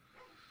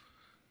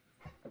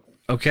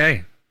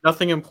 Okay.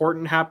 Nothing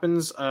important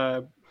happens.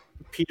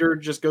 Peter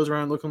just goes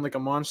around looking like a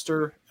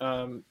monster.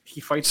 He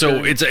fights.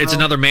 So it's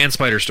another Man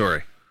Spider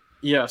story.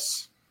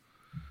 Yes.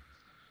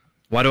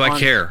 Why do I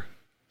care?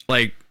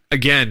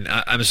 Again,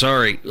 I'm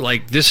sorry.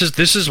 This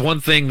is one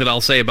thing that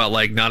I'll say about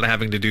not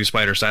having to do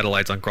spider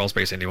satellites on crawl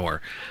space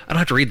anymore. I don't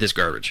have to read this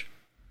garbage.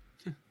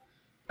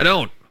 I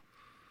don't.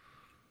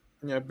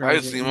 Yeah,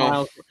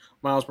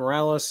 Miles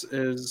Morales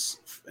is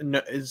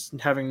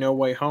having No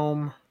Way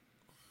Home.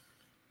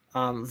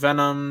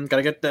 Venom,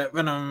 gotta get that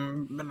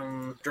Venom,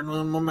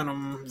 adrenaline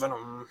momentum,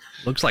 Venom.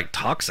 Looks like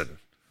Toxin.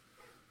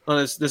 Oh,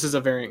 this is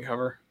a variant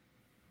cover.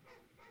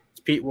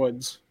 It's Pete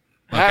Woods.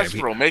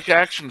 Hasbro, make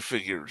action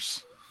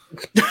figures.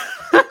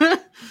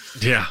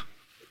 Yeah.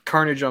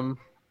 Carnage.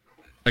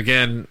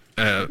 Again.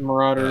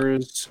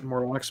 Marauders,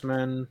 Mortal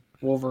X-Men,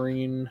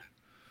 Wolverine,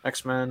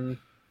 X-Men,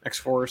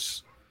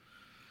 X-Force.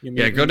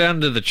 Yeah, go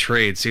down to the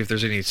trades, see if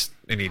there's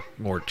any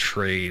more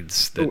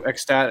trades.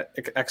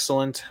 Ecstatic,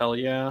 excellent, hell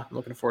yeah. I'm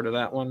looking forward to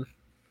that one.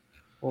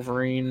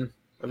 Wolverine,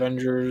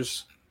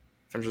 Avengers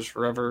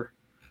Forever,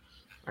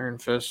 Iron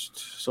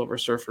Fist, Silver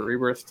Surfer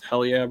Rebirth,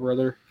 hell yeah,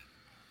 brother.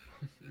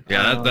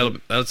 Yeah,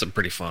 that's a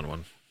pretty fun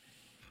one.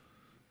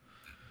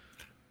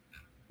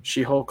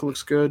 She-Hulk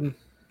looks good.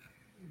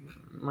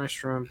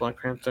 Maestro,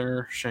 Black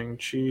Panther,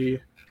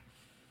 Shang-Chi,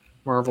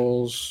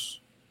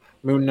 Marvels,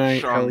 Moon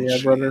Knight, hell yeah,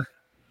 brother.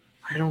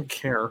 I don't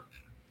care.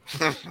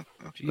 The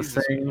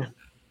Thing,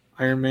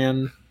 Iron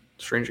Man,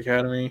 Strange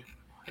Academy,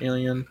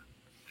 Alien.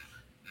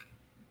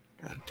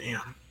 God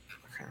damn.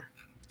 Okay.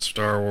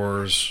 Star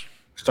Wars.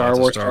 Star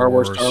Wars.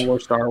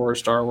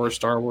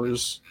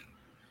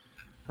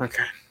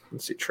 Okay.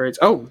 Let's see trades.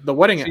 Oh, the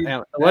wedding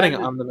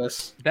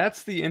omnibus.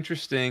 That's the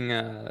interesting.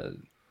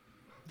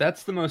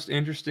 That's the most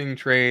interesting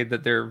trade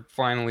that they're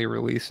finally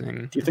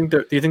releasing. Do you think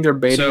they're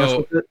baiting us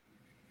with it?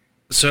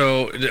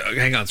 So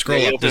hang on,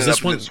 scroll up. Does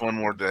this one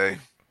more day?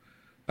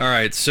 All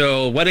right.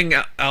 So wedding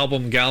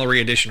album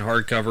gallery edition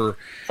hardcover.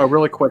 Oh,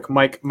 really quick,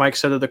 Mike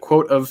said that the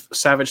quote of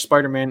Savage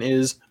Spider-Man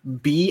is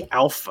 "Be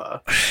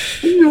Alpha."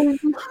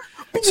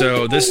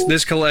 So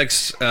this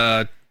collects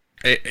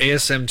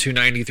ASM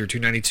 290 through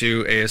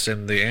 292,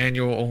 ASM the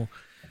annual,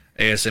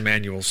 ASM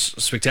annual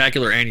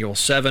spectacular annual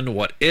 7,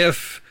 What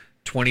If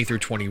 20 through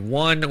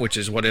 21, which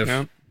is What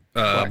If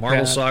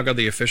Marvel Saga: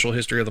 The Official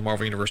History of the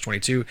Marvel Universe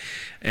 22,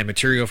 and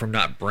material from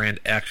Not Brand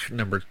X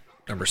number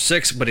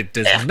 6, but it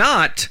does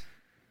not.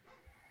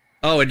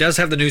 Oh, it does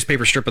have the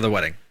newspaper strip of the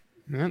wedding.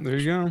 Yeah, there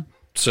you go.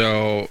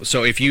 So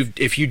if you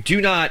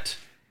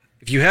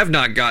have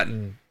not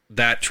gotten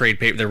that trade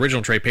paper, the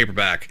original trade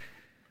paperback,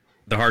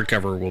 the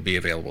hardcover will be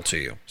available to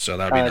you. So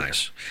that'd be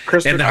nice.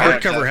 And the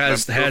hardcover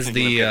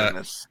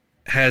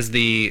has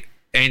the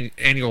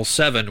annual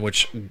 7,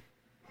 which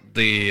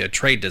the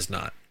trade does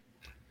not.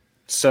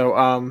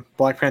 So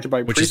Black Panther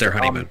by which Priest, is their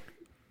honeymoon.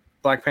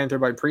 Black Panther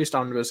by Priest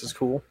Omnibus is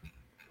cool.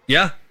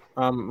 Yeah.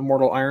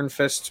 Mortal Iron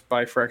Fist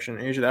by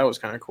Fraction Asia, that was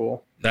kind of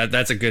cool.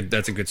 That's a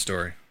good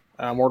story.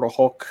 Mortal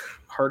Hulk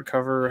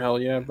hardcover, hell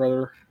yeah,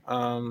 brother.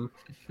 That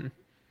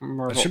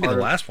should be the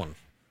last one.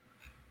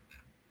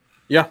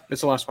 Yeah,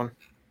 it's the last one.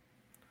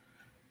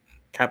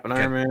 Captain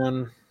Iron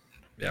Man.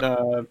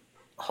 Yep.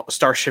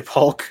 Starship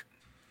Hulk.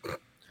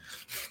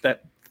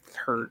 That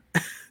hurt.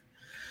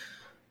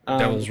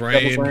 Devil's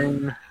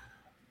Reign.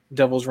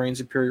 Devil's Reign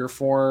Superior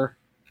 4.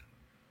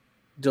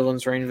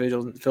 Dylan's Reign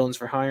Villains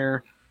for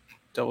Hire.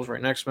 Devil's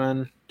Reign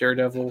X-Men.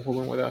 Daredevil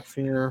Ruling Without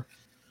Fear.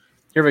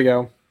 Here we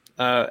go.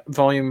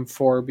 Volume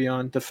 4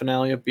 Beyond. The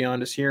finale of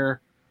Beyond is here.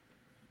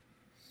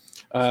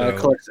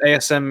 Collects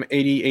ASM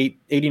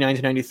 89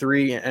 to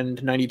 93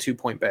 and 92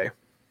 Point Bay.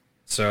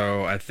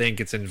 So I think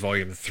it's in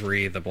Volume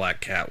 3. The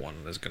Black Cat one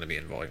is going to be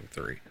in Volume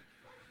 3.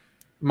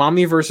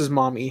 Mommy versus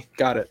Mommy.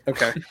 Got it.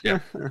 Okay. Yeah.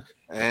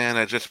 And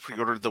I just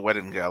pre-ordered the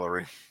Wedding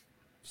Gallery.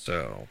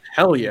 So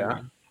hell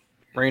yeah.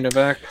 Reign of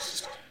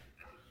X.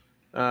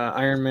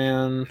 Iron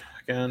Man.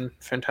 Again.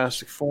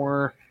 Fantastic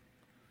Four.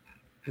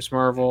 Miss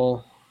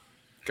Marvel.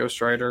 Ghost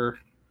Rider.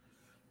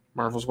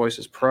 Marvel's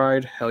Voices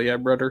Pride. Hell yeah,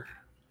 brother.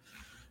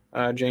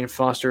 Jane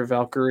Foster,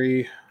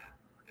 Valkyrie.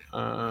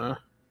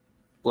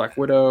 Black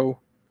Widow.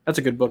 That's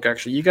a good book,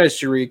 actually. You guys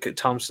should read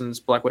Thompson's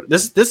Black Widow.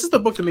 This is the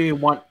book that made me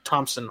want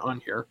Thompson on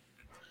here.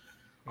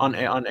 On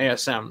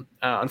ASM.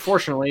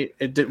 Unfortunately,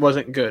 it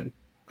wasn't good.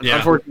 Yeah.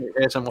 Unfortunately,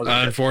 ASM wasn't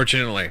good.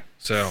 Unfortunately.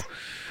 So,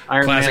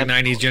 Iron classic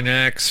Man, 90s Gen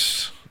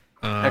X.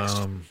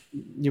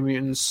 New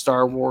Mutants,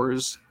 Star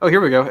Wars. Oh, here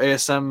we go.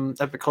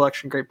 ASM Epic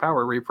Collection Great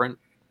Power reprint.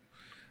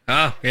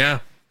 Oh, yeah.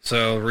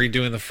 So,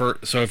 redoing the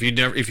first. So, if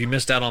you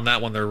missed out on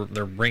that one,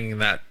 they're bringing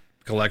that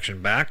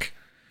collection back,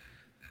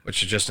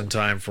 which is just in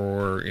time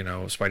for,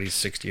 Spidey's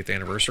 60th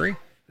anniversary.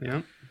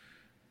 Yeah.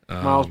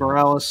 Miles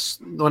Morales,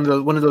 one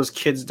of those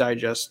Kids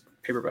Digest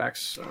paperbacks.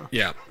 So.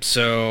 Yeah.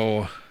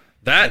 So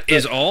that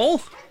is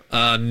all.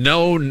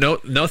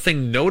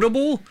 Nothing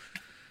notable,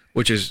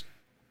 which is,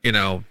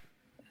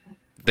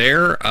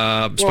 there.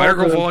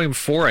 Spider-Girl Volume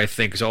 4, I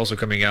think, is also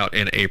coming out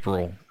in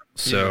April.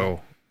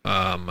 So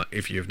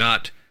if you have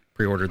not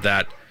pre-ordered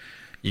that,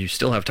 you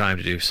still have time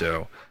to do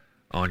so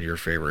on your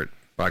favorite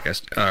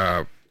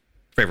podcast,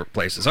 favorite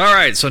places. All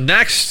right. So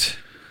next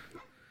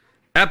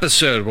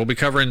episode, we'll be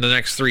covering the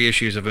next 3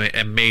 issues of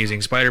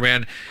Amazing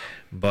Spider-Man.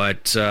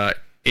 But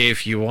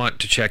if you want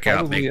to check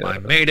out Make My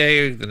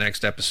Mayday, the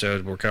next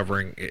episode, we're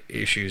covering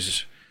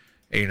issues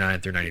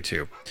 89 through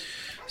 92.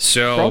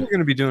 So probably going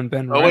to be doing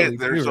Ben Reilly. Oh wait,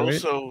 there's too,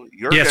 also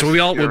your yeah. So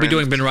we'll be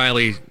doing Ben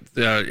Reilly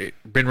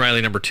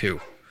number 2.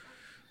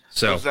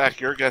 So Zach,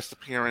 your guest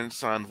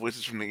appearance on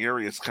Voices from the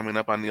Eerie is coming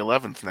up on the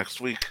 11th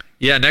next week.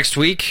 Yeah, next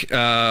week.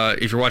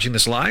 If you're watching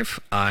this live,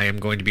 I am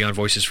going to be on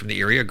Voices from the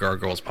Eerie, a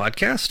Gargoyles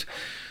podcast.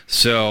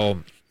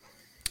 So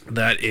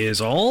that is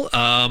all.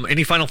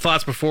 Any final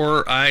thoughts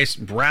before I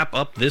wrap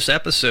up this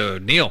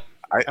episode, Neil?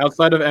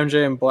 Outside of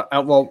MJ and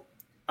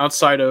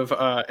outside of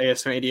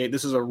ASM 88,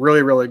 this is a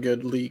really, really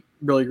good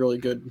really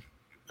good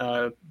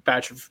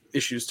batch of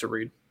issues to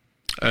read.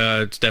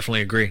 It's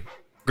definitely agree.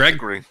 Greg?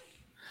 Agree.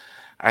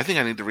 I think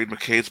I need to read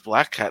McCade's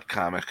Black Cat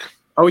comic.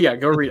 Oh yeah,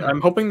 go read.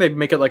 I'm hoping they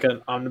make it like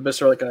an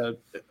omnibus or like a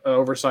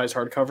oversized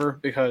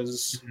hardcover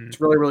because it's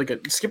really, really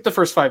good. Skip the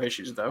first 5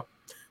 issues though.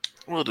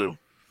 Will do.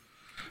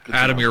 Good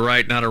Adam, you're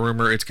right. Not a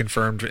rumor. It's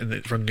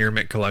confirmed from Near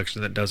Mint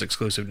Collection that does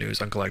exclusive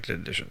news on collected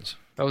editions.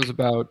 That was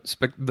about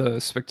the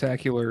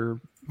Spectacular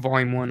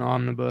Volume 1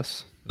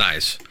 Omnibus.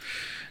 Nice.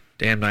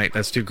 Damn night.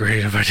 That's too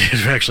great if I did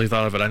have actually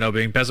thought of it. I know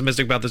being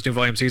pessimistic about this new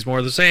volume sees more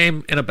of the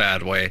same in a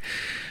bad way.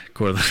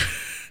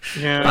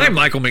 Yeah. I'm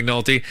Michael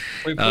McNulty.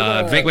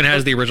 Vinkman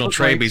has the original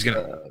trade, but he's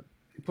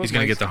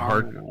gonna get the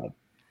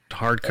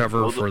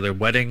hardcover for the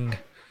wedding.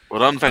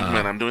 Well done,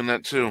 Vinkman. I'm doing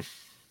that too.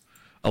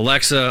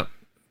 Alexa,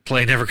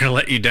 play "Never Gonna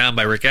Let You Down"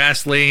 by Rick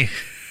Astley.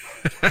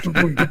 To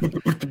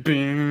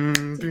play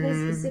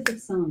specific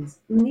songs,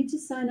 you need to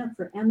sign up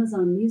for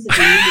Amazon Music.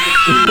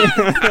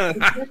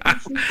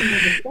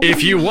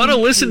 If you want to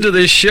listen to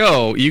this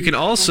show, you can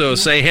also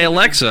say, "Hey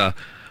Alexa,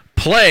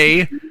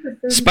 play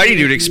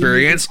Spideydude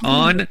Experience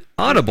on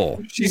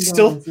Audible." She's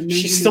still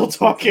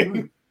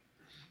talking.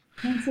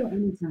 Cancel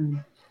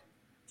anytime.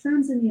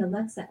 Terms in the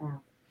Alexa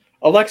app.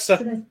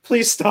 Alexa,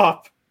 please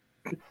stop.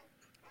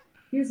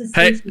 Here's a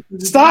Hey,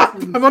 stop!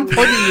 I'm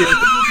unplugging you.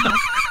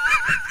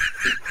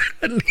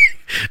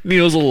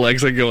 Neil's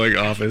Alexa going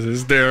off is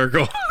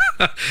hysterical.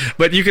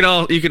 But you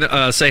can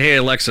say, "Hey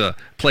Alexa,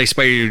 play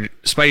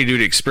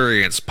Spideydude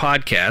Experience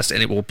podcast,"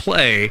 and it will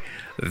play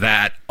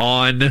that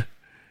on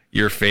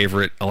your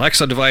favorite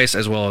Alexa device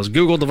as well as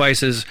Google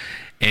devices,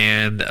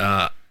 and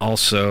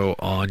also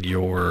on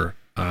your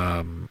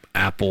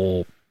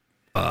Apple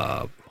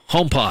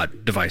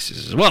HomePod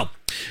devices as well.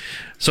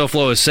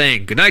 SoFlo is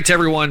saying goodnight to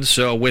everyone.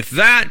 So with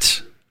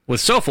that, with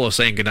SoFlo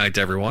saying goodnight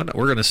to everyone,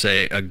 we're going to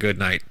say a good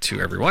night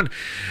to everyone.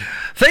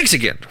 Thanks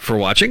again for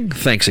watching.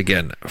 Thanks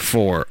again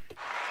for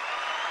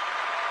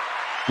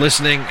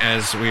listening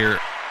as we're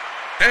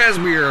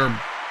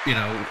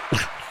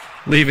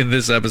leaving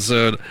this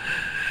episode.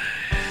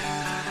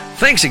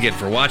 Thanks again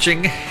for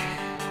watching.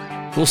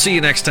 We'll see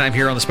you next time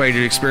here on the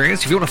Spideydude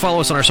Experience. If you want to follow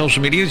us on our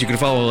social medias, you can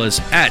follow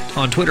us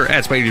on Twitter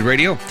at Spideydude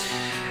Radio,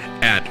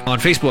 on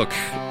Facebook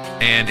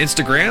and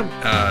Instagram,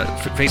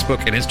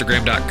 Facebook and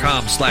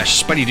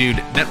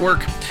Instagram.com/Spideydude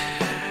Network,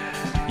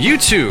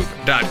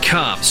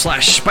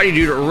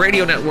 YouTube.com/Spideydude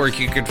Radio Network.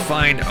 You can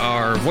find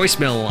our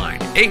voicemail line,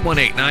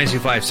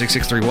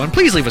 818-925-6631.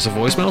 Please leave us a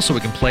voicemail so we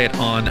can play it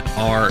on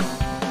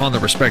the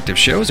respective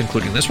shows,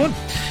 including this one.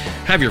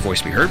 Have your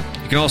voice be heard.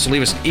 You can also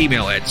leave us an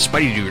email at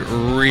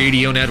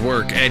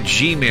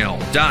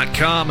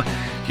SpideyDudeRadioNetwork@gmail.com. If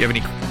you have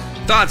any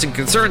thoughts and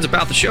concerns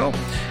about the show,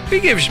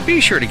 be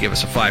sure to give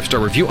us a 5-star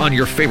review on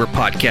your favorite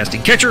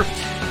podcasting catcher.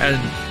 And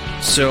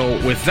so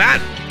with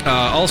that,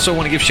 also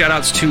want to give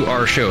shout-outs to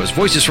our shows.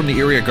 Voices from the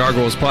Area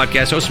Gargoyles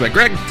podcast, hosted by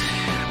Greg.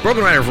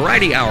 Broken Rider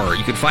Variety Hour.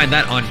 You can find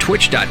that on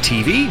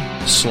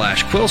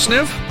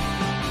twitch.tv/Quillsniv.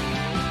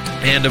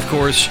 And, of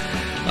course,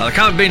 the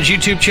Comic Binge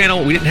YouTube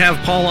channel. We didn't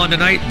have Paul on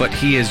tonight, but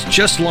he has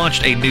just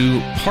launched a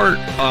new part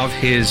of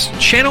his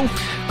channel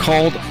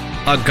called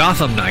A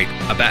Gotham Night,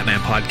 a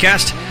Batman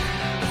podcast.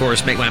 Of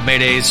course, Make My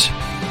Maydays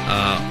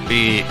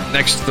be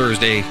next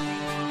Thursday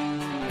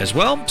as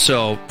well.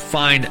 So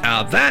find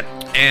out that.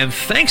 And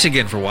thanks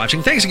again for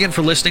watching. Thanks again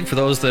for listening. For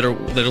those that are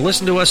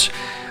listening to us,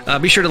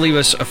 be sure to leave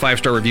us a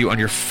 5-star review on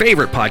your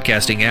favorite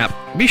podcasting app.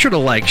 Be sure to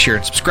like, share,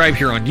 and subscribe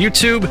here on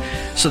YouTube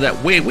so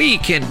that way we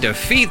can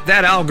defeat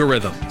that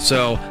algorithm.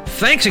 So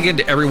thanks again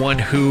to everyone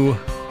who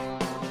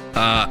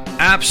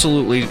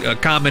absolutely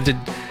commented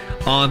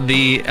on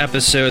the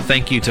episode.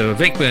 Thank you to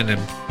Vinkman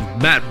and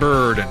Matt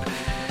Bird and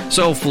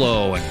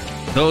SoFlo and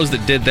those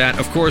that did that.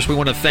 Of course, we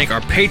want to thank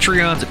our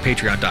Patreons at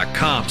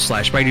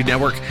patreon.com/Spideydude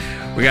Network.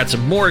 We got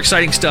some more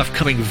exciting stuff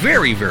coming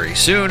very, very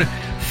soon.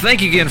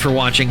 Thank you again for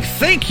watching.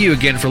 Thank you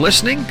again for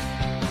listening.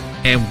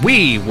 And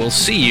we will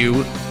see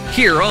you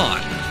here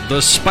on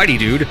the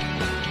Spideydude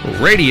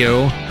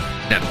Radio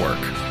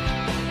Network.